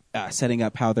setting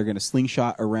up how they're going to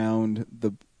slingshot around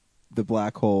the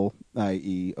black hole,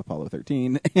 i.e., Apollo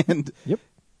 13, and Yep.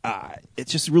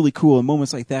 It's just really cool. In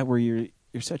moments like that, where you're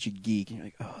such a geek, and you're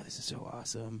like, "Oh, this is so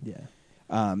awesome."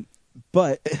 Yeah.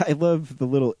 But I love the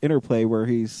little interplay where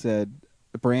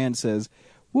Brand says,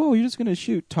 "Whoa, you're just going to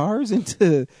shoot TARS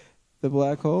into the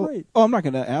black hole?" Right. Oh, I'm not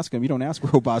going to ask him. You don't ask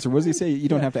robots. Or what does he say? You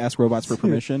don't have to ask robots for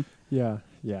permission. Yeah.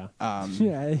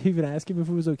 I even ask him if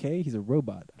it was okay. He's a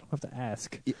robot. I don't have to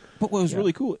ask. But what was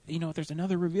really cool, there's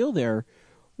another reveal there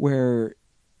where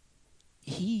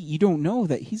you don't know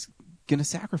that he's going to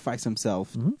sacrifice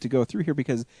himself to go through here,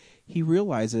 because he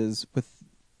realizes with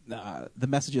the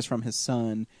messages from his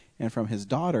son and from his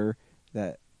daughter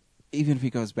that even if he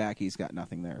goes back, he's got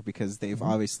nothing there, because they've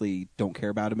obviously don't care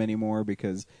about him anymore,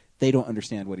 because they don't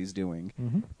understand what he's doing.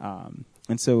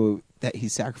 And so that he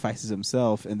sacrifices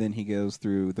himself, and then he goes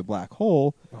through the black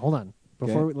hole. Hold on.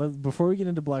 Before we get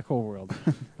into Black Hole World,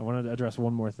 I wanted to address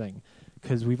one more thing,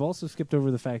 because we've also skipped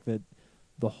over the fact that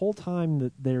the whole time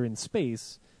that they're in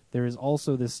space, there is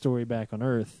also this story back on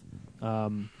Earth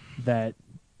that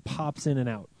pops in and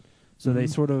out. So they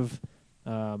sort of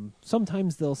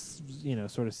sometimes they'll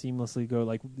sort of seamlessly go,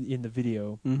 like in the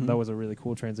video. That was a really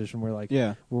cool transition where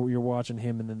you're watching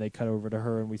him and then they cut over to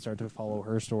her and we start to follow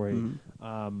her story.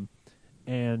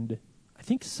 And I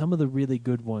think some of the really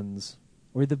good ones,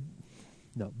 or the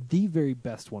very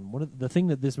best one of the thing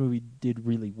that this movie did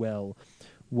really well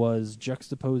was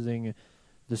juxtaposing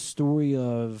the story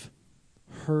of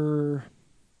her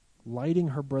lighting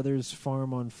her brother's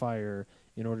farm on fire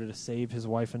in order to save his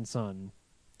wife and son,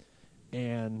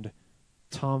 and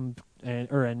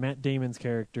Matt Damon's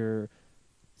character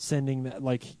sending that,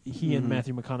 like he and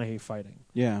Matthew McConaughey fighting.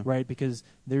 Yeah. Right? Because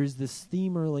there's this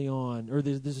theme early on, or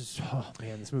this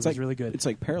movie's really good. It's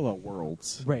like parallel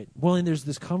worlds. Right. Well, and there's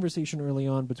this conversation early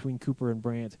on between Cooper and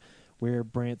Brandt where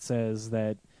Brandt says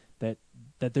that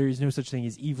there is no such thing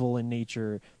as evil in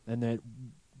nature, and that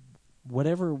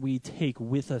whatever we take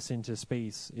with us into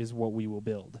space is what we will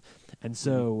build. And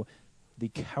so the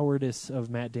cowardice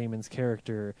of Matt Damon's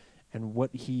character and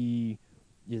what he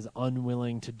is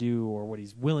unwilling to do, or what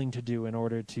he's willing to do in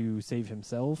order to save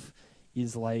himself,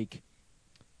 is like,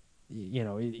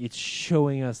 it's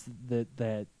showing us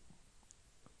that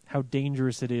how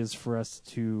dangerous it is for us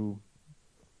to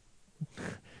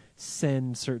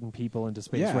send certain people into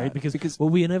space, right? Because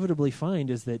what we inevitably find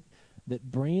is that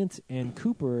Brandt and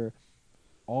Cooper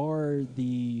are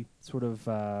the sort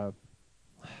of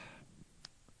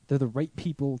they're the right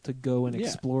people to go and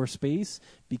explore space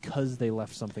because they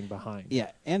left something behind.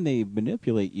 Yeah, and they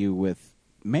manipulate you with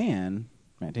Matt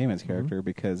Damon's character,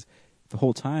 because the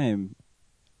whole time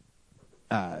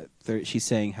she's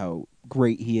saying how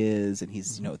great he is, and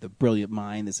he's the brilliant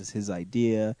mind. This is his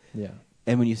idea. Yeah.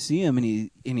 And when you see him, and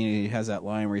he has that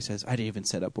line where he says, "I didn't even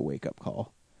set up a wake up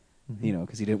call,"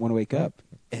 because he didn't want to wake up.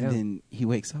 And then he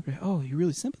wakes up. Oh, you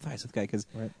really sympathize with the guy, because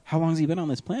how long has he been on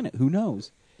this planet? Who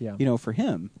knows? Yeah. For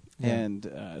him. Yeah. And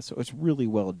so it's really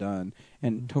well done.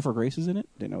 And Topher Grace is in it.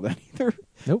 Didn't know that either.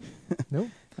 Nope.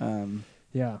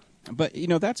 Yeah. But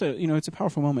that's it's a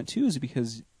powerful moment too, is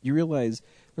because you realize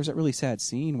there's that really sad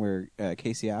scene where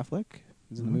Casey Affleck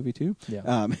is in the movie too.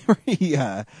 Yeah. Where he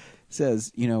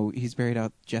says, he's buried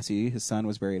out. Jesse, his son,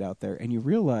 was buried out there, and you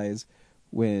realize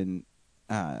when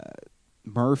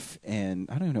Murph and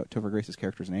I don't even know what Topher Grace's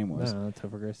character's name was. No,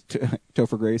 Topher Grace.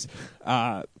 Topher Grace.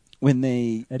 When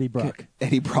Eddie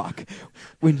Brock,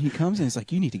 when he comes in, it's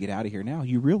like, you need to get out of here now.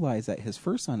 You realize that his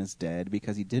first son is dead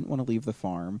because he didn't want to leave the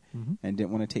farm and didn't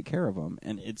want to take care of him.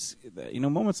 And it's,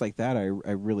 moments like that I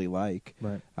really like.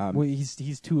 Right. Well,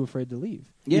 he's too afraid to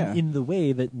leave. Yeah. In the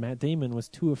way that Matt Damon was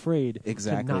too afraid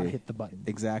to not hit the button.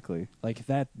 Exactly. Like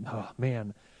that. Oh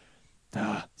man,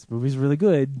 this movie's really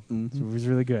good. This movie's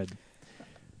really good.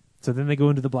 So then they go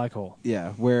into the black hole.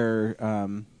 Yeah, where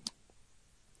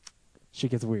shit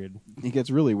gets weird. It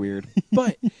gets really weird.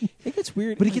 But it gets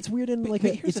weird. But it gets weird in like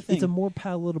here's the thing. It's a more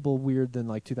palatable weird than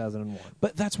like 2001.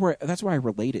 But that's where I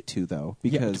relate it to, though.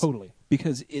 Because, totally.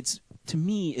 Because to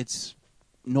me it's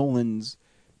Nolan's,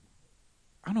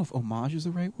 I don't know if homage is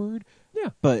the right word.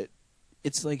 Yeah. But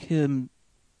it's like him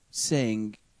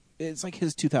saying, it's like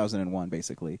his 2001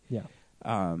 basically. Yeah.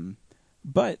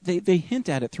 But they hint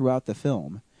at it throughout the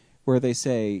film, where they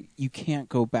say you can't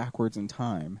go backwards in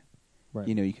time. Right.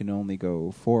 You can only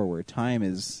go forward. Time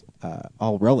is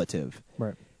all relative.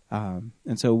 Right.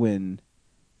 And so when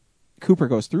Cooper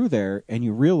goes through there and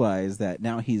you realize that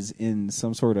now he's in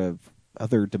some sort of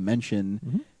other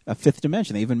dimension, a fifth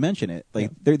dimension. They even mention it.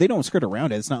 Like they don't skirt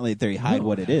around it. It's not like they hide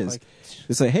what it is.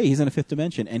 It's like, hey, he's in a fifth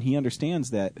dimension, and he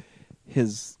understands that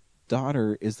his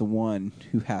daughter is the one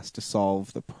who has to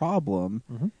solve the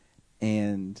problem,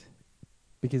 and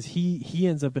because he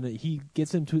ends up he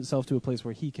gets himself to a place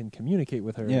where he can communicate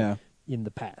with her in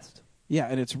the past. Yeah,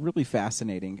 and it's really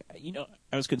fascinating.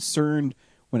 I was concerned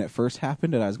when it first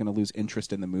happened that I was going to lose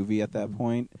interest in the movie at that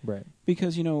point. Right.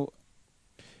 Because,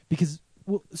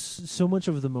 so much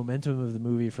of the momentum of the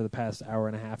movie for the past hour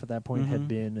and a half at that point had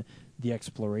been the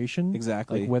exploration.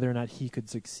 Exactly. Like whether or not he could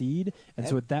succeed. And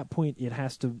so at that point it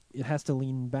has to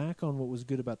lean back on what was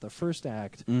good about the first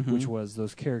act, which was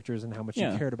those characters and how much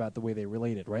you cared about the way they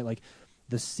related, right? Like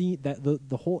the scene that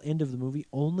the whole end of the movie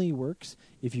only works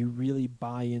if you really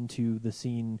buy into the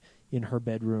scene in her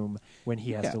bedroom when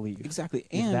he has to leave. Exactly.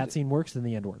 If that scene works, then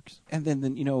the end works. And then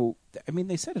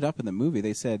they set it up in the movie.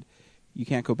 They said you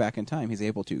can't go back in time. He's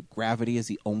able to. Gravity is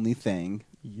the only thing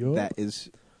that is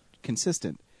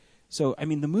consistent. So,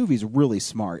 the movie's really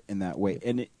smart in that way.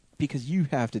 And because you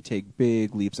have to take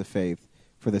big leaps of faith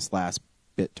for this last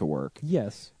bit to work.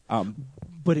 Yes.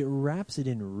 But it wraps it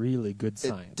in really good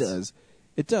science.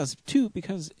 It does, too,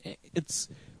 because it's...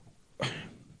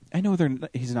 I know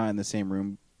he's not in the same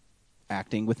room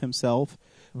acting with himself,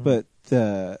 but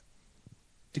the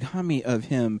dichotomy of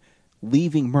him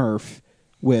leaving Murph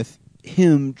with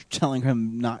him telling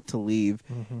him not to leave,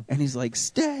 and he's like,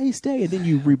 stay, and then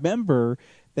you remember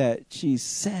that she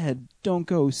said, don't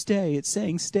go, stay, it's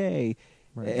saying stay,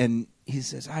 and he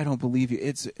says, I don't believe you.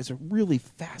 It's a really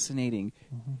fascinating,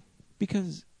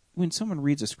 because when someone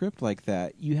reads a script like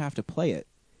that, you have to play it,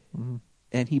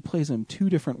 and he plays them two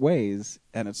different ways,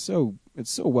 and it's so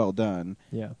well done.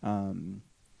 Yeah.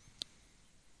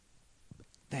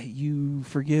 That you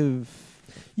forgive.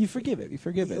 You forgive it. You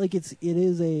forgive it. Like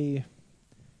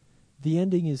the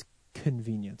ending is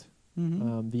convenient.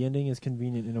 The ending is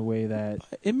convenient in a way that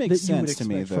it makes that you would sense to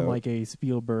me, expect though. from like a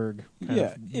Spielberg. Kind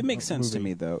of it makes sense movie. to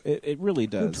me, though. It really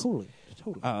does. No,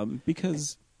 totally.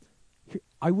 Because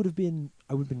I would have been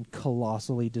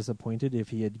colossally disappointed if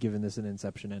he had given this an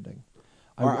Inception ending.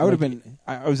 I would have been.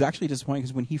 I was actually disappointed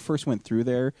because when he first went through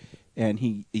there and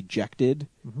he ejected,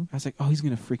 I was like, "Oh, he's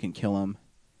gonna freaking kill him,"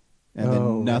 and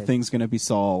then nothing's gonna be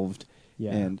solved.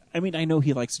 Yeah. And I know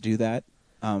he likes to do that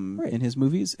in his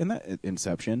movies, and that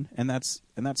Inception, and that's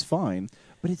fine.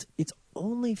 But it's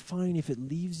only fine if it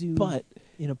leaves you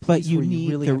in a place but you where need you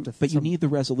really have to. You need the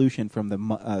resolution from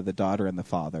the daughter and the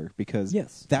father, because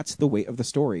that's the weight of the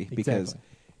story. Because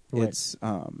it's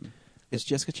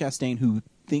Jessica Chastain who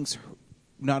thinks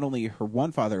not only her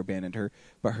one father abandoned her,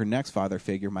 but her next father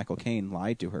figure, Michael Caine,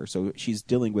 lied to her. So she's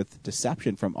dealing with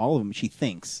deception from all of them, she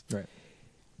thinks. Right.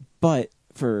 But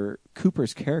for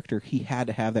Cooper's character, he had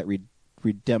to have that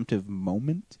redemptive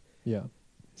moment. Yeah.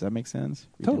 Does that make sense?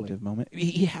 Totally. Redemptive moment.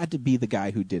 He had to be the guy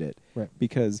who did it. Right.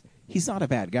 Because he's not a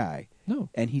bad guy. No.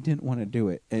 And he didn't want to do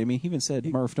it. He even said,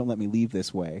 Murph, don't let me leave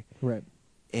this way. Right.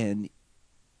 And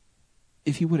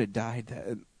if he would have died,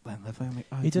 I'm like,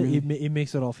 oh, it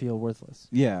makes it all feel worthless.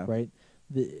 Yeah. Right.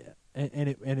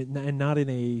 And not in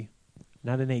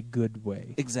a good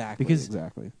way. Exactly. Because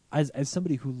exactly. As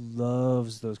somebody who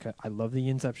loves those I love the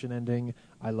Inception ending.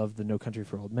 I love the No Country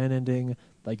for Old Men ending.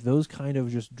 Like those kind of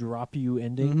just drop you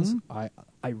endings. I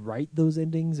write those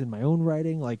endings in my own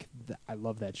writing. Like I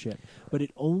love that shit. But it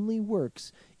only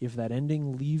works if that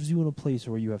ending leaves you in a place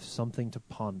where you have something to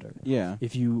ponder. Yeah.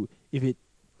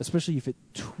 Especially if it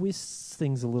twists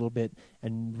things a little bit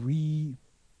and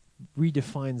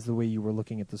redefines the way you were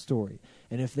looking at the story.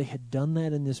 And if they had done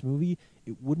that in this movie,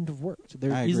 it wouldn't have worked.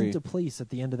 There isn't a place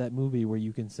at the end of that movie where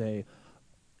you can say,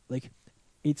 like,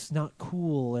 it's not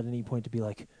cool at any point to be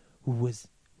like, was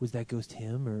that ghost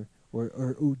him or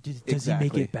does he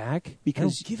make it back? Because I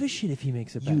don't give a shit if he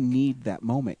makes it back. You need that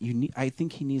moment. I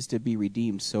think he needs to be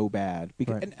redeemed so bad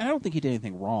because, and I don't think he did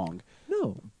anything wrong.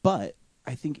 No, but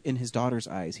I think in his daughter's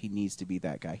eyes, he needs to be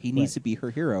that guy. He needs to be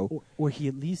her hero. Or he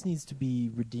at least needs to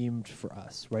be redeemed for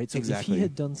us, right? So exactly. if he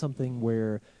had done something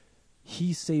where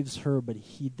he saves her, but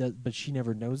she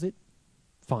never knows it,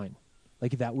 fine.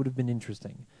 Like, that would have been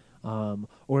interesting.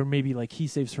 Or maybe, like, he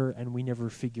saves her and we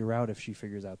never figure out if she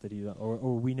figures out that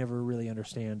or we never really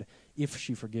understand if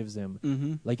she forgives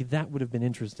him. Like, that would have been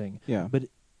interesting. Yeah. But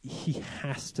he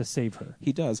has to save her.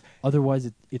 He does.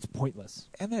 Otherwise, it's pointless.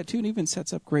 And that tune even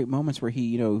sets up great moments where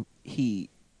with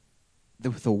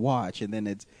the watch, and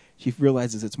then she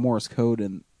realizes it's Morse code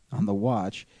on the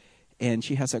watch, And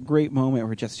she has that great moment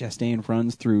where Jessica Chastain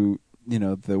runs through,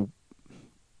 the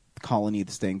colony,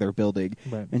 this thing they're building,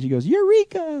 right. and she goes,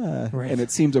 "Eureka!" Right. And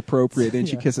it seems appropriate, and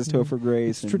she Yeah. kisses Topher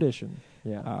Grace. It's tradition.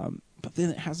 Yeah. But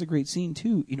then it has a great scene,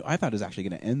 too. I thought it was actually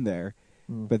going to end there,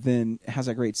 Mm. but then it has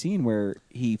that great scene where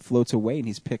he floats away and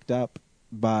he's picked up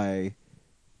by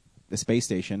the space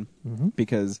station, Mm-hmm.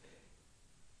 because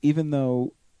even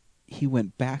though he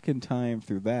went back in time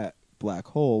through that black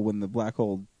hole, when the black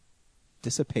hole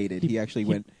dissipated, he actually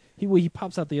went... He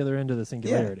pops out the other end of the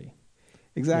singularity.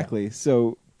 Exactly. Yeah.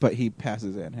 So, but he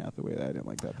passes Anne Hathaway. I didn't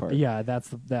like that part. Yeah, that's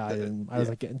that. I was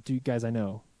yeah. like, "Do guys, I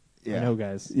know, Yeah. I know,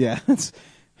 guys." Yeah.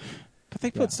 But they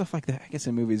put Yeah. stuff like that, I guess,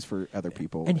 in movies for other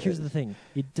people. And here's the thing: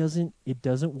 it doesn't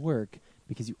work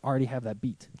because you already have that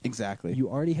beat. Exactly. You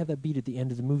already have that beat at the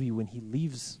end of the movie when he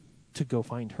leaves to go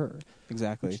find her.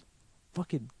 Exactly. Which,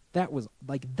 fucking, that was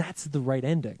like, that's the right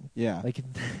ending. Yeah. Like,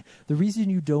 the reason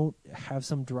you don't have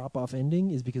some drop-off ending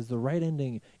is because the right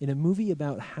ending in a movie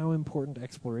about how important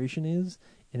exploration is,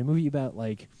 in a movie about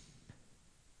like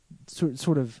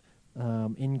sort of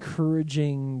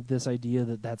encouraging this idea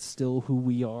that that's still who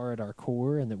we are at our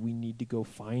core, and that we need to go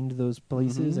find those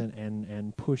places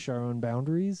and push our own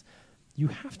boundaries. You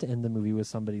have to end the movie with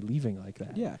somebody leaving like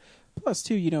that. Yeah. Plus,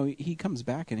 too, he comes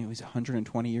back and he's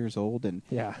 120 years old, and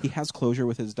Yeah. he has closure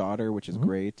with his daughter, which is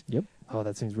great. Yep. Oh,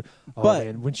 that seems. Oh, But-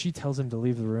 man, when she tells him to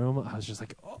leave the room, I was just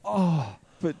like, oh,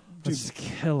 But, dude, that's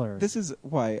killer. this is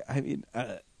why,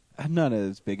 I'm not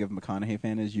as big of a McConaughey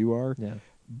fan as you are, Yeah.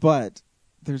 but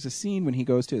there's a scene when he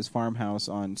goes to his farmhouse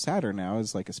on Saturn now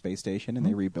as like a space station, and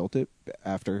they rebuilt it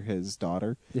after his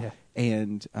daughter. Yeah.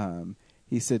 And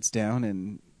he sits down,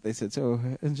 and they said, "So,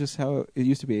 it's just how it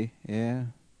used to be." Yeah.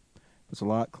 It was a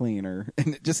lot cleaner.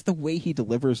 And just the way he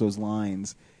delivers those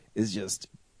lines is just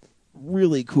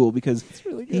really cool, because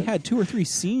really he good. had 2 or 3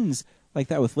 scenes like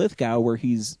that with Lithgow where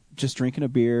he's just drinking a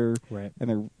beer, Right. and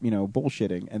they're,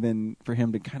 bullshitting. And then for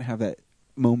him to kind of have that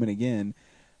moment again.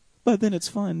 But then it's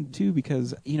fun, too,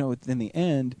 because, in the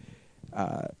end,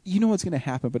 you know what's going to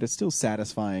happen, but it's still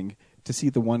satisfying to see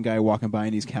the one guy walking by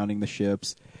and he's counting the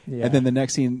ships. Yeah. And then the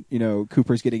next scene,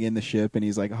 Cooper's getting in the ship and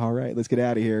he's like, "All right, let's get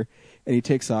out of here." And he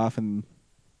takes off, and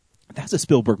that's a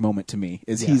Spielberg moment to me.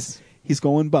 Is Yes. he's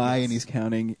going by and he's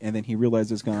counting, and then he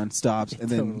realizes it's gone, stops, and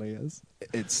then totally is.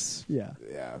 it's Yeah.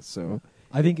 So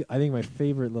I think my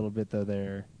favorite little bit though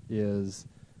there is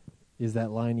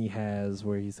that line he has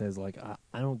where he says like,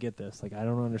 I don't get this. Like, I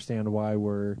don't understand why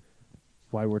we're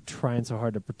trying so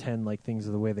hard to pretend like things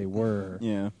are the way they were.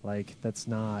 yeah, Like, that's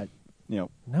not.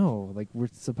 yep, No, like, we're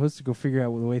supposed to go figure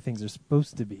out the way things are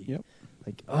supposed to be. yep.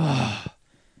 Like,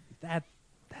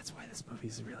 that's why this movie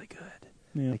is really good.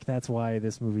 Yeah. Like, that's why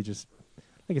this movie just,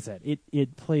 like I said,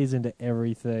 it plays into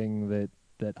everything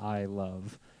that I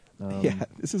love. Yeah,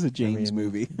 this is a James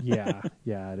movie. yeah.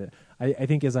 I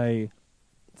think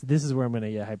this is where I'm going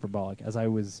to get hyperbolic. As I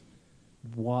was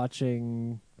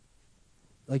watching,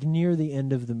 like, near the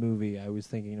end of the movie, I was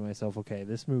thinking to myself, okay,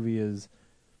 this movie is,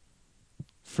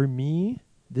 for me,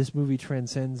 this movie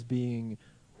transcends being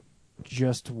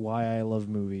just why I love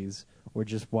movies or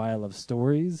just why I love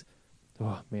stories.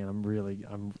 Oh man, I'm really here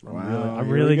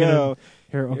we gonna go.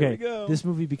 here. Here Okay, we go. this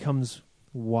movie becomes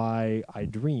why I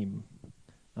dream.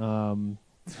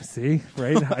 See,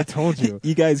 right? I told you.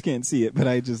 You guys can't see it, but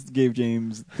I just gave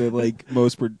James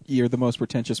the you're the most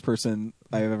pretentious person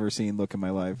I've ever seen look in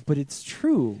my life. But it's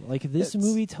true. Like, this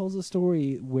movie tells a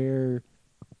story where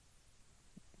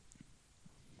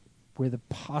the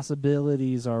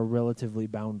possibilities are relatively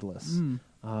boundless,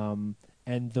 and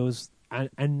those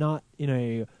and not in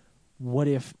a what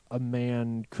if a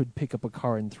man could pick up a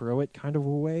car and throw it kind of a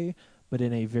way, but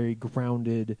in a very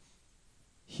grounded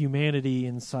humanity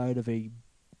inside of a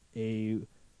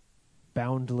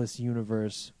boundless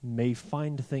universe may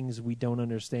find things we don't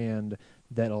understand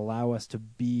that allow us to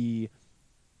be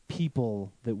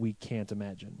people that we can't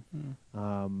imagine.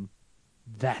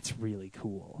 That's really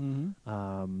cool.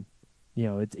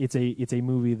 It's a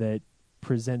movie that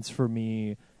presents for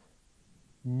me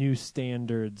new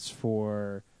standards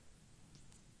for,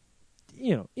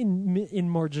 in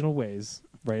marginal ways,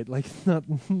 right? Like,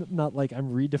 not like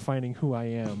I'm redefining who I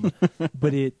am,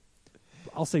 but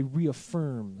I'll say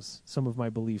reaffirms some of my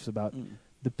beliefs about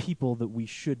the people that we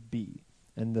should be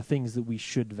and the things that we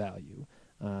should value,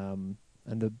 and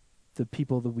the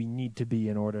people that we need to be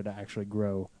in order to actually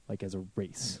grow, like, as a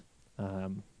race.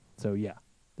 So yeah,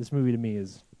 this movie to me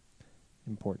is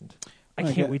important.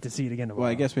 I can't wait to see it again tomorrow.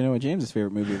 Well, I guess we know what James's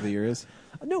favorite movie of the year is.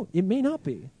 No, it may not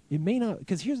be. It may not,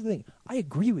 because here's the thing. I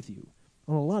agree with you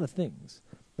on a lot of things.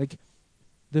 Like,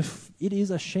 it is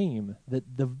a shame that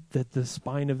the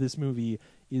spine of this movie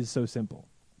is so simple.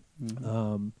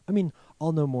 Mm-hmm. I mean,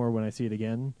 I'll know more when I see it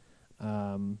again.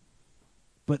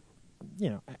 But,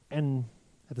 and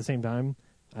at the same time,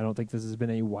 I don't think this has been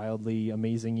a wildly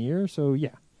amazing year. So,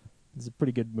 yeah, it's a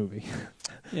pretty good movie.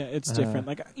 Yeah, it's different.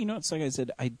 It's like I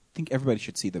said, I think everybody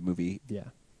should see the movie. Yeah.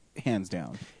 Hands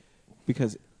down.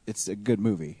 Because it's a good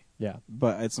movie. Yeah.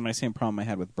 But it's my same problem I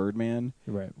had with Birdman.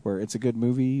 Right. Where it's a good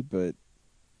movie, but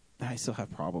I still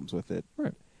have problems with it.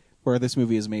 Right. Where this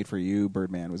movie is made for you,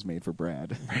 Birdman was made for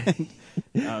Brad.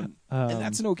 And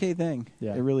that's an okay thing.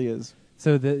 Yeah. It really is.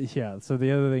 So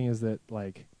the other thing is that,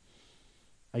 like,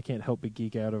 I can't help but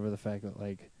geek out over the fact that,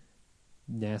 like,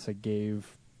 NASA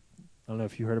gave, I don't know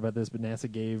if you heard about this, but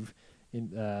NASA gave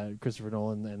Christopher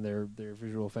Nolan and their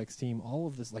visual effects team all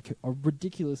of this, like, a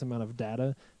ridiculous amount of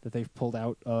data that they've pulled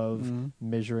out of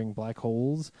measuring black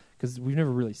holes, because we've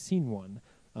never really seen one.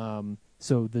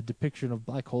 So the depiction of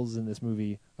black holes in this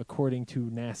movie, according to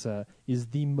NASA, is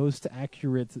the most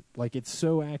accurate. Like, it's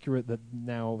so accurate that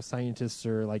now scientists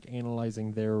are, like,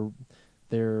 analyzing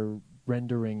their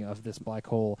rendering of this black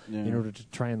hole in order to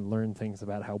try and learn things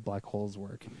about how black holes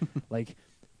work. Like,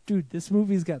 dude, this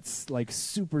movie's got, like,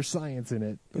 super science in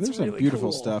it. But there's really some beautiful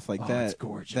cool stuff like that. It's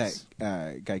gorgeous.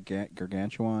 That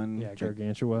Gargantuan. Yeah,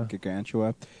 Gargantua.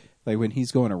 Gargantua. Like, when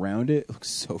he's going around it looks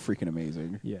so freaking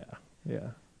amazing. Yeah.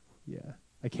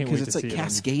 I can't wait because to it's see like it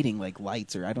cascading like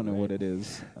lights, or I don't know what it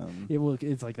is.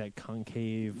 It's like that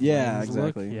concave. Yeah, lens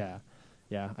exactly. Look.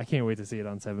 Yeah. I can't wait to see it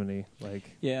on 70. Like,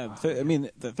 I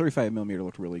mean, the 35 millimeter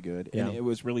looked really good, and Yeah. it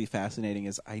was really fascinating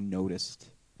as I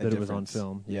noticed that it was on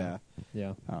film. Yeah.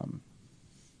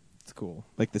 It's cool.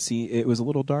 Like the scene, it was a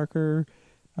little darker,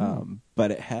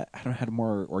 but it had a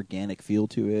more organic feel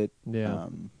to it. Yeah.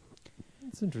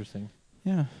 It's interesting.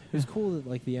 Yeah, it was cool that,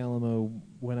 like, the Alamo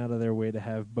went out of their way to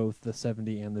have both the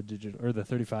 70 and the digital, or the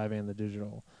 35 and the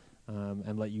digital,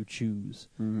 and let you choose.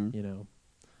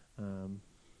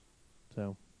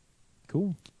 So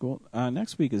cool.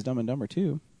 Next week is Dumb and Dumber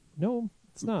 2. No,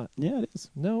 it's not. Yeah, it is.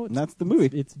 No, that's the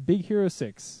movie. It's Big Hero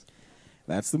 6.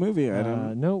 That's the movie. I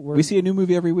don't. No, we see a new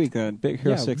movie every week. Big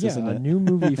Hero 6, isn't it? A new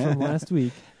movie from last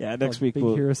week. Yeah, next week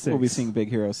we'll be seeing Big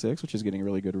Hero 6, which is getting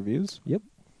really good reviews. Yep.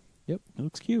 It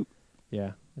looks cute.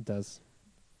 Yeah, it does.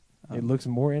 It looks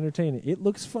more entertaining. It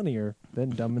looks funnier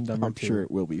than Dumb and Dumber 2. I'm sure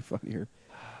it will be funnier.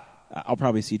 I'll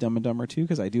probably see Dumb and Dumber 2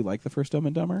 because I do like the first Dumb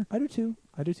and Dumber. I do too.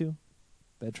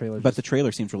 That trailer. But the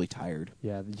trailer seems really tired.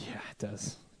 Yeah, it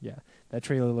does. Yeah, that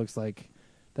trailer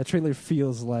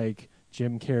feels like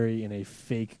Jim Carrey in a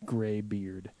fake gray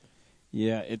beard.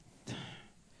 Yeah,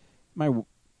 my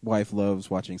wife loves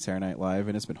watching Saturday Night Live,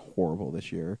 and it's been horrible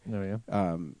this year. Oh, yeah?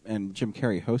 And Jim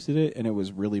Carrey hosted it, and it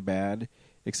was really bad,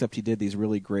 except he did these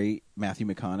really great Matthew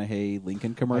McConaughey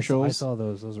Lincoln commercials. I saw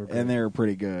those. Those were great. And they were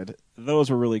pretty good.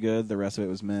 Those were really good. The rest of it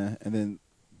was meh. And then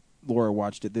Laura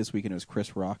watched it this week, and it was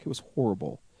Chris Rock. It was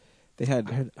horrible. I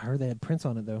heard they had Prince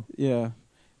on it, though. Yeah.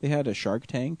 They had a Shark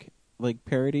Tank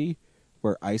parody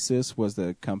where ISIS was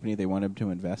the company they wanted to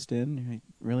invest in. You're like,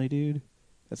 really, dude?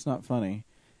 That's not funny.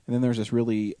 And then there's this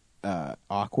really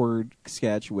awkward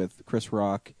sketch with Chris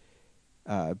Rock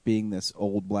being this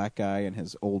old black guy and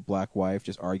his old black wife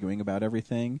just arguing about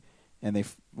everything. And they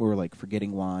were, like,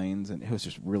 forgetting lines, and it was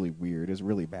just really weird. It was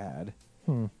really bad.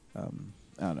 I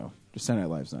don't know. Just Saturday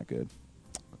Night Live's not good.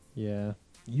 Yeah.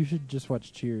 You should just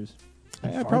watch Cheers.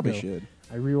 I probably should.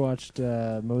 I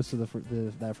rewatched most of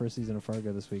that first season of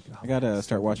Fargo this week. I gotta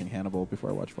start watching Hannibal before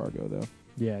I watch Fargo, though.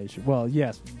 Yeah, you should. Well,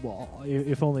 yes. Well,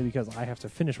 if only because I have to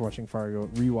finish rewatching Fargo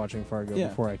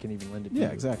before I can even lend it to you. Yeah,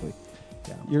 exactly.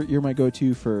 Yeah. You're my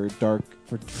go-to for dark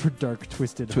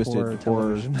twisted horror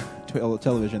television.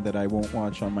 Television that I won't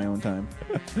watch on my own time.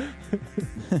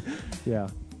 Yeah.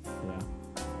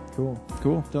 Cool.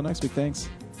 Till next week. Thanks.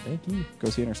 Thank you. Go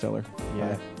see Interstellar.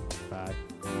 Yeah. Bye.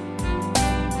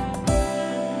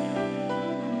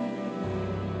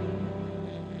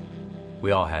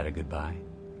 We all had a goodbye.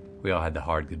 We all had the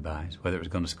hard goodbyes, whether it was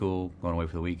going to school, going away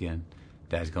for the weekend,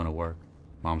 Dad's going to work,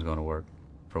 Mom's going to work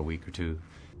for a week or two,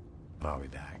 but I'll be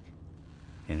back,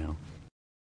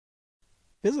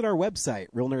 Visit our website,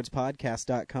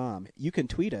 realnerdspodcast.com. You can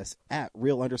tweet us at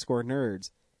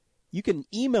real_nerds. You can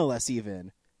email us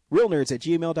even,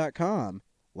 realnerds@gmail.com.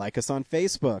 Like us on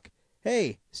Facebook.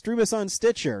 Hey, stream us on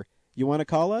Stitcher. You want to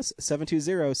call us?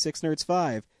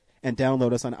 720-6nerds5. And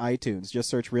download us on iTunes. Just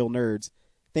search Real Nerds.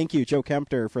 Thank you, Joe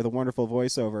Kempter, for the wonderful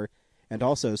voiceover, and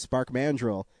also Spark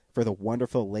Mandrill for the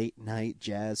wonderful late-night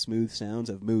jazz smooth sounds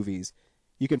of movies.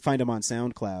 You can find them on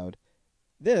SoundCloud.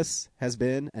 This has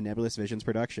been a Nebulous Visions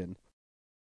production.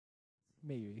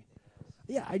 Maybe.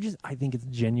 Yeah, I think it's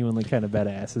genuinely kind of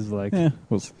badass. Is like,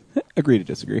 well, Agree to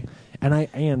disagree.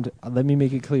 And let me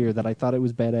make it clear that I thought it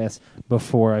was badass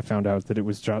before I found out that it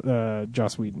was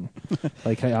Joss Whedon.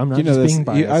 Like, I'm not just being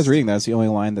biased. I was reading that. It's the only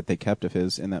line that they kept of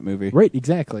his in that movie. Right,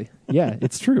 exactly. Yeah,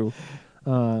 it's true.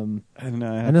 And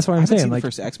that's why I'm saying, seen like, the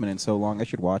first X-Men in so long, I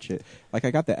should watch it. Like,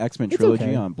 I got the X-Men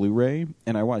trilogy on Blu-ray,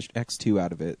 and I watched X2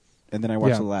 out of it, and then I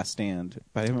watched The Last Stand,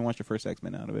 but I haven't watched the first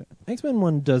X-Men out of it. X-Men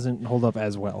 1 doesn't hold up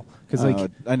as well because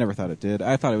I never thought it did.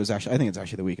 I thought it was actually. I think it's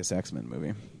actually the weakest X-Men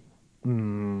movie.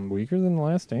 Weaker than The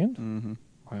Last Stand? Mm-hmm.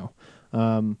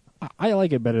 Wow. I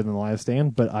like it better than The Last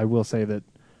Stand, but I will say that,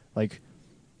 like,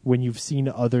 when you've seen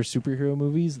other superhero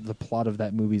movies, the plot of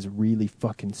that movie is really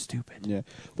fucking stupid. Yeah.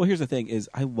 Well, here's the thing: is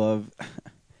I love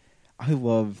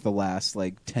the last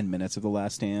 10 minutes of The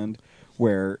Last Stand,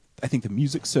 where I think the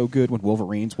music's so good when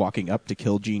Wolverine's walking up to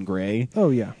kill Jean Grey.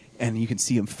 Oh yeah. And you can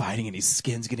see him fighting, and his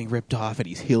skin's getting ripped off, and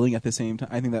he's healing at the same time.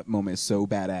 I think that moment is so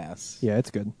badass. Yeah,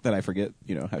 it's good. That I forget,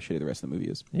 how shitty the rest of the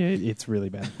movie is. Yeah, it's really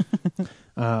bad.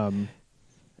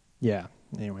 Yeah.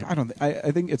 Anyway, I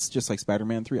think it's just like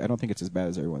Spider-Man 3. I don't think it's as bad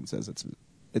as everyone says.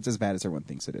 It's as bad as everyone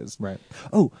thinks it is. Right.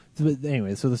 Oh, but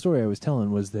anyway, so the story I was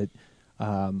telling was that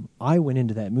I went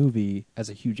into that movie as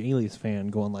a huge Alias fan,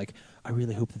 going like, I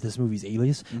really hope that this movie's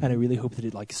Alias, and I really hope that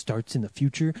it starts in the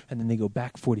future, and then they go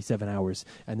back 47 hours,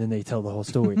 and then they tell the whole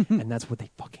story, and that's what they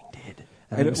fucking did.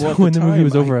 And so when the movie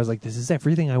was over, I was like, this is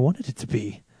everything I wanted it to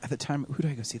be. At the time, who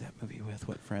did I go see that movie with?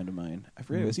 What friend of mine? I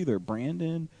forget. It was either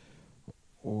Brandon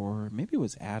or maybe it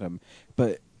was Adam.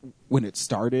 But when it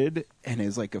started and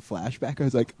it's like a flashback, I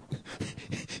was like,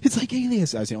 it's like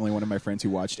Alias. I was the only one of my friends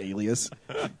who watched Alias.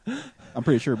 I'm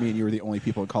pretty sure me and you were the only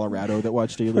people in Colorado that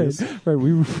watched Alias. Right.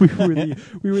 We were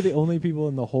the only people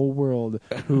in the whole world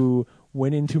who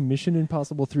went into Mission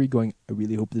Impossible 3 going, I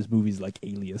really hope this movie's like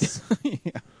Alias.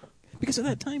 Yeah. Because at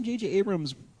that time, J.J.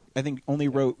 Abrams, I think, only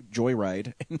wrote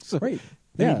Joyride. And so, right.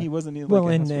 I Yeah. mean, he wasn't even well,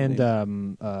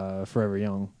 and Forever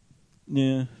Young.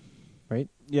 Yeah. Right?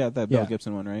 Yeah, that Bill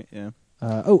Gibson one, right? Yeah.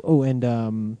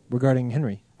 And regarding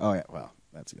Henry. Oh, yeah. Well,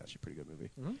 that's actually a pretty good movie.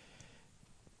 Mm-hmm.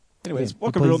 Anyways, Yeah,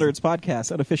 welcome to Real Nerds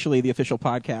Podcast, unofficially the official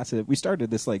podcast. We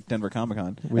started this like Denver Comic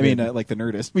Con. Like the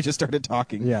Nerdist. We just started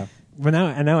talking. Yeah. But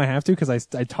now I have to because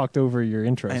I talked over your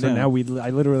intro. So now I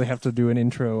literally have to do an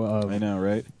intro of. I know,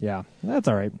 right? Yeah. That's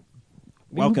all right.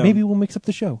 Welcome. Maybe we'll mix up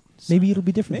the show. Maybe it'll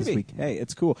be different this week. Hey,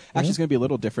 it's cool. Actually, it's going to be a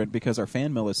little different because our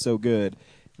fan mail is so good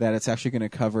that it's actually going to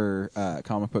cover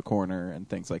Comic Book Corner and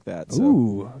things like that. So,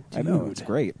 Ooh, I know. It's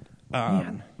great.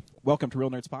 Man. Welcome to Real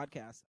Nerds Podcast.